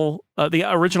Apple, the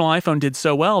original iPhone did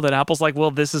so well that Apple's like,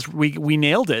 well, we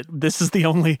nailed it. This is the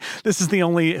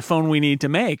only phone we need to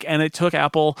make. And it took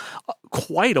Apple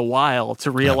quite a while to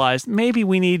realize maybe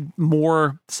we need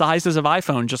more sizes of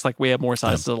iPhone, just like we have more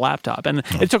sizes of laptop. And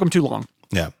it took them too long.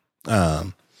 Yeah.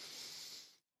 And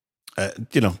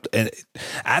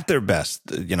at their best,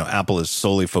 Apple is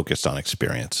solely focused on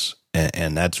experience.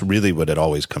 And that's really what it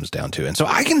always comes down to. And so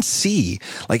I can see,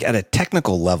 like, at a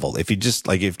technical level, if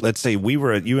let's say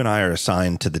you and I are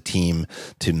assigned to the team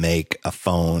to make a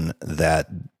phone that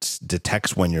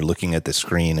detects when you're looking at the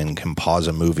screen and can pause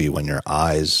a movie when your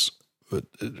eyes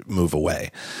move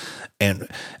away. And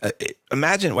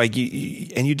imagine, like,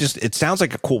 it sounds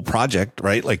like a cool project,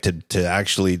 right? Like to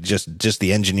actually just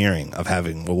the engineering of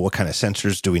having, well, what kind of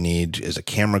sensors do we need? Is a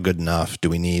camera good enough? Do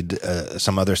we need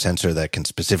some other sensor that can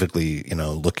specifically,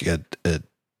 look at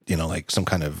like some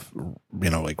kind of,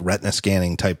 like retina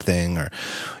scanning type thing, or,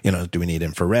 do we need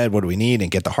infrared? What do we need?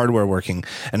 And get the hardware working.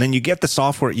 And then you get the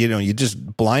software, you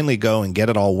just blindly go and get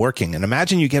it all working. And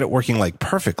imagine you get it working like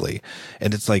perfectly.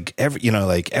 And it's like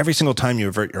every single time you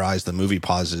avert your eyes, the movie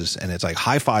pauses, and it's like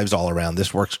high fives all around.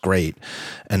 This works great.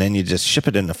 And then you just ship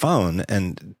it in the phone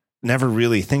and never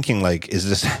really thinking, like, is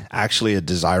this actually a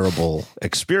desirable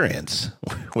experience?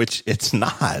 Which it's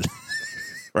not.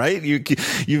 Right?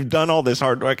 You've done all this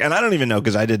hard work, and I don't even know,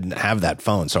 because I didn't have that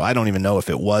phone, so I don't even know if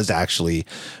it was actually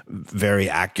very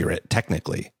accurate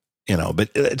technically, but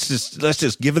let's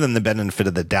just give them the benefit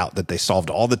of the doubt that they solved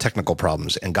all the technical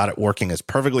problems and got it working as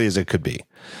perfectly as it could be,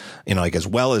 like as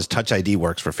well as Touch ID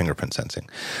works for fingerprint sensing.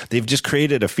 They've just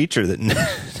created a feature that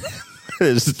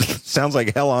sounds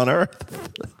like hell on earth.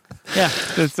 Yeah,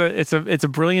 it's a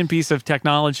brilliant piece of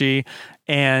technology,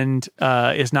 and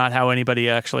is not how anybody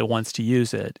actually wants to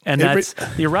use it. And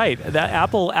you're right. That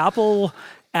Apple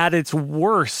at its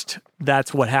worst,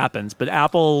 that's what happens. But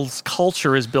Apple's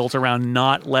culture is built around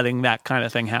not letting that kind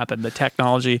of thing happen. The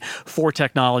technology for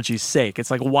technology's sake.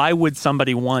 It's like, why would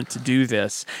somebody want to do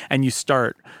this? And you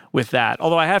start with that.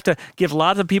 Although I have to give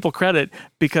lots of people credit,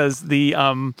 because the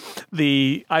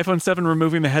iPhone 7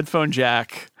 removing the headphone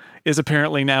jack is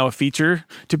apparently now a feature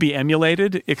to be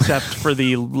emulated, except for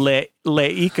the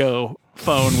Leico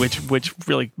phone, which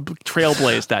really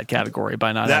trailblazed that category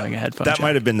by not having a headphone jack. That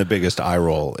might have been the biggest eye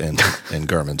roll in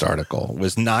Gurman's article,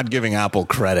 was not giving Apple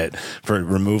credit for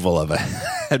removal of a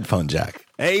headphone jack.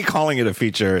 A, calling it a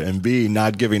feature, and B,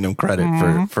 not giving them credit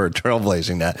for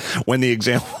trailblazing that, when the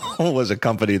example was a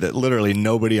company that literally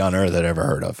nobody on earth had ever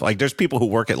heard of. Like, there's people who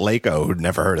work at Leico who'd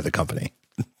never heard of the company.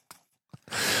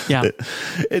 Yeah.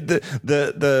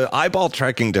 The eyeball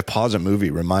tracking to pause a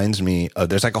movie reminds me of,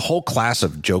 there's like a whole class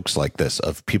of jokes like this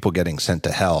of people getting sent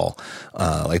to hell.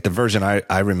 Like the version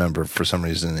I remember for some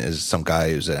reason is some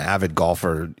guy who's an avid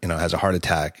golfer, has a heart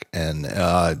attack and,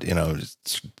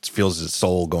 feels his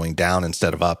soul going down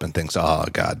instead of up and thinks, oh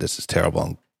God, this is terrible.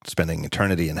 I'm spending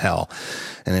eternity in hell.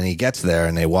 And then he gets there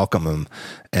and they welcome him.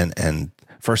 And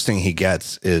first thing he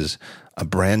gets is a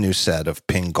brand new set of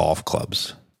ping golf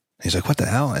clubs. He's like, what the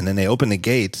hell? And then they open the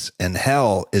gates, and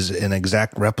hell is an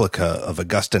exact replica of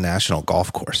Augusta National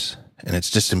Golf Course. And it's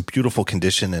just in beautiful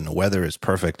condition, and the weather is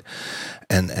perfect.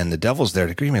 And the devil's there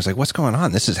to greet me. He's like, what's going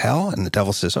on? This is hell? And the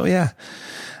devil says, oh, yeah.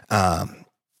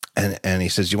 And he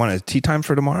says, "You want a tea time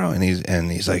for tomorrow?" And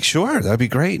he's like, "Sure, that'd be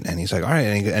great." And he's like, "All right."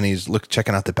 And he's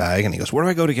checking out the bag, and he goes, "Where do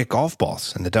I go to get golf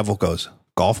balls?" And the devil goes,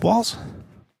 "Golf balls?"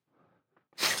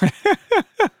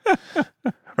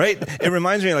 Right? It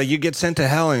reminds me, like, you get sent to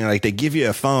hell and like they give you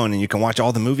a phone and you can watch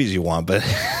all the movies you want, but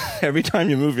every time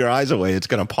you move your eyes away, it's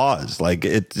going to pause. Like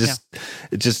it just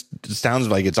sounds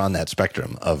like it's on that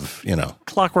spectrum of,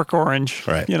 Clockwork Orange,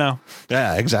 right?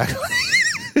 Yeah, exactly.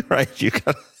 Right. You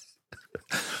got.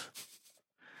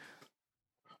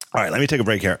 All right, let me take a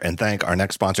break here and thank our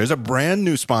next sponsor. It's a brand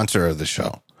new sponsor of the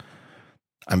show.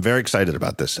 I'm very excited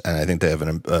about this, and I think they have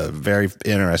a very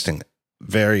interesting,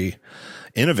 very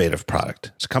innovative product.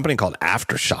 It's a company called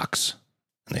Aftershocks,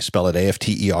 and they spell it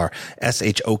AFTERSHOKZ.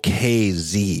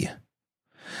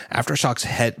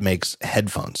 Aftershocks makes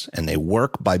headphones, and they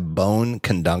work by bone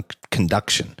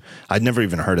conduction. I'd never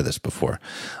even heard of this before,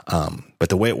 but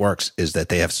the way it works is that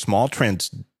they have small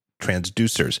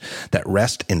transducers that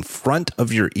rest in front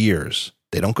of your ears.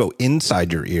 They don't go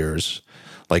inside your ears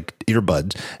like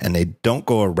earbuds, and they don't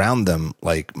go around them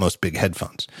like most big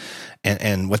headphones.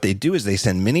 And what they do is they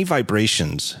send mini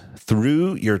vibrations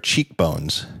through your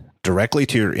cheekbones directly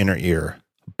to your inner ear,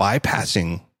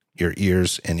 bypassing your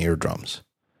ears and eardrums.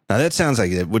 Now, that sounds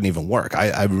like it wouldn't even work.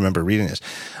 I remember reading this.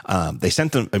 They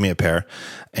sent me a pair,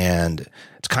 and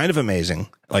it's kind of amazing.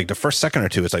 Like the first second or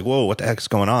two, it's like, whoa, what the heck's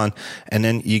going on? And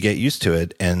then you get used to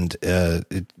it, and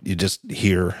you just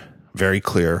hear very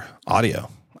clear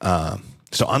audio.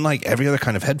 So unlike every other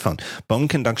kind of headphone, bone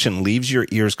conduction leaves your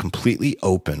ears completely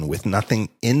open with nothing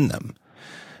in them.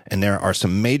 And there are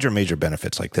some major, major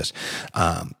benefits like this.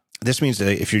 This means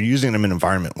that if you're using them in an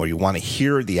environment where you want to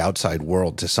hear the outside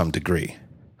world to some degree,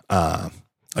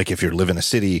 like if you live in a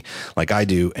city like I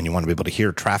do and you want to be able to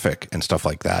hear traffic and stuff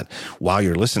like that while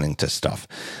you're listening to stuff,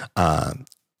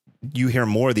 you hear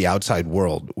more of the outside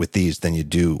world with these than you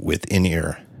do with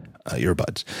in-ear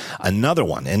earbuds. Another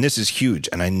one, and this is huge,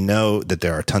 and I know that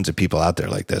there are tons of people out there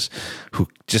like this who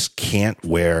just can't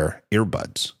wear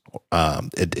earbuds.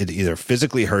 It either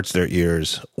physically hurts their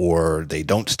ears or they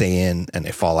don't stay in and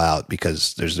they fall out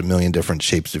because there's a million different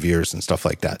shapes of ears and stuff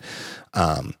like that.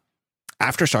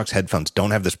 Aftershocks headphones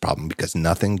don't have this problem because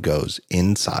nothing goes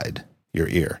inside your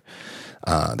ear.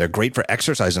 They're great for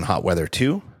exercise in hot weather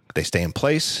too. They stay in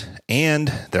place, and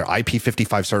they're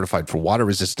IP55 certified for water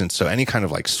resistance. So any kind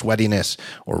of like sweatiness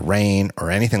or rain or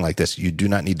anything like this, you do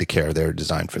not need to care. They're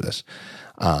designed for this.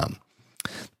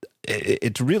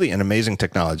 It's really an amazing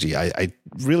technology. I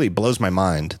really blows my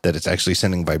mind that it's actually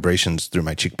sending vibrations through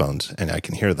my cheekbones and I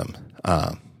can hear them.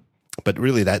 But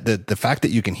really, that the fact that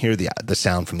you can hear the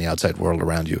sound from the outside world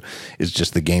around you is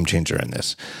just the game changer in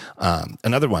this.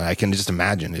 Another one, I can just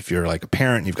imagine if you're like a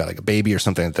parent, and you've got like a baby or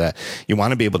something like that, you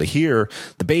want to be able to hear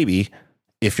the baby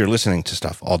if you're listening to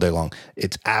stuff all day long.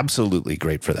 It's absolutely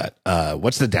great for that.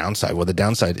 What's the downside? Well, the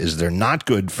downside is they're not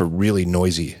good for really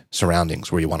noisy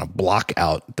surroundings where you want to block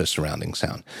out the surrounding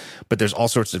sound. But there's all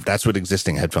sorts of, that's what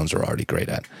existing headphones are already great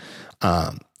at.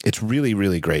 It's really,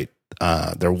 really great.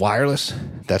 They're wireless.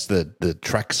 That's the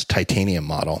Trex titanium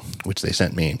model, which they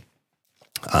sent me.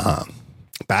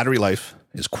 Battery life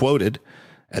is quoted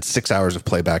at 6 hours of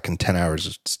playback and 10 hours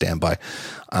of standby.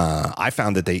 I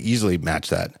found that they easily match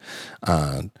that.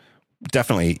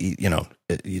 Definitely,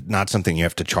 not something you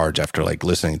have to charge after like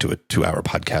listening to a 2-hour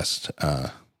podcast.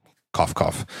 Cough,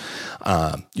 cough.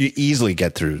 You easily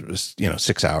get through,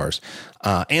 6 hours.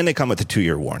 And they come with a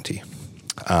 2-year warranty.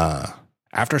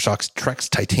 Aftershocks Trex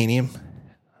Titanium,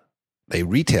 they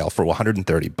retail for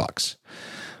 $130.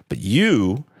 But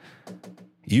you,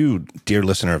 dear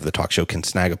listener of the talk show, can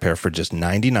snag a pair for just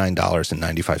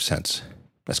 $99.95.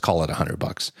 Let's call it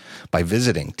 $100 by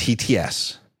visiting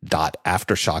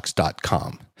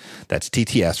tts.aftershocks.com. That's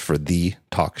TTS for the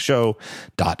talk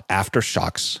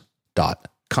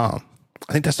show.aftershocks.com.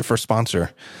 I think that's the first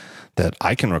sponsor that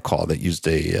I can recall that used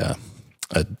a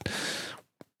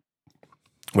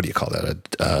what do you call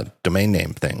that? A domain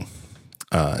name thing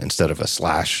instead of a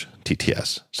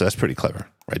 /TTS. So that's pretty clever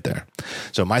right there.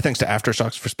 So my thanks to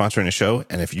Aftershocks for sponsoring the show.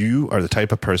 And if you are the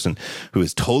type of person who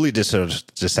is totally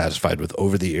dissatisfied with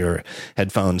over-the-ear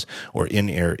headphones or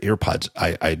in-ear earpods,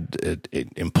 I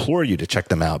implore you to check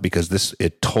them out because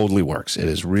it totally works. It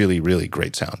is really, really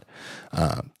great sound.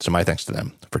 So my thanks to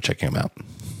them for checking them out,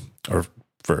 or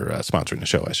for sponsoring the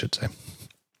show, I should say.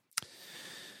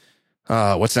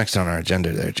 What's next on our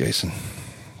agenda there, Jason?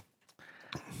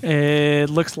 It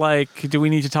looks like, do we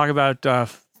need to talk about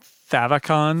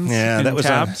favicons? Yeah, that was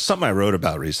something I wrote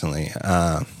about recently.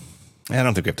 I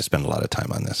don't think we have to spend a lot of time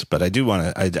on this, but I do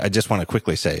want to, I just want to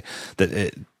quickly say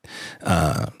that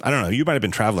I don't know, you might have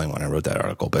been traveling when I wrote that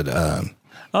article, but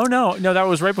Oh no, that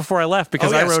was right before I left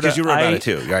because I wrote. Because you wrote about it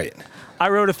too, right? I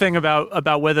wrote a thing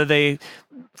about whether they.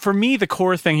 For me, the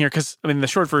core thing here, because I mean, the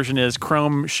short version is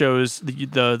Chrome shows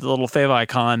the little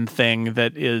favicon thing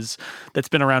that's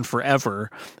been around forever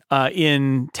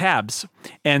in tabs,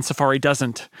 and Safari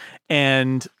doesn't.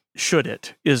 And should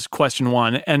it is question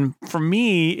one. And for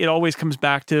me, it always comes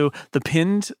back to the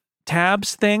pinned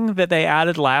tabs thing that they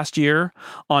added last year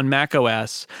on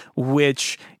macOS,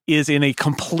 which is in a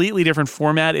completely different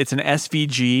format. It's an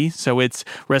SVG, so it's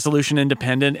resolution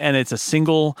independent, and it's a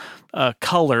single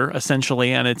color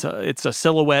essentially, and it's a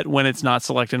silhouette when it's not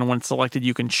selected, and when it's selected,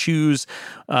 you can choose,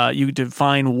 you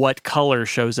define what color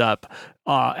shows up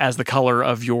as the color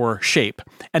of your shape,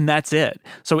 and that's it.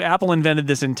 So Apple invented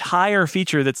this entire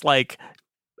feature that's like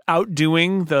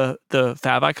outdoing the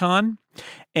favicon,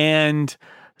 and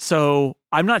so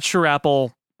I'm not sure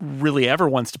Apple really ever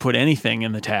wants to put anything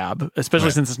in the tab,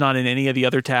 especially since it's not in any of the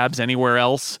other tabs anywhere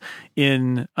else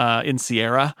in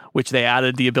Sierra, which they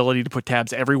added the ability to put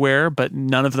tabs everywhere, but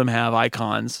none of them have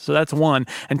icons. So that's one.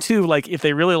 And two, like if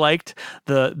they really liked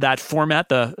that format,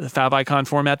 the favicon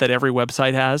format that every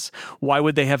website has, why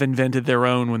would they have invented their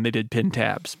own when they did pin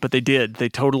tabs? But they did. They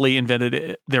totally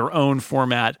invented their own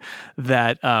format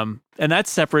that and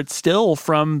that's separate still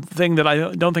from the thing that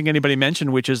I don't think anybody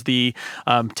mentioned, which is the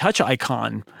touch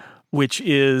icon, which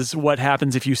is what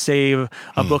happens if you save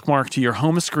a bookmark to your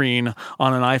home screen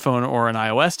on an iPhone or an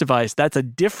iOS device. That's a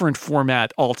different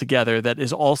format altogether that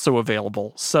is also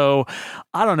available. So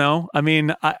I don't know. I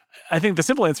mean, I think the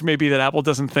simple answer may be that Apple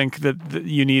doesn't think that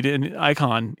you need an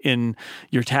icon in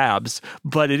your tabs,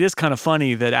 but it is kind of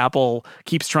funny that Apple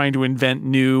keeps trying to invent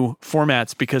new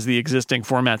formats because the existing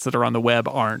formats that are on the web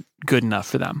aren't good enough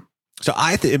for them. So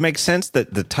it makes sense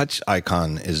that the touch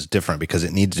icon is different because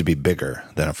it needs to be bigger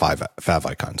than a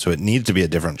favicon. So it needs to be a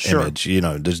different image. You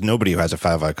know, there's nobody who has a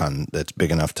favicon that's big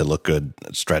enough to look good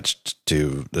stretched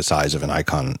to the size of an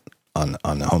icon on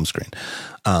the home screen.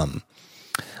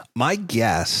 My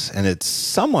guess, and it's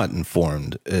somewhat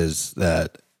informed, is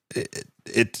that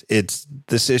it's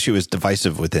this issue is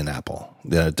divisive within Apple.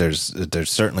 There's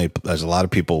a lot of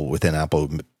people within Apple,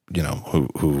 you know,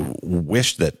 who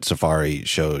wish that Safari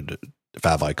showed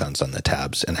favicons on the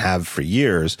tabs and have for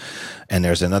years, and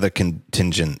there's another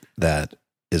contingent that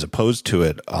is opposed to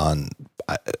it on.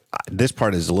 This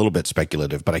part is a little bit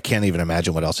speculative, but I can't even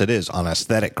imagine what else it is on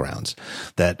aesthetic grounds.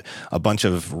 That a bunch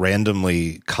of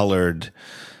randomly colored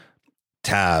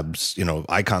tabs, you know,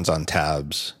 icons on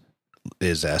tabs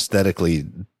is aesthetically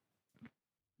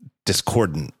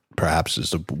discordant, perhaps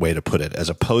is a way to put it, as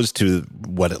opposed to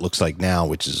what it looks like now,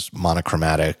 which is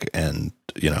monochromatic and,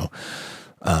 you know,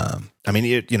 I mean,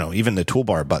 you know, even the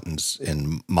toolbar buttons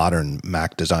in modern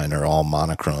Mac design are all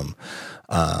monochrome,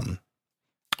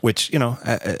 which, you know,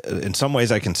 in some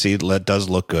ways I can see does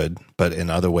look good, but in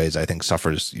other ways I think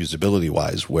suffers usability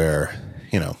wise, where,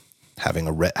 you know,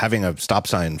 having a stop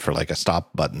sign for like a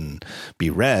stop button be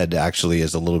red actually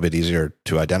is a little bit easier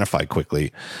to identify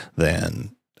quickly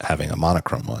than having a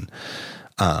monochrome one.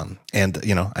 And,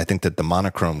 you know, I think that the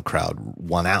monochrome crowd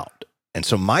won out. And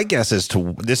so my guess is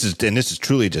this is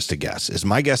truly just a guess, is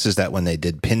my guess is that when they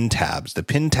did the pin tabs,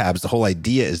 the whole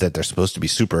idea is that they're supposed to be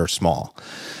super small,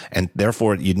 and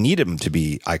therefore you need them to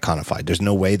be iconified. There's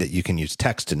no way that you can use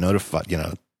text to notify, you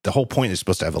know, the whole point is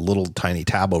supposed to have a little tiny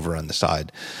tab over on the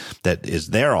side that is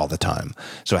there all the time.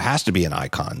 So it has to be an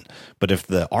icon. But if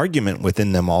the argument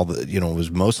within them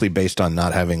was mostly based on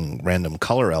not having random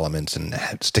color elements and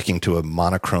sticking to a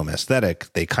monochrome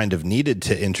aesthetic, they kind of needed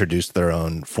to introduce their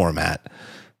own format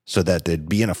so that they'd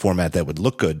be in a format that would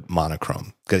look good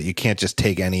monochrome. Because you can't just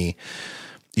take any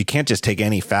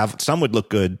fav. Some would look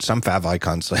good. Some fav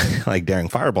icons like Daring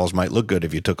Fireballs might look good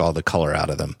if you took all the color out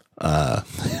of them.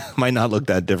 Might not look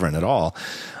that different at all.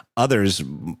 Others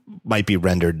might be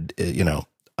rendered,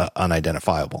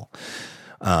 unidentifiable.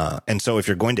 And so if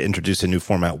you're going to introduce a new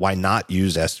format, why not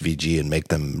use SVG and make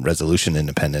them resolution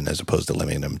independent as opposed to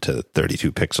limiting them to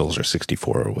 32 pixels or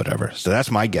 64 or whatever? So that's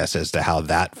my guess as to how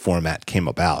that format came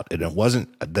about. And it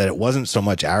wasn't so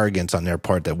much arrogance on their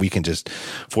part that we can just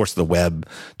force the web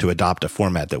to adopt a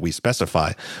format that we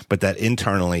specify, but that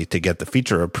internally, to get the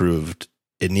feature approved,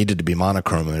 it needed to be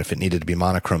monochrome. And if it needed to be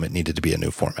monochrome, it needed to be a new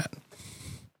format.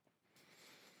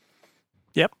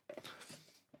 Yep.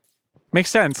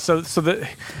 Makes sense. So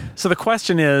the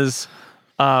question is,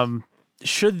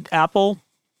 should Apple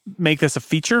make this a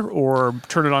feature or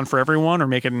turn it on for everyone or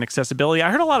make it an accessibility. I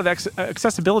heard a lot of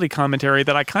accessibility commentary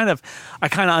that I kind of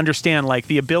understand, like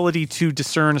the ability to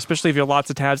discern, especially if you have lots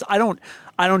of tabs. I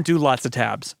don't do lots of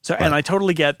tabs. So, right. And I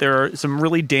totally get there are some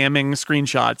really damning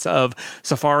screenshots of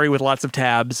Safari with lots of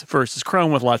tabs versus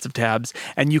Chrome with lots of tabs.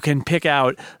 And you can pick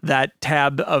out that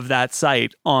tab of that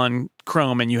site on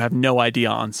Chrome and you have no idea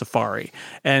on Safari.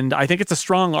 And I think it's a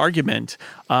strong argument.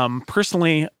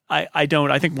 Personally, I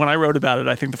don't. I think when I wrote about it,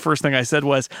 I think the first thing I said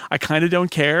was, I kind of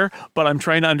don't care, but I'm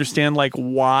trying to understand like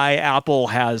why Apple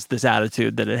has this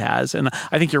attitude that it has. And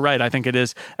I think you're right. I think it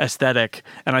is aesthetic.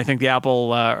 And I think the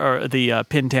Apple or the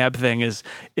pin tab thing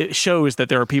it shows that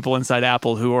there are people inside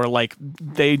Apple who are like,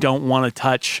 they don't want to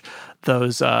touch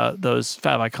those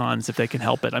favicons if they can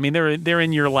help it. I mean, they're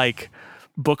in your like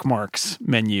bookmarks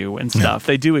menu and stuff.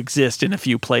 They do exist in a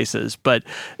few places, but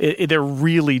they're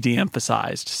really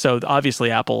de-emphasized. So obviously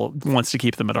Apple wants to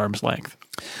keep them at arm's length.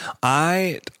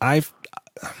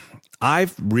 I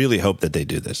really hope that they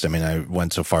do this. I mean, I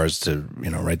went so far as to,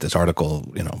 write this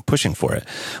article, pushing for it.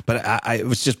 But I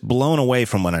was just blown away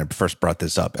from when I first brought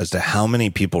this up as to how many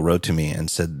people wrote to me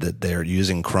and said that they're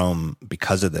using Chrome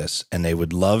because of this. And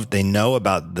they know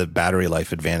about the battery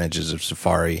life advantages of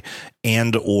Safari,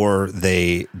 and or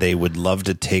they would love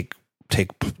to take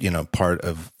part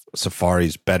of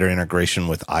Safari's better integration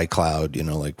with iCloud,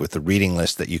 like with the reading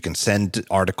list that you can send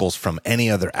articles from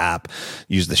any other app,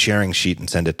 use the sharing sheet and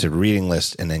send it to reading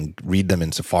list and then read them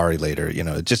in Safari later.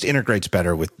 It just integrates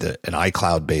better with an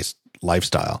iCloud based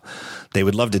lifestyle. They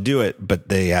would love to do it, but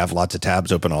they have lots of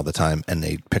tabs open all the time and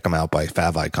they pick them out by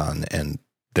favicon and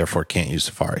therefore can't use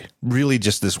Safari. Really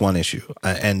just this one issue.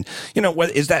 And,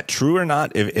 is that true or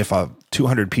not? If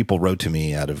 200 people wrote to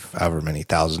me out of however many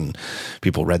thousand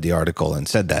people read the article and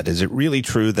said that, is it really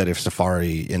true that if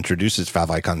Safari introduces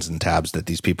favicons and tabs that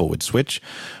these people would switch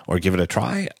or give it a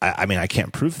try? I mean, I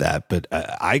can't prove that, but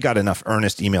I got enough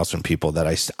earnest emails from people that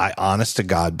I honest to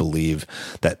God believe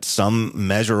that some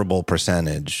measurable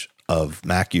percentage of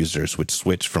Mac users would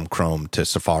switch from Chrome to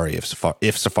Safari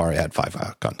if Safari had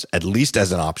favicons, at least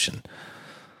as an option.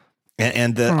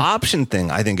 And the option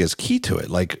thing, I think, is key to it.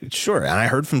 Like, sure. And I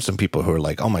heard from some people who are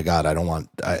like, oh my God,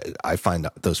 I find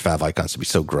those favicons to be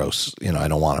so gross. I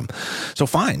don't want them. So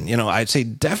fine. I'd say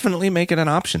definitely make it an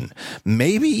option.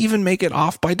 Maybe even make it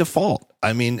off by default.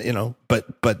 I mean,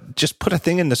 but just put a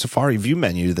thing in the Safari view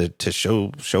menu to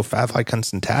show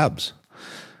favicons and tabs.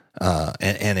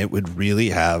 And it would really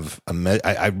have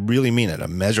I really mean it, a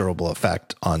measurable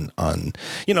effect on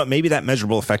maybe that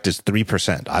measurable effect is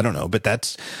 3%. I don't know,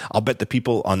 but I'll bet the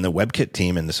people on the WebKit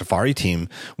team and the Safari team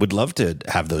would love to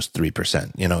have those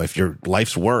 3%. If your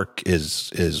life's work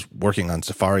is working on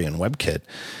Safari and WebKit,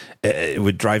 it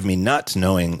would drive me nuts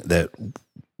knowing that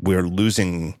we're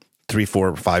losing 3,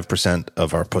 4, 5%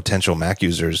 of our potential Mac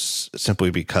users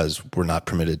simply because we're not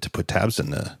permitted to put tabs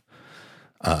in the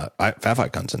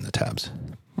favicons in the tabs.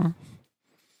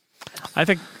 I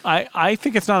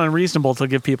think it's not unreasonable to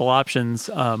give people options.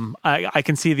 I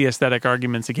can see the aesthetic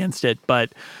arguments against it,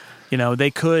 but they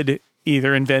could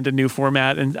either invent a new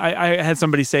format. And I had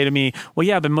somebody say to me, well,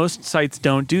 yeah, but most sites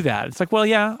don't do that. It's like, well,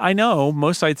 yeah, I know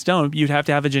most sites don't. You'd have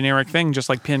to have a generic thing, just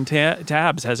like Pin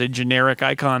Tabs has a generic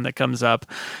icon that comes up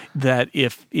that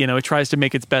if, it tries to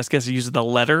make its best guess, it uses the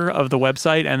letter of the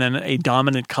website and then a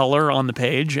dominant color on the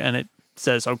page, and it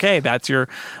says, okay, that's your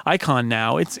icon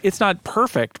now. It's not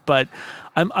perfect, but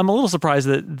I'm a little surprised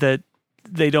that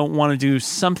they don't want to do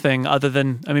something other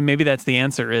than, maybe that's the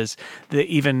answer, is that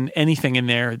even anything in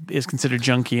there is considered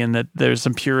junky and that there's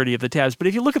some purity of the tabs. But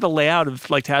if you look at the layout of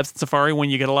like tabs in Safari, when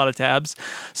you get a lot of tabs,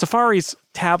 Safari's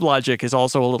tab logic is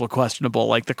also a little questionable.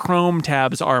 Like the Chrome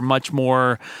tabs are much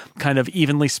more kind of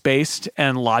evenly spaced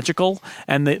and logical.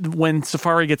 And when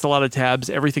Safari gets a lot of tabs,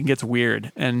 everything gets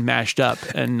weird and mashed up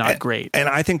and not great. And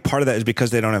I think part of that is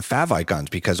because they don't have favicons,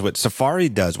 because what Safari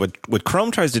does, what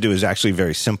Chrome tries to do is actually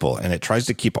very simple. And it tries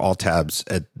to keep all tabs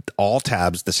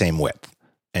the same width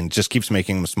and just keeps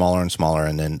making them smaller and smaller.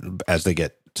 And then as they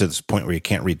get to this point where you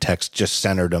can't read text, just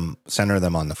center them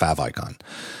on the favicon.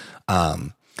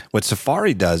 What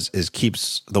Safari does is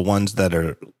keeps the ones that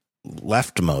are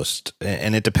leftmost,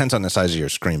 and it depends on the size of your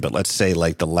screen, but let's say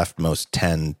like the leftmost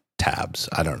 10 tabs,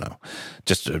 I don't know,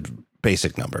 just a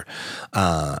basic number,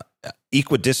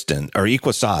 equidistant or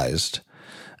equisized,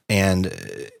 and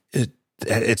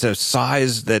it's a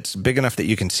size that's big enough that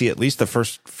you can see at least the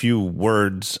first few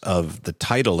words of the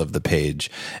title of the page.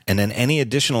 And then any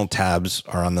additional tabs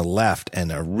are on the left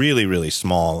and are really, really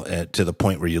small to the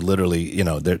point where you literally,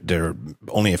 they're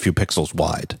only a few pixels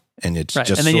wide. And it's right.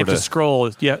 just and then you have to scroll.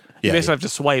 You basically have to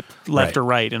swipe left or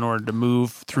right in order to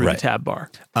move through the tab bar.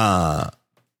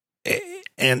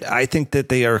 And I think that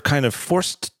they are kind of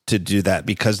forced to do that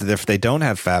because if they don't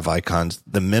have fav icons,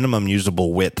 the minimum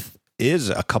usable width is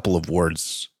a couple of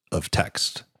words of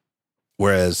text.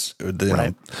 Whereas,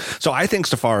 so I think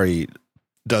Safari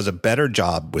does a better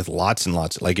job with lots and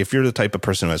lots. Like if you're the type of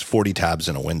person who has 40 tabs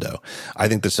in a window, I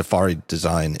think the Safari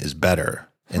design is better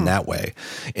in that way.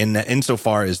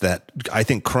 Insofar as that, I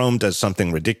think Chrome does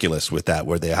something ridiculous with that,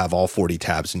 where they have all 40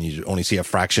 tabs and you only see a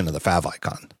fraction of the fav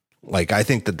icon. Like I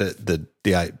think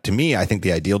that to me, I think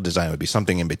the ideal design would be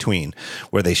something in between,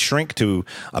 where they shrink to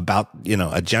about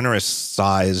a generous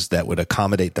size that would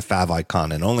accommodate the fav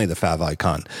icon and only the fav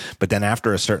icon. But then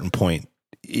after a certain point,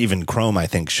 even Chrome, I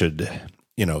think, should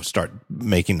start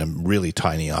making them really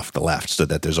tiny off the left, so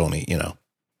that there's only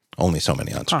so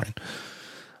many on screen.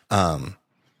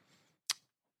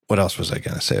 What else was I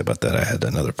going to say about that? I had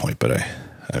another point, but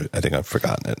I think I've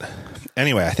forgotten it.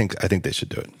 Anyway, I think they should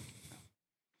do it.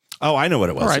 Oh, I know what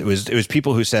it was. Right. It was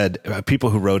people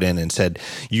who wrote in and said,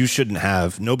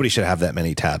 nobody should have that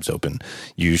many tabs open.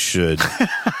 You should.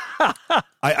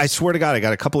 I swear to God, I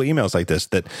got a couple of emails like this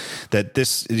that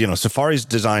this, Safari's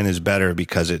design is better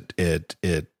because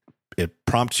it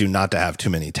prompts you not to have too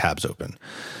many tabs open.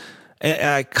 And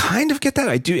I kind of get that.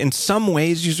 I do. In some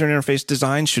ways, user interface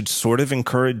design should sort of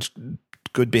encourage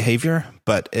good behavior,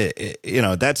 but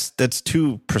that's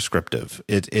too prescriptive.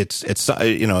 It's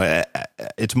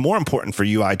more important for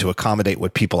UI to accommodate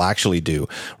what people actually do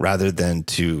rather than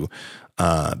to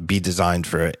be designed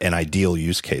for an ideal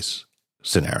use case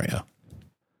scenario.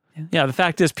 Yeah, the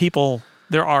fact is,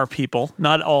 there are people,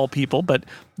 not all people, but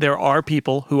there are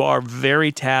people who are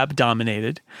very tab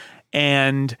dominated,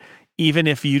 and even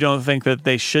if you don't think that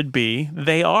they should be,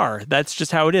 they are. That's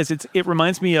just how it is. It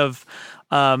reminds me of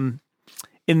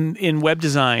in web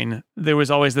design, there was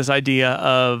always this idea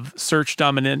of search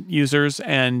dominant users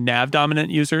and nav dominant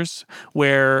users,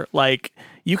 where like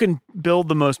you can build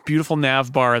the most beautiful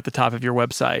nav bar at the top of your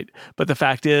website, but the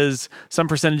fact is some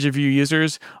percentage of your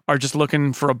users are just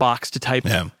looking for a box to type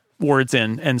words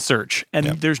in and search. And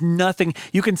there's nothing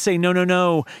you can say,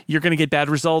 no, you're going to get bad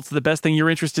results. The best thing,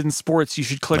 you're interested in sports, you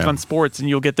should click on sports and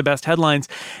you'll get the best headlines.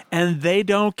 And they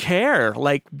don't care.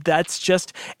 Like that's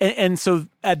just, and so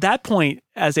at that point,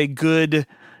 as a good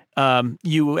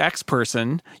UX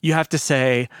person, you have to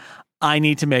say, I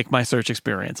need to make my search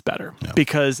experience better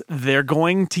because they're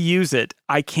going to use it.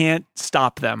 I can't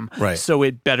stop them. Right. So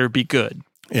it better be good.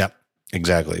 Yeah,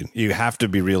 exactly. You have to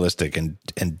be realistic and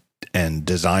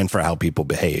design for how people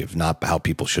behave, not how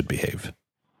people should behave.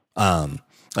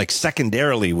 Like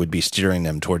secondarily would be steering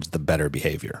them towards the better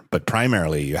behavior, but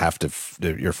primarily you have to.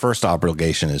 Your first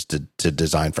obligation is to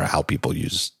design for how people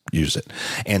use it.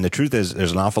 And the truth is,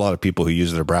 there's an awful lot of people who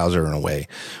use their browser in a way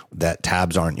that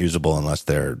tabs aren't usable unless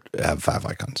they have five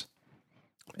icons.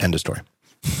 End of story.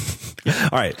 All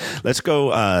right, let's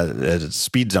go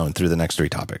speed zone through the next three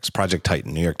topics. Project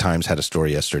Titan. New York Times had a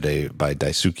story yesterday by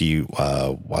Daisuke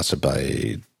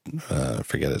Wakabayashi.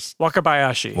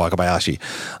 Wakabayashi,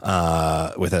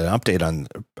 with an update on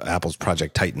Apple's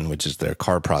Project Titan, which is their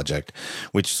car project,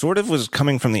 which sort of was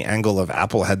coming from the angle of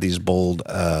Apple had these bold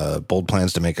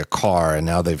plans to make a car, and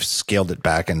now they've scaled it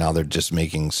back, and now they're just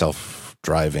making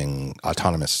self-driving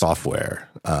autonomous software,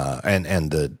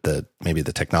 and the maybe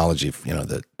the technology,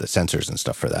 the sensors and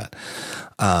stuff for that.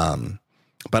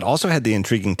 But also had the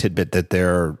intriguing tidbit that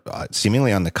they're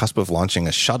seemingly on the cusp of launching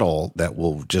a shuttle that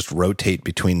will just rotate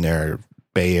between their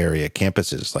Bay Area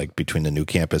campuses, like between the new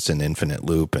campus and Infinite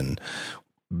Loop and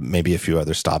maybe a few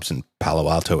other stops in Palo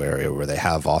Alto area where they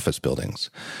have office buildings.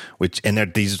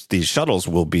 These shuttles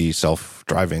will be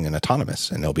self-driving and autonomous,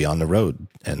 and they'll be on the road,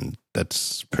 and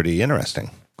that's pretty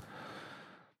interesting.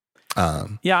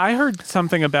 I heard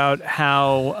something about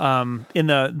how in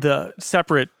the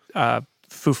separate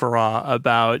foofara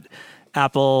about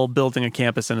Apple building a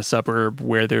campus in a suburb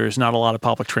where there's not a lot of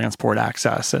public transport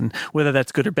access, and whether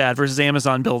that's good or bad, versus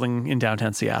Amazon building in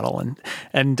downtown Seattle,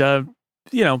 and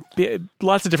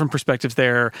lots of different perspectives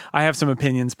there. I have some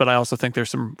opinions, but I also think there's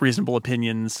some reasonable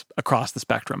opinions across the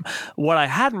spectrum. What I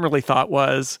hadn't really thought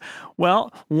was,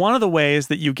 well, one of the ways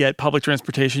that you get public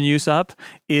transportation use up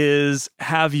is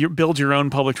build your own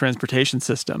public transportation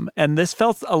system. And this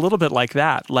felt a little bit like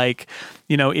that. Like,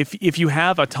 if you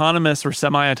have autonomous or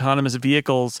semi-autonomous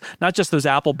vehicles, not just those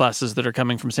Apple buses that are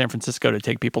coming from San Francisco to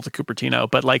take people to Cupertino,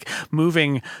 but like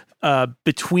moving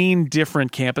between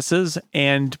different campuses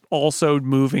and also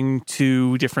moving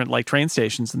to different like train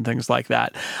stations and things like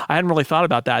that. I hadn't really thought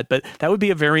about that, but that would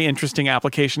be a very interesting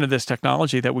application of this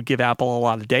technology that would give Apple a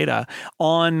lot of data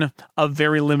on a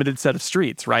very limited set of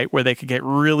streets, right? Where they could get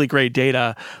really great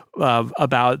data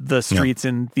about the streets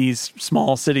in these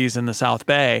small cities in the South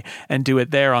Bay and do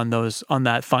it there on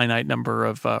that finite number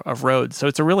of roads. So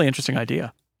it's a really interesting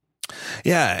idea.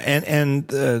 Yeah, and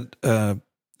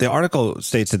the article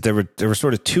states that there were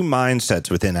sort of two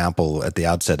mindsets within Apple at the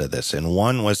outset of this, and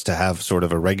one was to have sort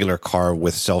of a regular car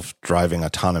with self-driving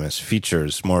autonomous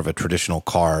features, more of a traditional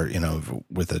car,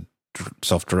 with a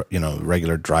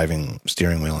regular driving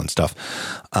steering wheel and stuff,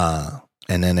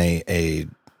 and then a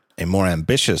more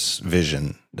ambitious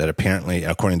vision that apparently,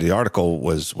 according to the article,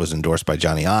 was endorsed by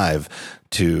Johnny Ive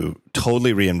to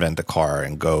totally reinvent the car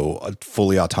and go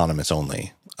fully autonomous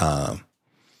only.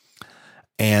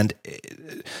 And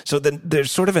so then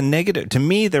there's sort of a negative, to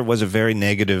me, there was a very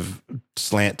negative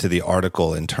slant to the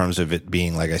article in terms of it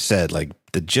being, like I said, like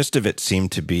the gist of it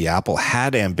seemed to be Apple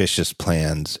had ambitious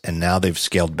plans and now they've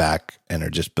scaled back and are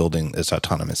just building this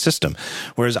autonomous system.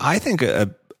 Whereas I think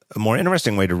a more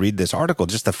interesting way to read this article,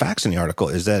 just the facts in the article,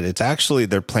 is that it's actually,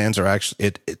 their plans are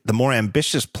actually, the more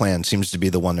ambitious plan seems to be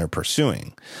the one they're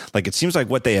pursuing. Like it seems like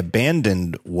what they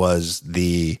abandoned was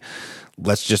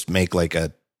let's just make like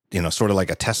sort of like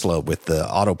a Tesla with the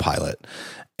autopilot,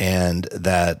 and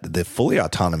that the fully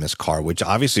autonomous car, which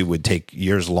obviously would take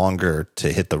years longer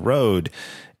to hit the road,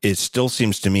 it still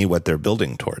seems to me what they're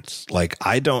building towards. Like,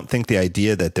 I don't think the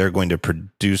idea that they're going to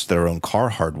produce their own car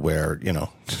hardware,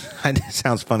 it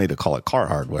sounds funny to call it car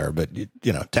hardware, but,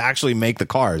 to actually make the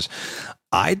cars,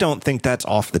 I don't think that's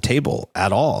off the table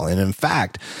at all. And in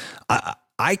fact,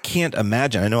 I can't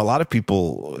imagine. I know a lot of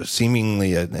people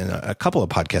seemingly in a couple of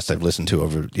podcasts I've listened to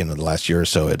over, the last year or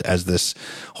so, as this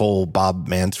whole Bob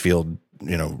Mansfield,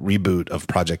 reboot of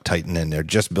Project Titan, and they're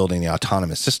just building the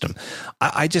autonomous system.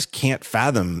 I just can't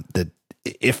fathom that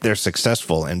if they're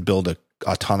successful and build a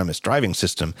autonomous driving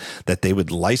system, that they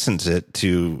would license it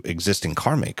to existing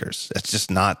car makers. That's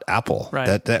just not Apple.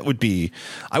 Right. That would be,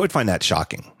 I would find that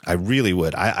shocking. I really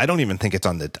would. I don't even think it's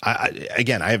on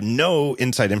again, I have no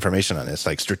inside information on this.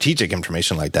 Like strategic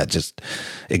information like that just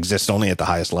exists only at the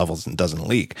highest levels and doesn't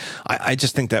leak. I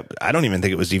just think that, I don't even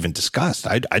think it was even discussed.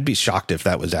 I'd be shocked if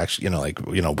that was actually,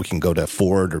 we can go to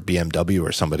Ford or BMW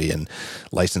or somebody and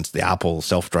license the Apple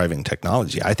self-driving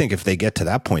technology. I think if they get to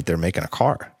that point, they're making a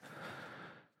car.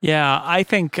 Yeah, I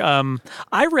think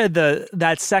I read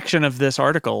that section of this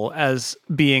article as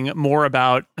being more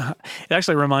about, it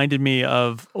actually reminded me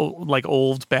of like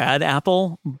old bad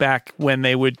Apple back when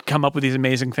they would come up with these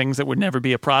amazing things that would never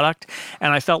be a product.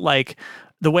 And I felt like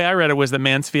the way I read it was that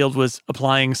Mansfield was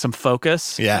applying some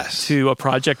focus to a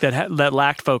project that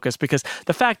lacked focus. Because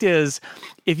the fact is,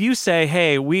 if you say,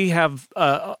 hey, we have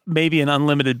maybe an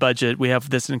unlimited budget, we have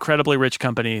this incredibly rich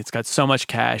company, it's got so much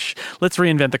cash, let's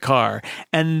reinvent the car.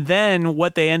 And then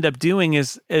what they end up doing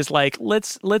is like,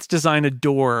 let's design a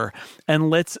door,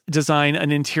 and let's design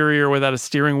an interior without a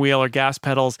steering wheel or gas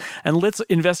pedals, and let's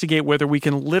investigate whether we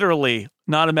can literally,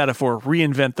 not a metaphor,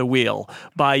 reinvent the wheel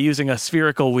by using a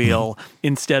spherical wheel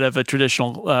instead of a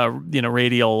traditional,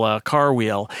 radial car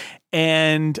wheel.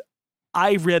 And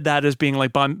I read that as being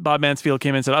like Bob Mansfield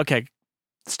came in and said, okay,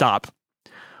 stop.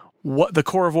 The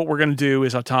core of what we're going to do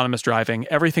is autonomous driving.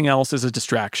 Everything else is a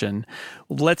distraction.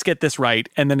 Let's get this right.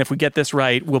 And then if we get this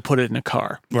right, we'll put it in a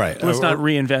car. Right. Let's not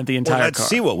reinvent the entire car. Let's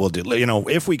see what we'll do.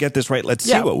 If we get this right, let's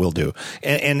see what we'll do.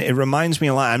 And it reminds me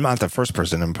a lot. I'm not the first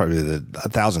person. I'm probably the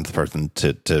 1,000th person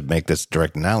to make this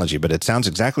direct analogy, but it sounds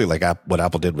exactly like what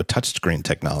Apple did with touchscreen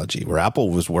technology, where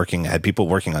Apple had people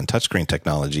working on touchscreen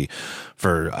technology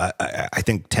for, I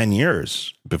think, 10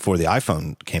 years before the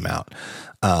iPhone came out.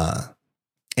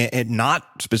 And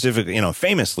not specifically,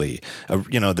 famously,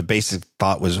 the basic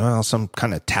thought was, well, some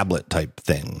kind of tablet type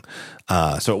thing.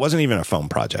 So it wasn't even a phone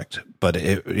project, but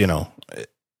it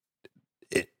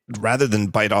rather than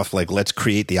bite off, like, let's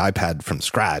create the iPad from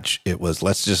scratch, it was,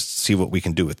 let's just see what we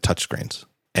can do with touchscreens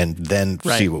and then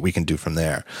see what we can do from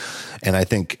there. And I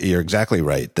think you're exactly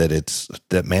right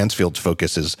that Mansfield's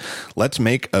focus is, let's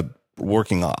make a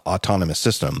working autonomous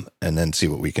system and then see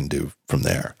what we can do from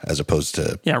there, as opposed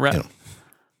to,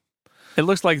 It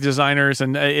looks like designers,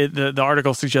 and the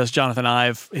article suggests Jonathan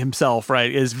Ive himself, right,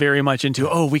 is very much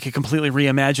into, we could completely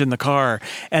reimagine the car.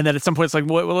 And then at some point it's like,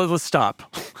 well, let's stop.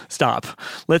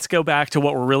 Let's go back to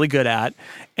what we're really good at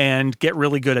and get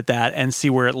really good at that and see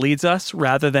where it leads us,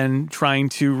 rather than trying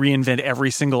to reinvent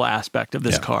every single aspect of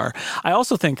this car. I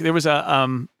also think there was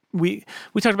we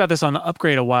talked about this on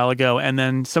Upgrade a while ago, and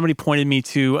then somebody pointed me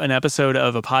to an episode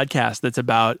of a podcast that's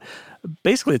about,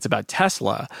 basically it's about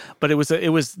Tesla, but it was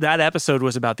that episode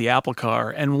was about the Apple car.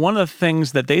 And one of the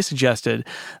things that they suggested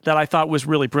that I thought was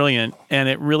really brilliant, and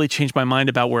it really changed my mind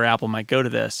about where Apple might go to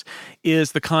this,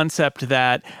 is the concept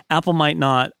that Apple might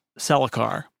not sell a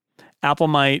car. Apple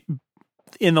might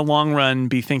in the long run,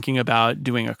 be thinking about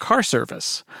doing a car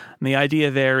service. And the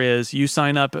idea there is you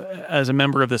sign up as a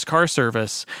member of this car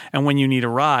service, and when you need a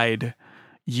ride,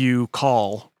 you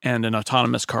call and an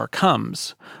autonomous car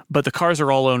comes. But the cars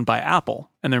are all owned by Apple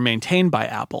and they're maintained by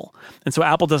Apple. And so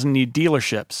Apple doesn't need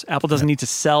dealerships. Apple doesn't need to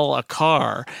sell a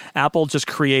car. Apple just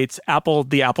creates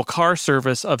the Apple Car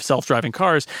service of self-driving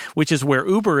cars, which is where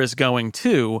Uber is going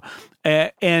too.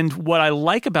 And what I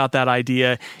like about that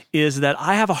idea is that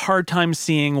I have a hard time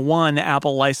seeing, one,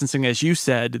 Apple licensing, as you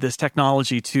said, this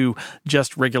technology to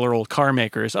just regular old car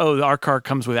makers. Oh, our car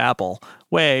comes with Apple.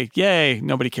 Yay,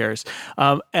 nobody cares.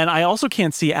 And I also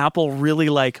can't see Apple really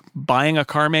like buying a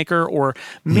car maker or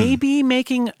maybe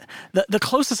making, the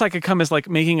closest I could come is like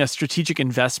making a strategic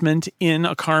investment in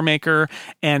a car maker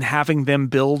and having them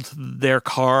build their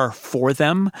car for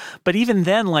them. But even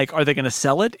then, like, are they going to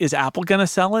sell it? Is Apple going to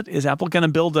sell it? Is Apple going to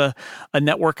build a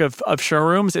network of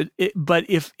showrooms? But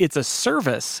if it's a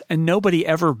service and nobody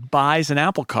ever buys an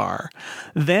Apple car,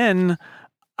 then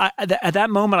at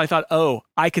that moment, I thought, oh,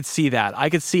 I could see that.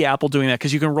 I could see Apple doing that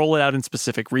because you can roll it out in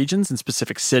specific regions, in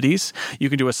specific cities. You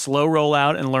can do a slow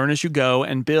rollout and learn as you go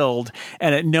and build.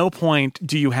 And at no point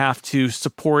do you have to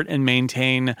support and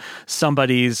maintain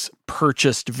somebody's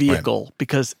purchased vehicle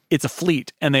because it's a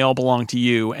fleet and they all belong to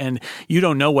you. And you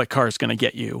don't know what car is going to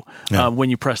get you when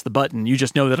you press the button. You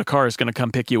just know that a car is going to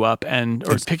come pick you up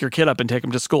or pick your kid up and take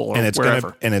them to school or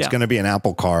wherever. It's going to be an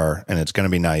Apple car and it's going to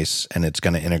be nice and it's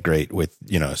going to integrate with,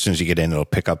 as soon as you get in, it'll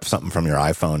pick up something from your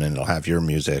iPhone and it'll have your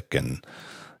music and,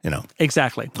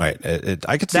 Exactly. Right.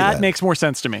 I could see that. That makes more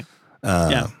sense to me.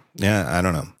 Yeah, I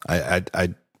don't know.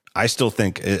 I still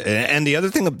think, and the other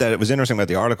thing that was interesting about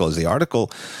the article is the article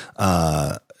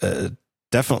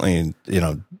definitely,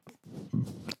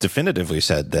 definitively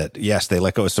said that, yes, they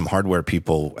let go of some hardware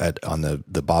people on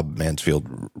the Bob Mansfield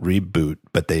reboot,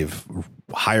 but they've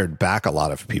hired back a lot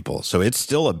of people. So it's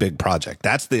still a big project.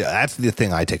 That's the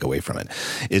thing I take away from it,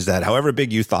 is that however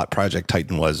big you thought Project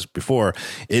Titan was before,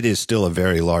 it is still a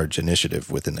very large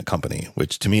initiative within the company,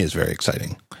 which to me is very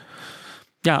exciting.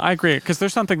 Yeah, I agree, because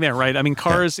there's something there, right? I mean,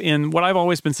 cars in what I've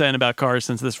always been saying about cars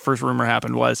since this first rumor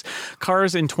happened was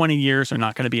cars in 20 years are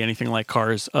not going to be anything like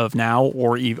cars of now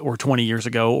or 20 years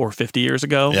ago or 50 years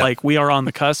ago. Yeah. Like, we are on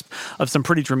the cusp of some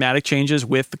pretty dramatic changes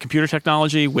with the computer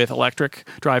technology, with electric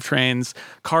drivetrains.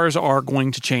 Cars are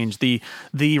going to change.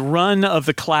 The run of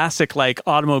the classic like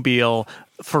automobile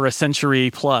for a century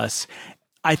plus,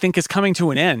 I think, is coming to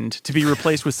an end to be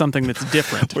replaced with something that's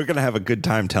different. We're going to have a good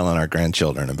time telling our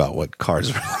grandchildren about what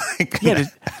cars are like. You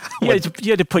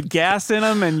had to put gas in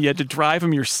them, and you had to drive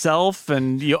them yourself,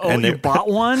 and you bought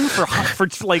one for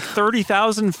like $30,000,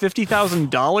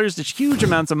 $50,000. It's huge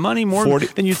amounts of money, more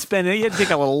than you'd spend. You had to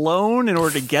take a loan in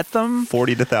order to get them.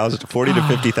 40 to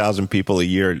 50,000 people a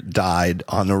year died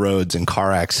on the roads in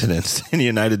car accidents in the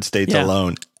United States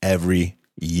alone every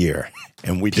year.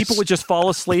 And people would just fall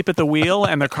asleep at the wheel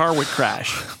and the car would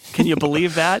crash. Can you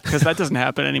believe that? Because that doesn't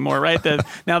happen anymore, right?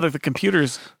 Now that the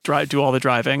computers do all the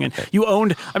driving, and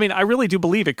I really do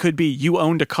believe it could be you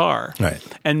owned a car, right?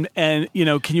 And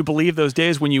can you believe those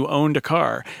days when you owned a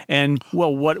car? And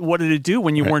well, what did it do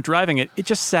when you weren't driving it? It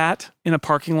just sat in a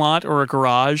parking lot or a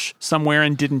garage somewhere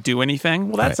and didn't do anything.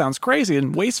 Well, that sounds crazy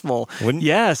and wasteful. Wouldn't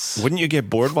you get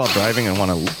bored while driving and want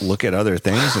to look at other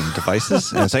things and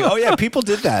devices? And it's like, oh yeah, people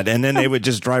did that, and then they would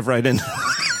just drive right in.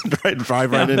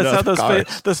 drive right into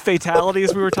those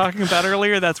fatalities we were talking about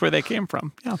earlier. That's where they came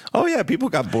from. Yeah. Oh yeah, people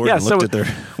got bored and looked at their.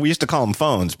 We used to call them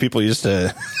phones. People used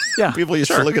to. People used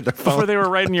to look at their phone before they were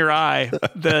right in your eye.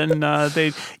 Then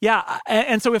they. Yeah,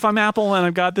 and so if I'm Apple and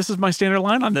I've got, this is my standard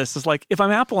line on this, is like, if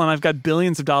I'm Apple and I've got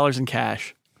billions of dollars in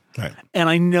cash, right, and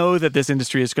I know that this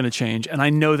industry is going to change, and I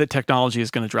know that technology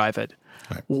is going to drive it.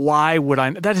 Right. Why would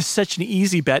I? That is such an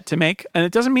easy bet to make. And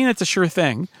it doesn't mean it's a sure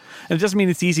thing. And it doesn't mean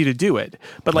it's easy to do it.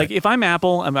 But like, if I'm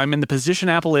Apple, and I'm in the position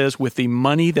Apple is with the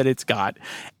money that it's got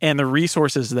and the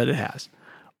resources that it has,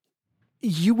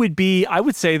 I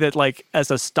would say that, like, as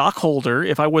a stockholder,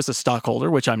 if I was a stockholder,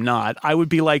 which I'm not, I would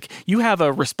be like, you have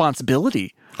a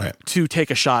responsibility to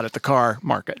take a shot at the car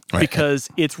market, because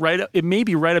it may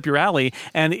be right up your alley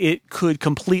and it could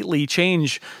completely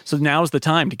change. So now's the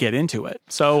time to get into it.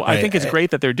 So I think it's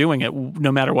great that they're doing it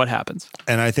no matter what happens.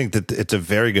 And I think that it's a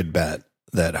very good bet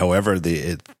that however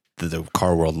the the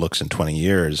car world looks in 20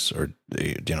 years or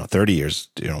 30 years,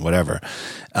 whatever.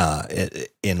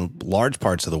 In large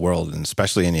parts of the world, and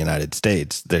especially in the United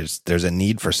States, there's a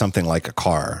need for something like a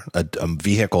car, a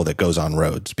vehicle that goes on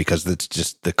roads, because it's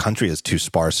just the country is too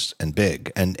sparse and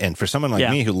big. And for someone like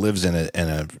me who lives in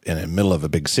a middle of a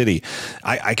big city,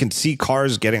 I can see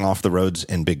cars getting off the roads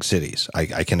in big cities.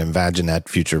 I can imagine that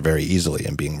future very easily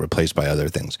and being replaced by other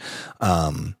things.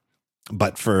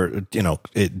 But for,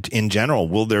 in general,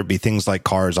 will there be things like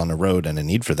cars on the road and a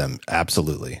need for them?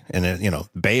 Absolutely. And,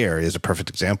 Bay Area is a perfect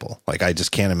example. Like, I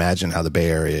just can't imagine how the Bay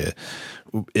Area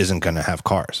isn't going to have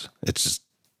cars. It's just,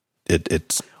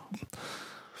 it's.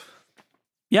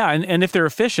 Yeah, and if they're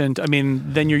efficient, I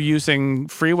mean, then you're using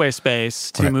freeway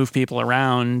space to move people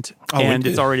around, and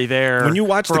it's already there when you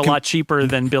watch for a lot cheaper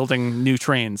than building new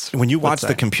trains. When you watch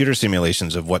the computer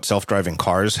simulations of what self-driving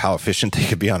cars, how efficient they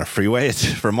could be on a freeway,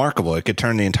 it's remarkable. It could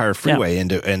turn the entire freeway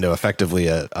into effectively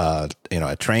a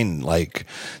train-like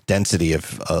density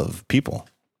of people.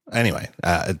 Anyway,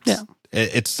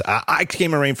 I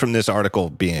came away from this article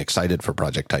being excited for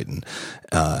Project Titan,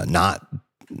 not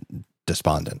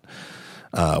despondent.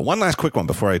 One last quick one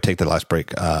before I take the last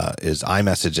break is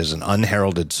iMessage is an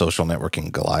unheralded social networking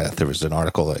Goliath. There was an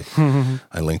article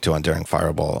I linked to on Daring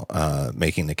Fireball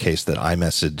making the case that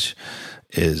iMessage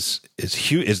is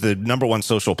the number one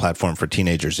social platform for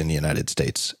teenagers in the United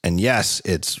States. And yes,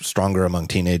 it's stronger among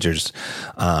teenagers.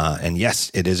 And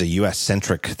yes, it is a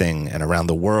US-centric thing. And around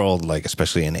the world, like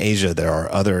especially in Asia, there are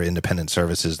other independent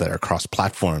services that are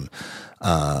cross-platform,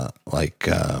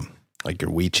 like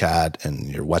your WeChat and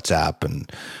your WhatsApp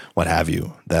and what have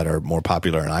you, that are more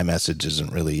popular, and iMessage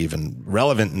isn't really even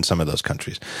relevant in some of those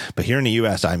countries. But here in the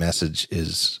US, iMessage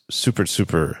is super,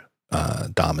 super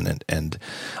dominant. And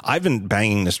I've been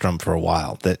banging this drum for a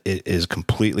while that it is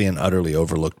completely and utterly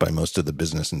overlooked by most of the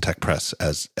business and tech press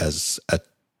as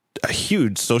a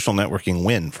huge social networking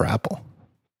win for Apple.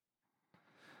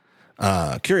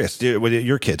 Curious,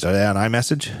 your kids, are they on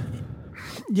iMessage?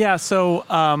 Yeah,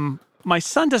 so my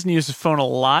son doesn't use his phone a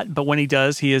lot, but when he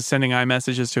does, he is sending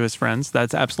iMessages to his friends.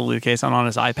 That's absolutely the case. And on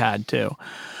his iPad, too.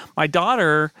 My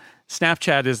daughter,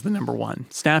 Snapchat is the number one.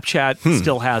 Snapchat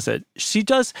still has it. She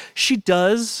does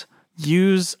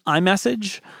use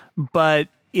iMessage, but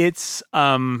it's,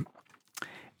 I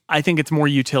think it's more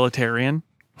utilitarian.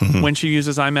 When she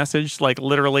uses iMessage, like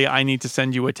literally, I need to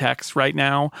send you a text right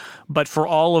now. But for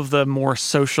all of the more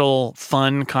social,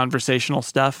 fun, conversational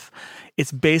stuff,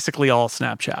 it's basically all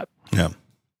Snapchat. Yeah.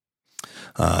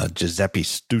 Giuseppe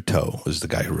Stuto was the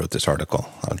guy who wrote this article.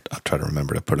 I'll try to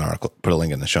remember to put a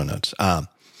link in the show notes.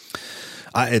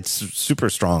 It's super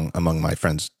strong among my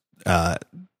friends.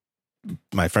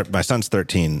 My son's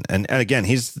 13, and again,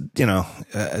 he's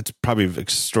it's probably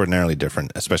extraordinarily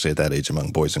different, especially at that age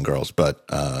among boys and girls. But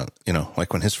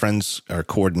like when his friends are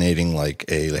coordinating, like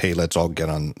hey, let's all get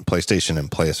on PlayStation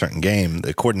and play a certain game.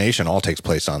 The coordination all takes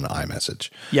place on iMessage.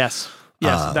 Yes,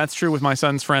 that's true with my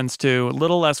son's friends too. A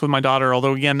little less with my daughter,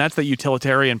 although again, that's the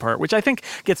utilitarian part, which I think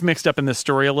gets mixed up in this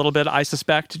story a little bit. I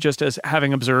suspect, just as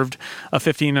having observed a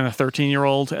 15 and a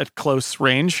 13-year-old at close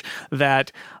range,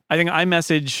 that I think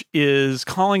iMessage is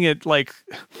calling it like,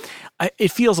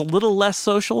 it feels a little less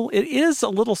social. It is a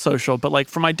little social, but like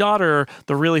for my daughter,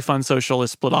 the really fun social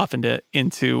is split off into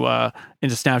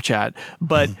Snapchat.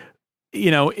 But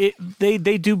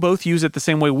they do both use it the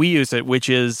same way we use it, which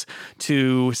is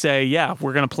to say, yeah,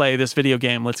 we're going to play this video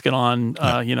game. Let's get on,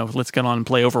 let's get on and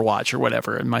play Overwatch or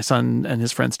whatever. And my son and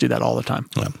his friends do that all the time.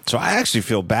 Yeah. So I actually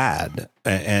feel bad,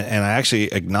 and I actually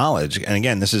acknowledge. And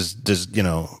again, this is just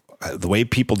the way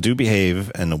people do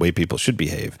behave and the way people should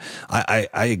behave. I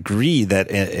agree that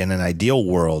in an ideal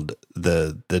world,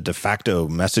 the de facto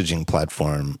messaging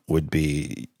platform would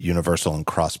be universal and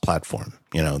cross-platform.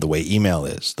 The way email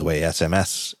is, the way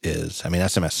SMS is. I mean,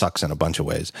 SMS sucks in a bunch of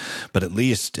ways, but at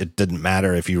least it didn't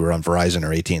matter if you were on Verizon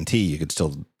or AT&T, you could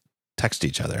still text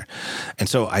each other. And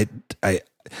so I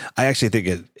actually think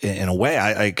it, in a way,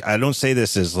 I don't say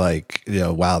this as like,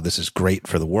 wow, this is great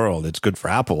for the world. It's good for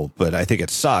Apple. But I think it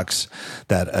sucks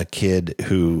that a kid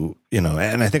who, and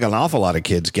I think an awful lot of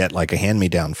kids get like a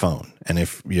hand-me-down phone. And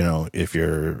if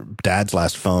your dad's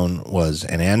last phone was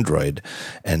an Android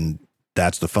and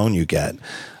that's the phone you get,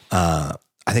 I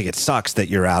think it sucks that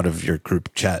you're out of your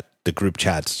group chat, the group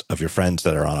chats of your friends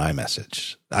that are on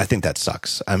iMessage. I think that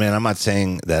sucks. I mean, I'm not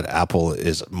saying that Apple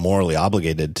is morally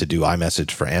obligated to do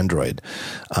iMessage for Android.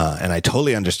 And I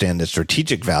totally understand the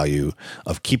strategic value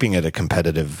of keeping it a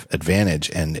competitive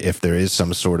advantage. And if there is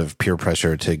some sort of peer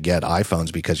pressure to get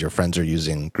iPhones because your friends are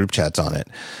using group chats on it.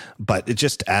 But it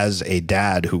just, as a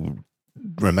dad who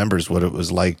remembers what it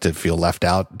was like to feel left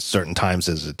out certain times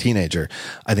as a teenager,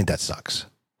 I think that sucks.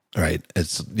 Right.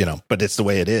 It's, but it's the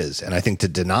way it is. And I think to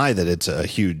deny that it's a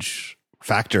huge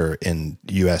factor in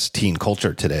U.S. teen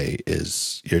culture today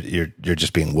is you're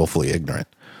just being willfully ignorant.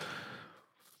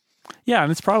 Yeah,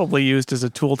 and it's probably used as a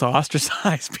tool to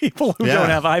ostracize people who don't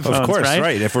have iPhones, of course,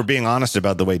 right? If we're being honest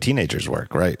about the way teenagers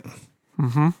work, right?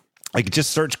 Mm-hmm. Like,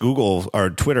 just search Google or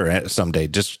Twitter someday.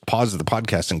 Just pause the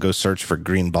podcast and go search for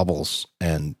green bubbles,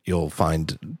 and you'll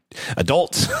find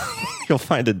adults. You'll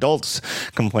find adults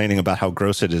complaining about how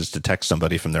gross it is to text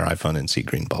somebody from their iPhone and see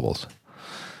green bubbles.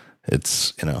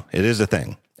 It's, it is a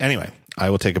thing. Anyway, I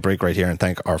will take a break right here and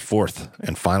thank our fourth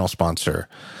and final sponsor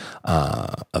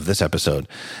of this episode,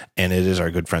 and it is our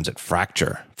good friends at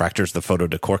Fracture. Fracture is the photo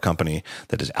decor company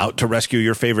that is out to rescue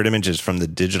your favorite images from the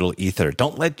digital ether.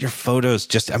 Don't let your photos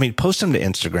post them to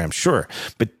Instagram, sure,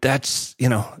 but that's,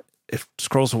 it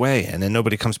scrolls away and then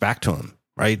nobody comes back to them,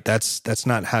 right? That's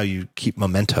not how you keep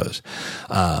mementos.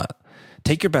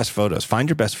 Take your best photos, find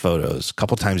your best photos a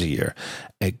couple times a year,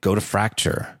 and go to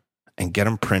Fracture and get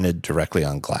them printed directly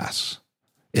on glass.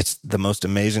 It's the most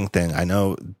amazing thing. I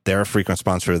know they're a frequent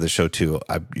sponsor of the show too.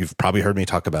 You've probably heard me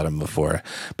talk about them before,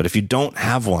 but if you don't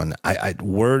have one,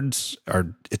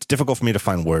 it's difficult for me to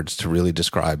find words to really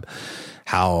describe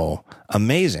how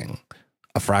amazing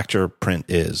a Fracture print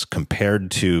is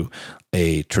compared to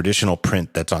a traditional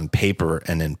print that's on paper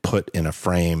and then put in a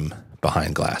frame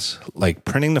behind glass. Like,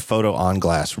 printing the photo on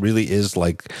glass really is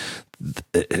like,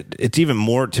 it's even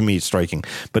more, to me, striking,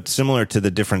 but similar to the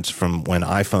difference from when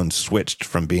iPhone switched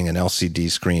from being an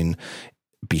LCD screen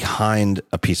behind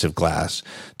a piece of glass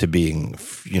to being,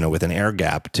 with an air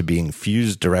gap, to being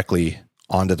fused directly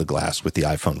onto the glass with the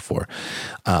iPhone 4.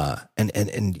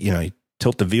 And you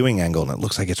tilt the viewing angle and it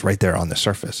looks like it's right there on the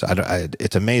surface.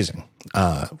 It's amazing.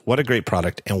 What a great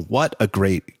product, and what a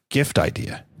great gift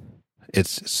idea.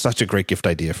 It's such a great gift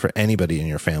idea for anybody in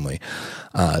your family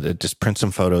to just print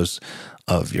some photos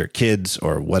of your kids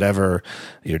or whatever,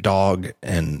 your dog,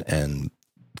 and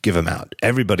give them out.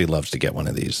 Everybody loves to get one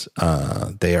of these.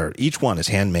 Each one is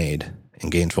handmade in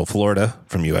Gainesville, Florida,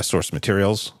 from U.S. source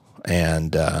materials,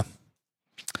 and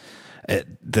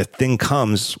the thing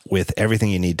comes with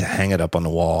everything you need to hang it up on the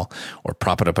wall or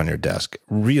prop it up on your desk.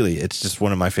 Really, it's just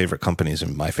one of my favorite companies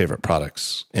and my favorite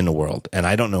products in the world. And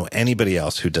I don't know anybody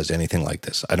else who does anything like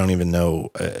this. I don't even know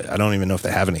if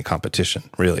they have any competition.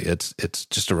 Really, it's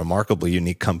just a remarkably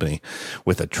unique company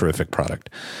with a terrific product.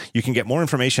 You can get more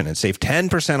information and save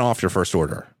 10% off your first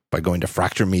order by going to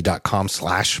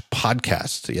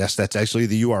fractureme.com/podcast. Yes, that's actually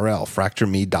the URL,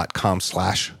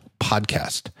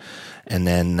 fractureme.com/podcast. And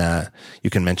then you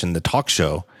can mention the talk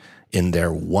show in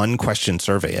their one question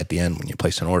survey at the end when you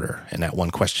place an order. And that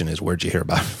one question is, where'd you hear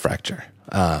about Fracture?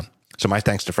 So my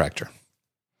thanks to Fracture.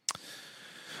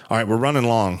 All right, we're running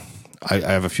long. I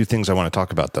have a few things I want to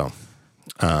talk about, though.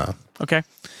 Okay.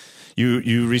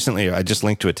 You recently, I just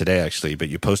linked to it today, actually, but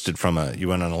you posted you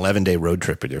went on an 11-day road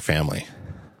trip with your family.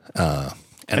 And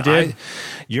I did.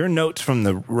 Your notes from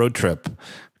the road trip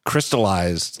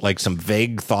crystallized like some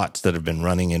vague thoughts that have been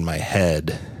running in my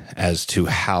head as to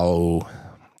how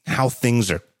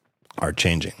things are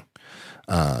changing.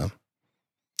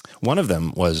 One of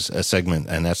them was a segment,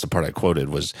 and that's the part I quoted,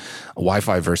 was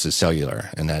Wi-Fi versus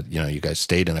cellular, and that, you guys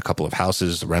stayed in a couple of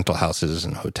houses, rental houses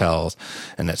and hotels,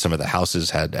 and that some of the houses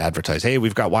had advertised, hey,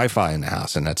 we've got Wi-Fi in the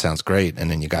house, and that sounds great.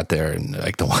 And then you got there, and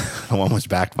like the one was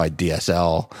backed by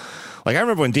DSL. Like, I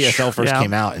remember when DSL first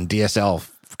came out, and DSL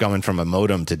going from a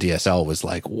modem to DSL was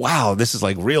like, wow, this is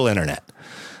like real internet.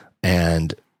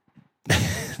 And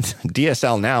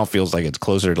DSL now feels like it's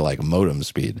closer to like modem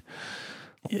speed.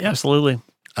 Yeah, absolutely.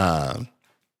 That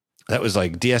was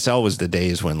like, DSL was the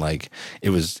days when like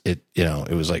it was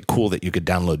like cool that you could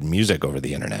download music over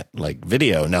the internet. Like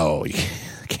video, no, you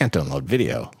can't download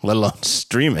video, let alone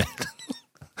stream it.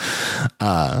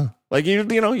 Like, you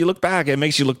look back, it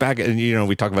makes you look back, and,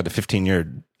 we talk about the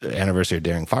 15-year anniversary of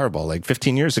Daring Fireball. Like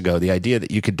 15 years ago, the idea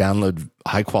that you could download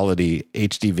high quality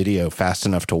HD video fast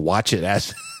enough to watch it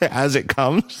as it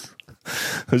comes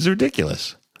was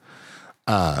ridiculous.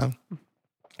 And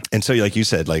so, like you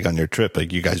said, like on your trip,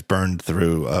 like you guys burned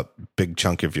through a big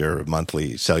chunk of your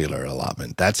monthly cellular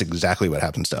allotment. That's exactly what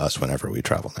happens to us whenever we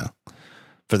travel now,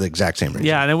 for the exact same reason.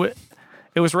 Yeah, and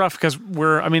it was rough because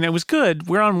it was good.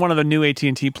 We're on one of the new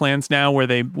AT&T plans now where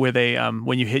they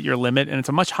when you hit your limit, and it's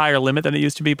a much higher limit than it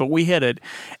used to be, but we hit it,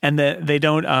 and they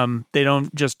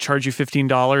don't just charge you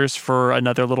 $15 for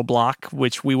another little block,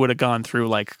 which we would have gone through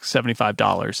like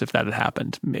 $75 if that had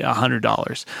happened,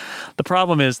 $100. The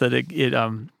problem is that it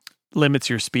limits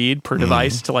your speed per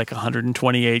device to like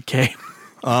 128K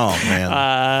Oh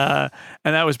man.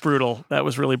 And that was brutal. That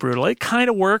was really brutal. It kind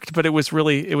of worked, but it was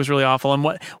really awful. And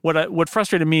what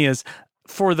frustrated me is,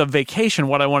 for the vacation,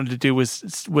 what I wanted to do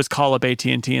was call up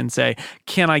AT&T and say,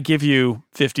 "Can I give you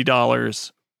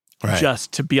 $50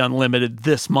 just to be unlimited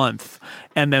this month,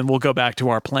 and then we'll go back to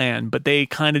our plan?" But they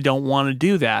kind of don't want to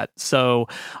do that. So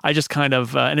I just kind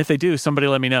of, and if they do, somebody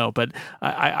let me know. But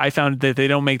I found that they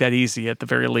don't make that easy, at the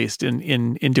very least,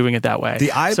 in doing it that way. The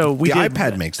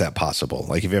iPad makes that possible.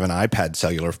 Like, if you have an iPad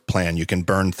cellular plan, you can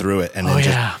burn through it and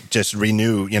then just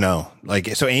renew,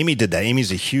 so Amy did that.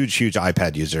 Amy's a huge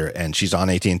iPad user, and she's on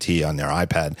AT&T on her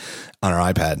iPad.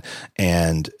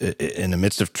 And in the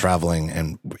midst of traveling,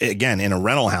 and again, in a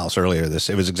rental house earlier,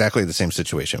 it was exactly the same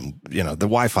situation. The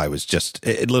Wi-Fi was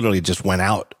it literally just went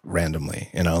out randomly,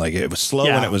 like it was slow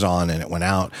when it was on and it went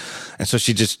out. And so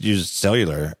she just used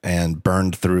cellular and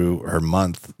burned through her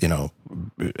month, I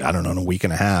don't know, in a week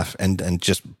and a half, and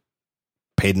just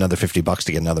paid another $50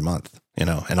 to get another month, and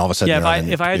all of a sudden,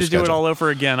 if I had to do it all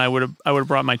over again, I would have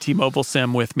brought my T-Mobile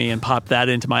SIM with me and popped that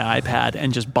into my iPad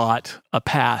and just bought a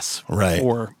pass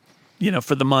for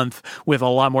the month with a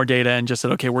lot more data, and just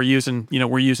said, okay, we're using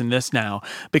this now,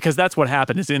 because that's what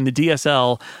happened. Is in the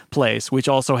DSL place, which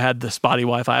also had the spotty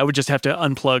Wi-Fi, I would just have to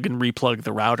unplug and replug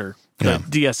the router. The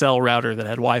DSL router that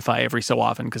had Wi-Fi every so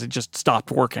often, because it just stopped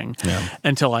working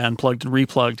until I unplugged and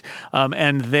replugged.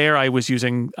 And there I was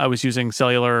using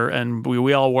cellular, and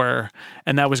we all were,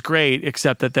 and that was great.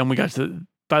 Except that then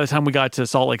by the time we got to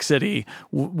Salt Lake City,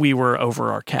 we were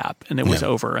over our cap, and it was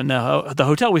over. And the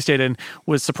hotel we stayed in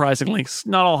was surprisingly,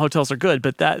 not all hotels are good,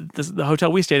 but the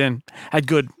hotel we stayed in had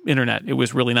good internet. It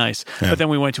was really nice. Yeah. But then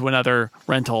we went to another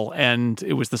rental, and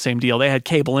it was the same deal. They had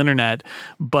cable internet,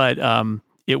 but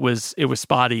it was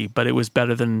spotty, but it was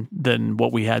better than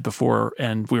what we had before,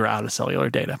 and we were out of cellular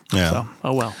data. Yeah. So,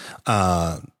 oh well.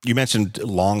 You mentioned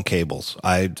long cables.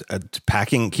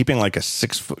 Keeping like two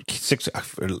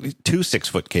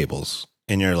 6-foot cables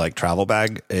in your like travel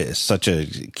bag is such a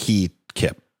key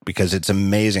tip, because it's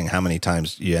amazing how many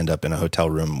times you end up in a hotel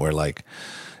room where, like,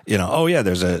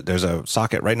 there's a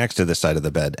socket right next to this side of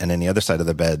the bed, and then the other side of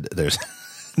the bed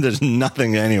there's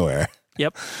nothing anywhere.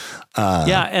 Yep.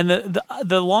 And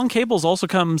the long cables also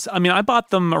comes. I mean, I bought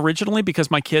them originally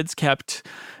because my kids kept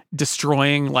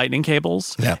destroying lightning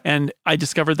cables. Yeah. And I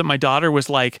discovered that my daughter was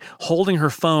like holding her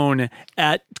phone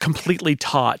at completely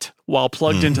taut while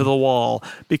plugged into the wall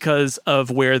because of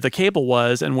where the cable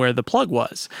was and where the plug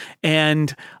was.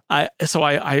 And I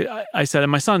said,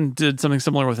 and my son did something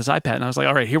similar with his iPad. And I was like,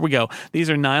 all right, here we go. These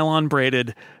are nylon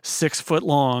braided, 6-foot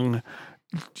long,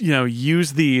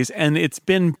 use these. And it's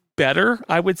been better,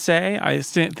 I would say. I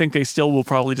think they still will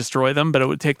probably destroy them, but it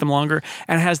would take them longer.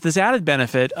 And it has this added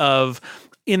benefit of,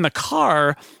 in the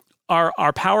car,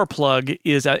 our power plug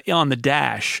is on the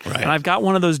dash, right. And I've got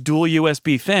one of those dual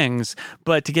USB things,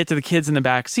 but to get to the kids in the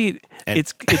back seat,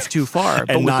 it's too far.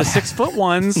 But with the 6-foot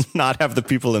ones, not have the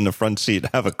people in the front seat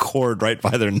have a cord right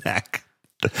by their neck.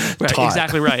 Right,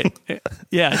 exactly right.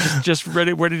 Yeah, just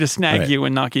ready to snag you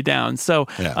and knock you down. So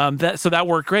that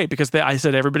worked great, because I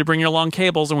said, everybody bring your long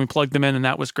cables, and we plugged them in, and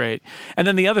that was great. And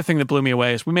then the other thing that blew me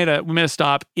away is we made a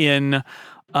stop in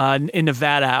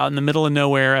Nevada, out in the middle of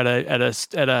nowhere, at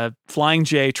a Flying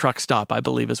J truck stop, I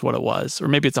believe is what it was, or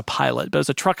maybe it's a Pilot, but it's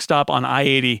a truck stop on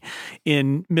I-80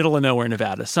 in middle of nowhere,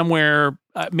 Nevada, somewhere.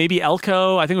 Maybe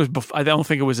Elko. I think it was. I don't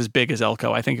think it was as big as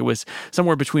Elko. I think it was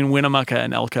somewhere between Winnemucca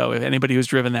and Elko. If anybody who's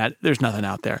driven that, there's nothing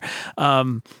out there.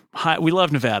 We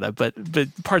love Nevada, but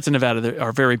parts of Nevada that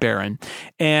are very barren.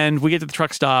 And we get to the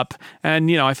truck stop,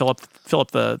 and I fill up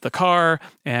the car,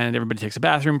 and everybody takes a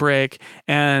bathroom break,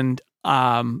 and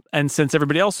since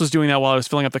everybody else was doing that while I was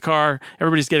filling up the car,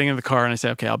 everybody's getting in the car, and I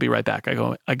say, okay, I'll be right back.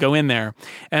 I go in there,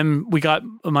 and we got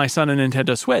my son a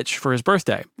Nintendo Switch for his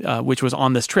birthday, which was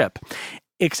on this trip.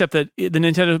 Except that the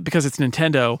Nintendo, because it's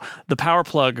Nintendo, the power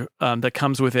plug that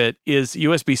comes with it is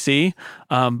USB-C,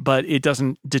 but it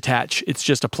doesn't detach. It's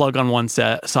just a plug on one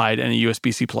side and a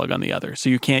USB-C plug on the other. So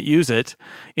you can't use it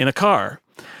in a car.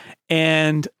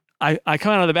 And I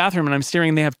come out of the bathroom, and I'm staring,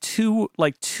 and they have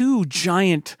two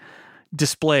giant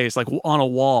displays, like on a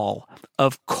wall,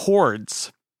 of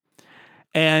cords.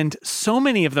 And so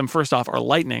many of them, first off, are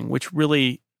Lightning, which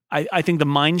really, I think the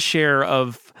mind share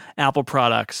of Apple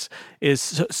products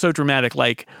is so dramatic.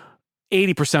 Like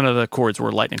 80% of the cords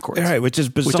were Lightning cords. Right, which is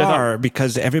bizarre,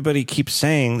 because everybody keeps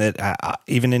saying that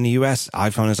even in the US,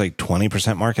 iPhone is like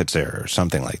 20% market share or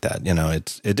something like that.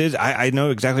 It is. I know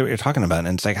exactly what you're talking about.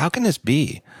 And it's like, how can this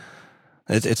be?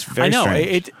 It's very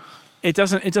strange. It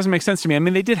doesn't make sense to me. I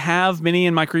mean, they did have mini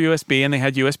and micro USB, and they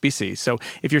had USB-C. So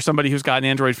if you're somebody who's got an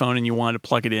Android phone and you want to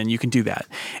plug it in, you can do that.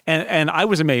 And I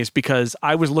was amazed because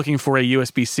I was looking for a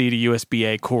USB-C to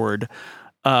USB-A cord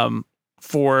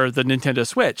for the Nintendo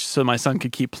Switch, so my son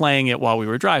could keep playing it while we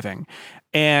were driving.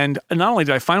 And not only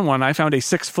did I find one, I found a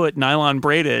 6-foot nylon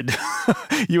braided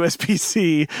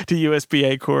USB-C to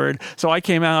USB-A cord. So I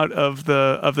came out of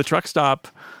the truck stop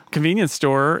convenience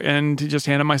store and just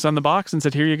handed my son the box and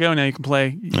said, "Here you go. Now you can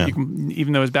play." Yeah. You can,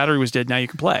 even though his battery was dead, now you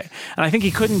can play. And I think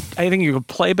he couldn't. I think you could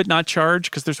play but not charge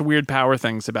because there's weird power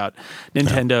things about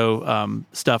Nintendo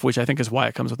stuff, which I think is why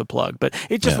it comes with a plug. But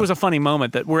it just was a funny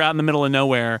moment that we're out in the middle of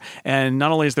nowhere, and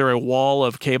not only is there a wall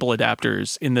of cable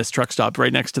adapters in this truck stop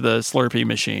right next to the Slurpee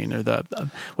machine or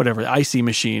the whatever the icy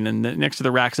machine, and next to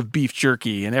the racks of beef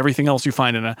jerky and everything else you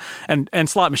find in and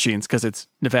slot machines because it's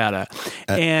Nevada,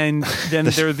 and then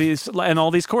there are these and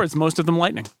all these cords, most of them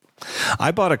lightning. I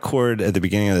bought a cord at the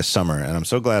beginning of the summer, and I'm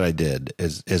so glad I did,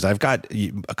 is I've got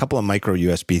a couple of micro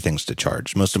USB things to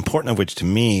charge. Most important of which to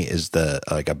me is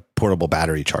like a portable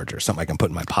battery charger, something I can put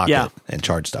in my pocket and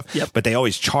charge stuff. Yep. But they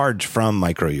always charge from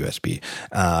micro USB.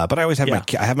 But I always have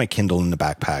I have my Kindle in the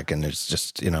backpack, and there's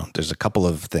just, there's a couple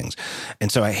of things.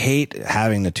 And so I hate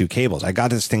having the two cables. I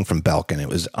got this thing from Belk, and it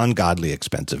was ungodly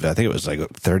expensive. I think it was like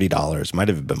 $30, might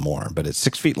have been more, but it's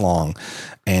 6 feet long,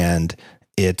 and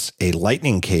it's a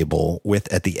lightning cable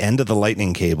with, at the end of the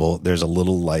lightning cable, there's a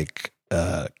little like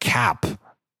cap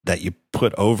that you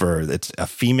put over. It's a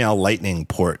female lightning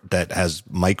port that has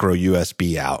micro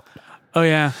USB out. Oh,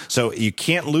 yeah. So you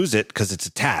can't lose it because it's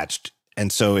attached.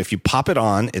 And so if you pop it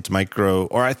on, it's micro,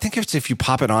 or I think if you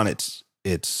pop it on,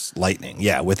 it's lightning.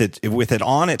 Yeah, with it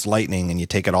on, it's lightning, and you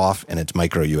take it off, and it's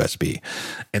micro USB.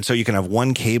 And so you can have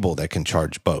one cable that can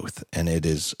charge both, and it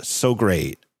is so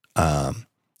great.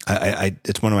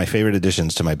 It's one of my favorite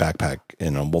additions to my backpack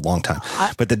in a long time.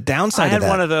 But the downside I had of that,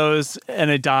 one of those, and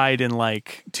it died in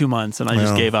like 2 months, and I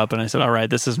just gave up, and I said, "All right,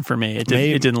 this isn't for me." It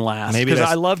didn't last because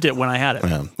I loved it when I had it.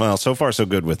 Yeah, well, so far so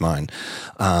good with mine.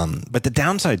 But the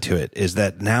downside to it is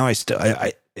that now it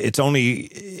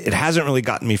hasn't really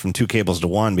gotten me from two cables to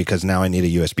one, because now I need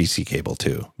a USB-C cable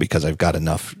too, because I've got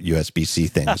enough USB-C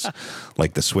things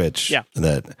like the Switch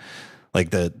that.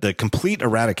 Like the complete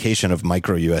eradication of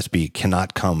micro USB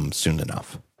cannot come soon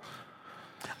enough.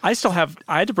 I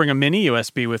had to bring a mini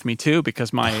USB with me too,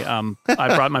 because I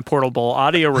brought my portable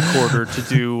audio recorder to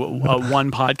do one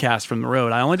podcast from the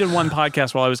road. I only did one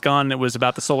podcast while I was gone. It was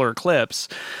about the solar eclipse,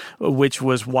 which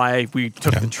was why we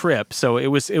took the trip. So it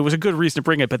was a good reason to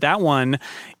bring it. But that one,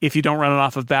 if you don't run it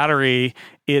off of battery,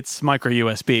 it's micro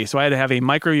USB. So I had to have a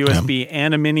micro USB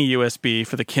and a mini USB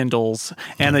for the Kindles,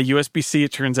 and a USB-C,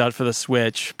 it turns out, for the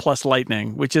Switch, plus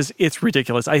Lightning, it's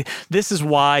ridiculous. This is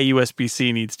why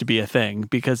USB-C needs to be a thing,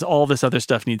 because all this other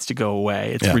stuff needs to go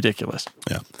away. It's ridiculous.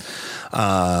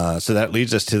 Yeah. So that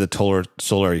leads us to the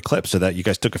solar eclipse. So that you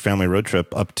guys took a family road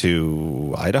trip up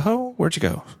to Idaho? Where'd you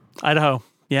go? Idaho.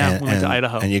 Yeah, we went to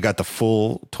Idaho. And you got the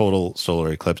full, total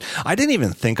solar eclipse. I didn't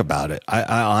even think about it.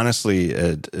 I honestly,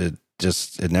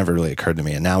 it never really occurred to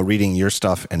me. And now reading your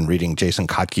stuff and reading Jason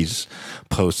Kotke's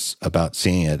posts about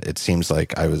seeing it, it seems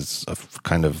like I was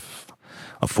kind of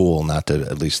a fool not to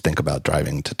at least think about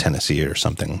driving to Tennessee or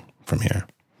something from here.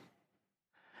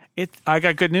 I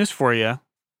got good news for you.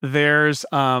 There's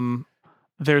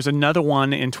another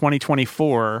one in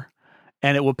 2024,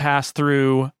 and it will pass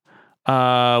through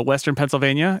Western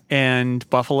Pennsylvania and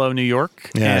Buffalo, New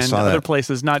York, and other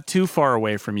places not too far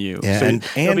away from you. Yeah, so and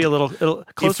it'll be a little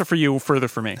closer for you, further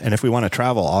for me. And if we want to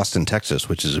travel, Austin, Texas,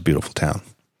 which is a beautiful town.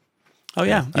 Oh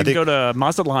yeah, you can go to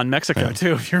Mazatlan, Mexico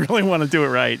too. If you really want to do it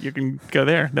right, you can go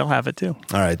there. They'll have it too.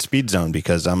 All right, Speed Zone,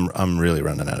 because I'm really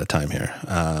running out of time here.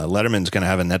 Letterman's going to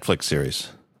have a Netflix series.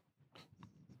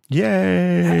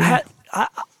 Yay!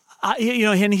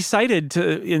 And he cited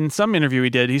in some interview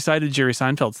he cited Jerry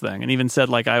Seinfeld's thing, and even said,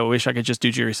 like, I wish I could just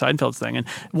do Jerry Seinfeld's thing. And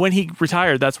when he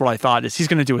retired, that's what I thought, is he's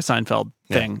going to do a Seinfeld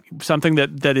thing, something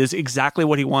that is exactly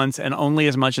what he wants and only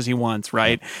as much as he wants,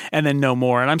 right? And then no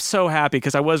more. And I'm so happy,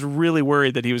 because I was really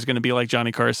worried that he was going to be like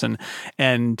Johnny Carson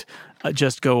and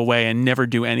just go away and never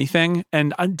do anything.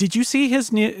 And did you see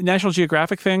his National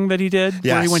Geographic thing that he did,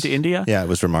 where he went to India? Yeah, it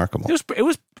was remarkable.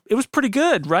 It was pretty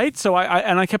good, right? So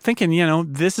I kept thinking,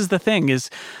 this is the thing, is,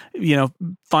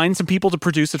 find some people to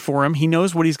produce it for him. He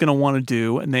knows what he's going to want to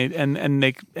do,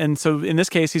 and so in this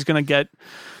case, he's going to get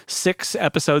 6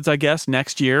 episodes, I guess,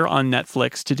 next year on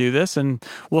Netflix to do this, and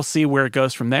we'll see where it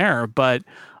goes from there. But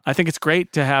I think it's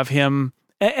great to have him,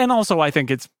 and also I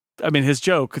think it's his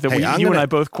joke that you and I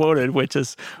both quoted, which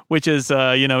is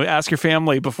ask your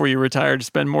family before you retire to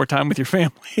spend more time with your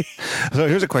family. So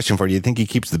here's a question for you. Do you think he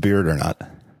keeps the beard or not?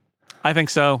 I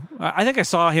think so. I think I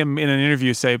saw him in an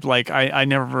interview say, like, I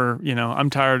never,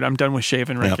 I'm tired. I'm done with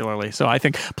shaving regularly. Yep. So I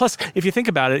think, plus, if you think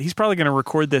about it, he's probably going to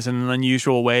record this in an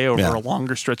unusual way over a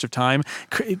longer stretch of time.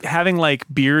 Having like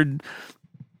beard,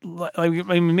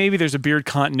 maybe there's a beard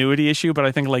continuity issue, but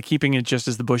I think like keeping it just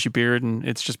as the bushy beard and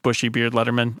it's just bushy beard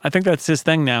Letterman. I think that's his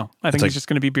thing now. I think he's just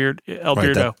going to be El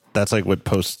Beardo. That's like what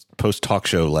post talk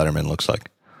show Letterman looks like.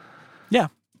 Yeah.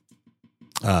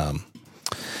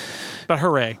 But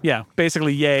hooray. Yeah.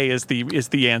 Basically, yay is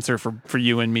the answer for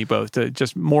you and me both. To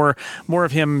just more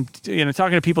of him,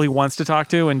 talking to people he wants to talk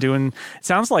to and doing, it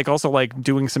sounds like also like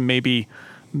doing some maybe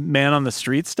man on the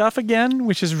street stuff again,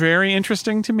 which is very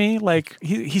interesting to me. Like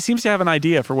he seems to have an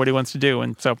idea for what he wants to do.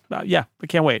 And so, I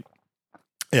can't wait.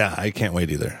 Yeah, I can't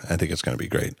wait either. I think it's going to be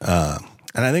great. And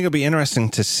I think it'll be interesting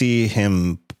to see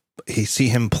him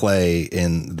play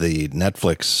in the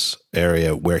Netflix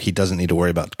area where he doesn't need to worry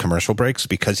about commercial breaks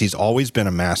because he's always been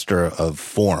a master of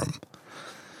form.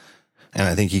 And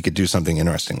I think he could do something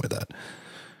interesting with that.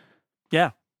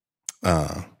 Yeah.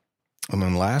 And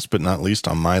then last but not least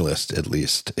on my list, at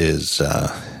least, is,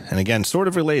 and again, sort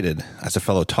of related as a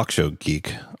fellow talk show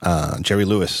geek, Jerry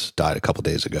Lewis died a couple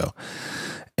days ago.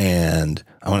 And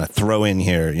I want to throw in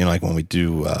here, like when we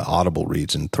do Audible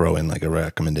reads and throw in like a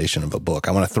recommendation of a book,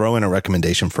 I want to throw in a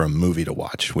recommendation for a movie to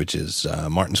watch, which is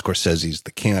Martin Scorsese's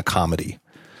The King of Comedy,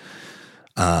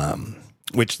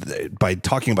 which by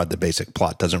talking about the basic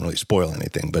plot doesn't really spoil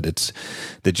anything, but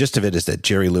the gist of it is that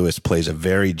Jerry Lewis plays a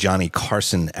very Johnny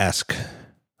Carson-esque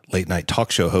late night talk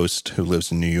show host who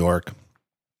lives in New York,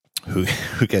 who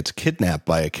gets kidnapped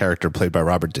by a character played by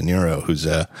Robert De Niro, who's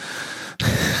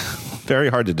very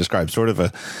hard to describe, sort of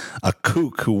a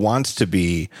kook who wants to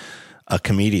be a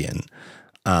comedian.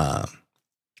 And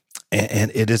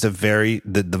it is the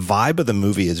vibe of the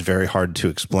movie is very hard to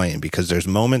explain because there's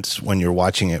moments when you're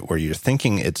watching it where you're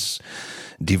thinking it's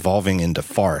devolving into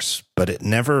farce, but it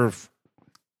never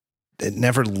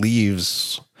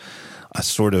leaves a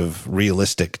sort of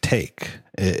realistic take.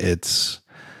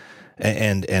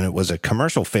 And it was a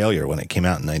commercial failure when it came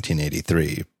out in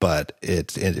 1983, but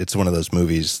it's one of those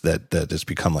movies that has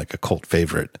become like a cult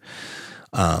favorite.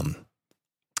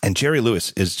 And Jerry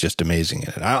Lewis is just amazing in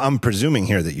it. I'm presuming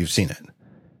here that you've seen it.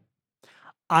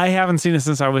 I haven't seen it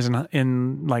since I was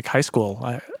in like high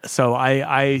school. So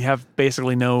I have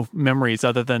basically no memories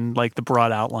other than like the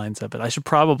broad outlines of it. I should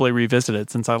probably revisit it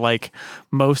since I like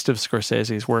most of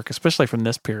Scorsese's work, especially from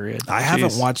this period. I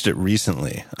haven't watched it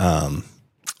recently.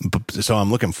 So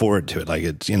I'm looking forward to it. Like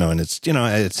it's,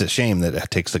 it's a shame that it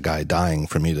takes a guy dying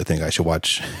for me to think I should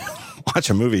watch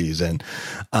a movie he's in.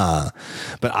 But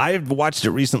I've watched it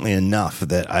recently enough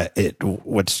that I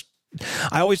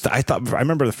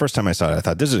remember the first time I saw it, I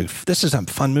thought this is a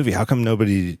fun movie. How come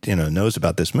nobody, knows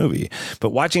about this movie?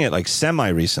 But watching it like semi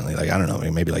recently, like, I don't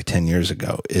know, maybe like 10 years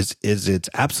ago it's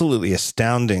absolutely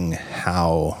astounding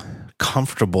how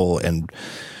comfortable and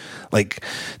like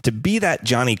to be that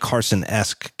Johnny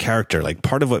Carson-esque character. Like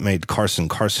part of what made Carson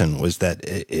was that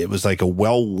it was like a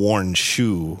well-worn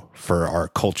shoe for our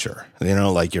culture.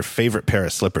 Like your favorite pair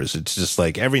of slippers. It's just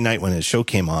like every night when his show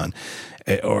came on,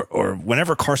 or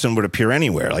whenever Carson would appear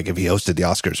anywhere, like if he hosted the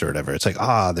Oscars or whatever, it's like,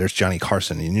 there's Johnny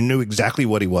Carson. And you knew exactly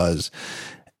what he was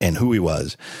and who he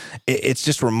was. It's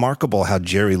just remarkable how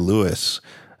Jerry Lewis,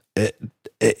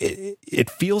 it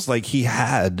feels like he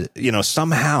had,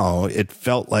 somehow it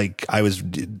felt like I was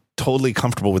totally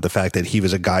comfortable with the fact that he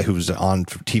was a guy who was on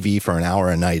TV for an hour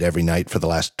a night every night for the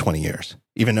last 20 years,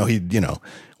 even though he,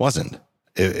 wasn't.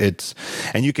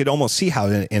 And you could almost see how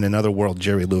in another world,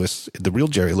 Jerry Lewis, the real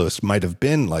Jerry Lewis, might have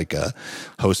been like a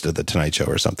host of the Tonight Show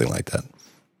or something like that.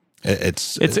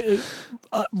 It's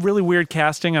really weird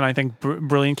casting, and I think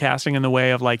brilliant casting in the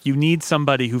way of like you need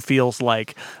somebody who feels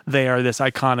like they are this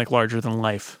iconic, larger than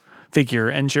life figure,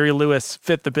 and Jerry Lewis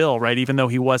fit the bill, right? Even though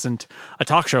he wasn't a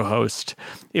talk show host,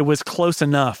 it was close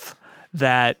enough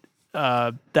that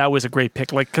that was a great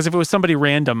pick. Like, because if it was somebody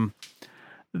random,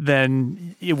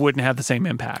 then it wouldn't have the same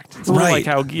impact. It's right. Like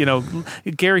how,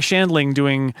 Gary Shandling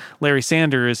doing Larry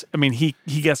Sanders. I mean, he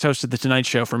guest hosted the Tonight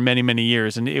Show for many, many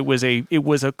years, and it was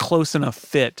a close enough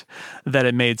fit that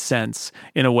it made sense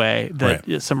in a way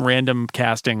that some random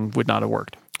casting would not have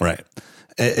worked. Right.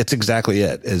 It's exactly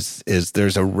it. Is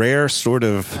there's a rare sort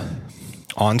of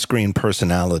on-screen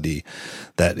personality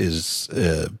that is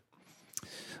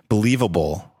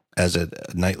believable as a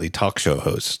nightly talk show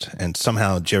host, and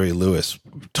somehow Jerry Lewis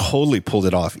totally pulled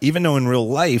it off, even though in real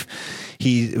life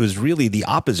it was really the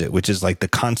opposite, which is like the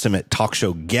consummate talk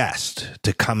show guest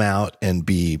to come out and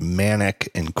be manic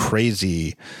and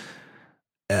crazy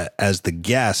as the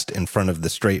guest in front of the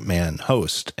straight man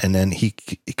host, and then he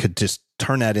could just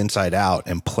turn that inside out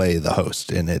and play the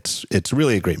host, and it's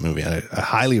really a great movie. I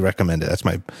highly recommend it. That's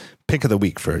my pick of the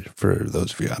week for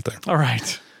those of you out there. All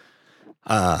right.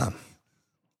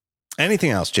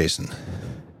 Anything else, Jason?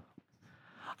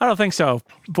 I don't think so.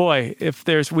 Boy,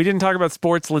 we didn't talk about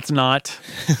sports, let's not,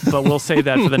 but we'll save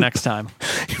that for the next time.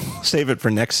 Save it for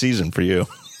next season for you.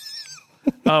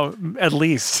 Oh, at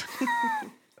least.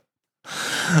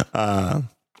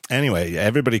 Anyway,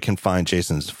 everybody can find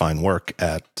Jason's fine work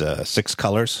at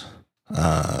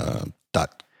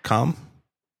sixcolors.com.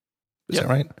 Is that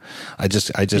right? I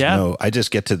just know, I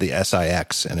just get to the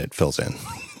SIX and it fills in.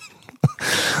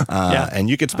 And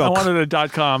you could spell. I wanted a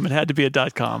 .com. It had to be a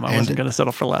 .com. I wasn't going to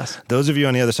settle for less. Those of you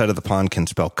on the other side of the pond can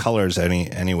spell colors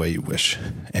any way you wish,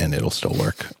 and it'll still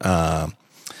work.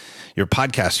 Your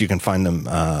podcasts, you can find them,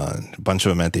 a bunch of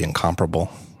them at The Incomparable.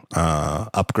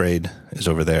 Upgrade is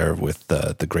over there with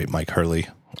the great Mike Hurley.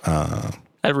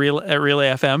 At Relay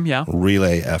FM, yeah.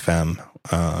 Relay FM.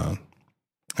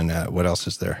 And what else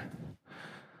is there?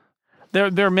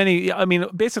 There are many. I mean,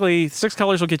 basically, Six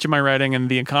Colors will get you my writing, and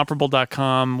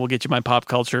theincomparable.com will get you my pop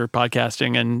culture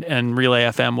podcasting, and Relay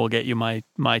FM will get you my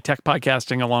tech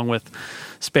podcasting, along with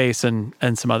space and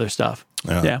some other stuff.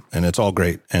 Yeah. And it's all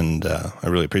great, and I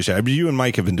really appreciate it. You and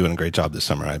Mike have been doing a great job this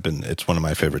summer. It's one of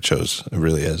my favorite shows. It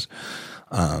really is.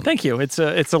 Thank you. It's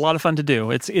a lot of fun to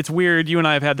do. It's weird. You and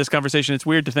I have had this conversation. It's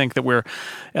weird to think that we're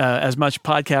as much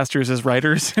podcasters as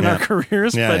writers in our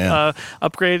careers.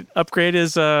 Upgrade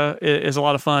is a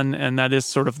lot of fun, and that is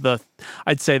sort of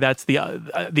I'd say that's the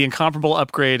Incomparable,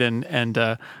 Upgrade,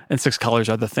 and Six Colors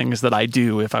are the things that I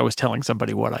do if I was telling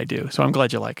somebody what I do. So I'm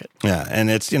glad you like it. Yeah, and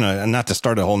it's not to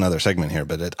start a whole nother segment here,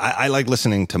 but I like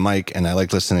listening to Mike, and I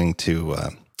like listening to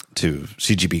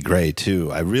CGB Grey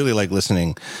too. I really like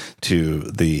listening to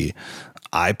the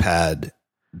iPad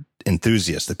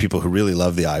enthusiasts, the people who really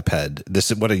love the iPad.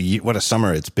 This is what a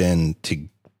summer it's been to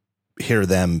hear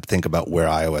them think about where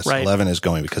iOS 11 is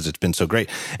going, because it's been so great.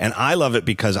 And I love it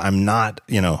because I'm not,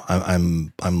 I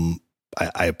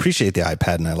appreciate the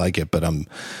iPad and I like it, but I'm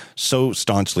so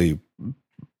staunchly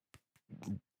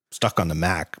stuck on the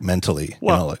Mac mentally.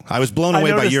 Well, I was blown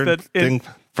away by your thing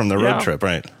from the road trip,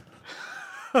 right?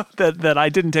 that I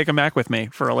didn't take a Mac with me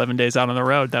for 11 days out on the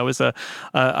road. That was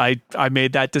I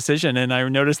made that decision, and I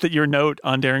noticed that your note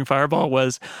on Daring Fireball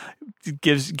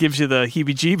gives you the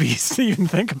heebie-jeebies to even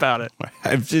think about it.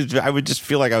 I would just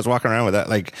feel like I was walking around with that,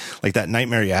 like that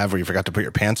nightmare you have where you forgot to put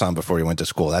your pants on before you went to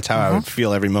school. That's how I would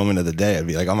feel every moment of the day. I'd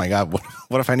be like, oh my God,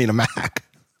 what if I need a Mac?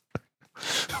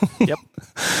 Yep.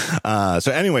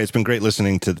 So anyway, it's been great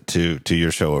listening to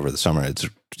your show over the summer. It's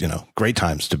great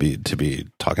times to be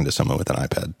talking to someone with an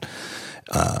iPad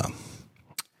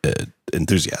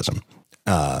enthusiasm.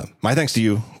 My thanks to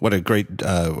you. What a great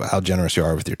how generous you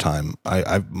are with your time.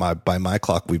 By my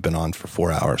clock, we've been on for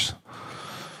 4 hours.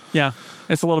 Yeah,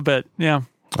 it's a little bit. Yeah,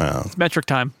 it's metric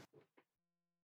time.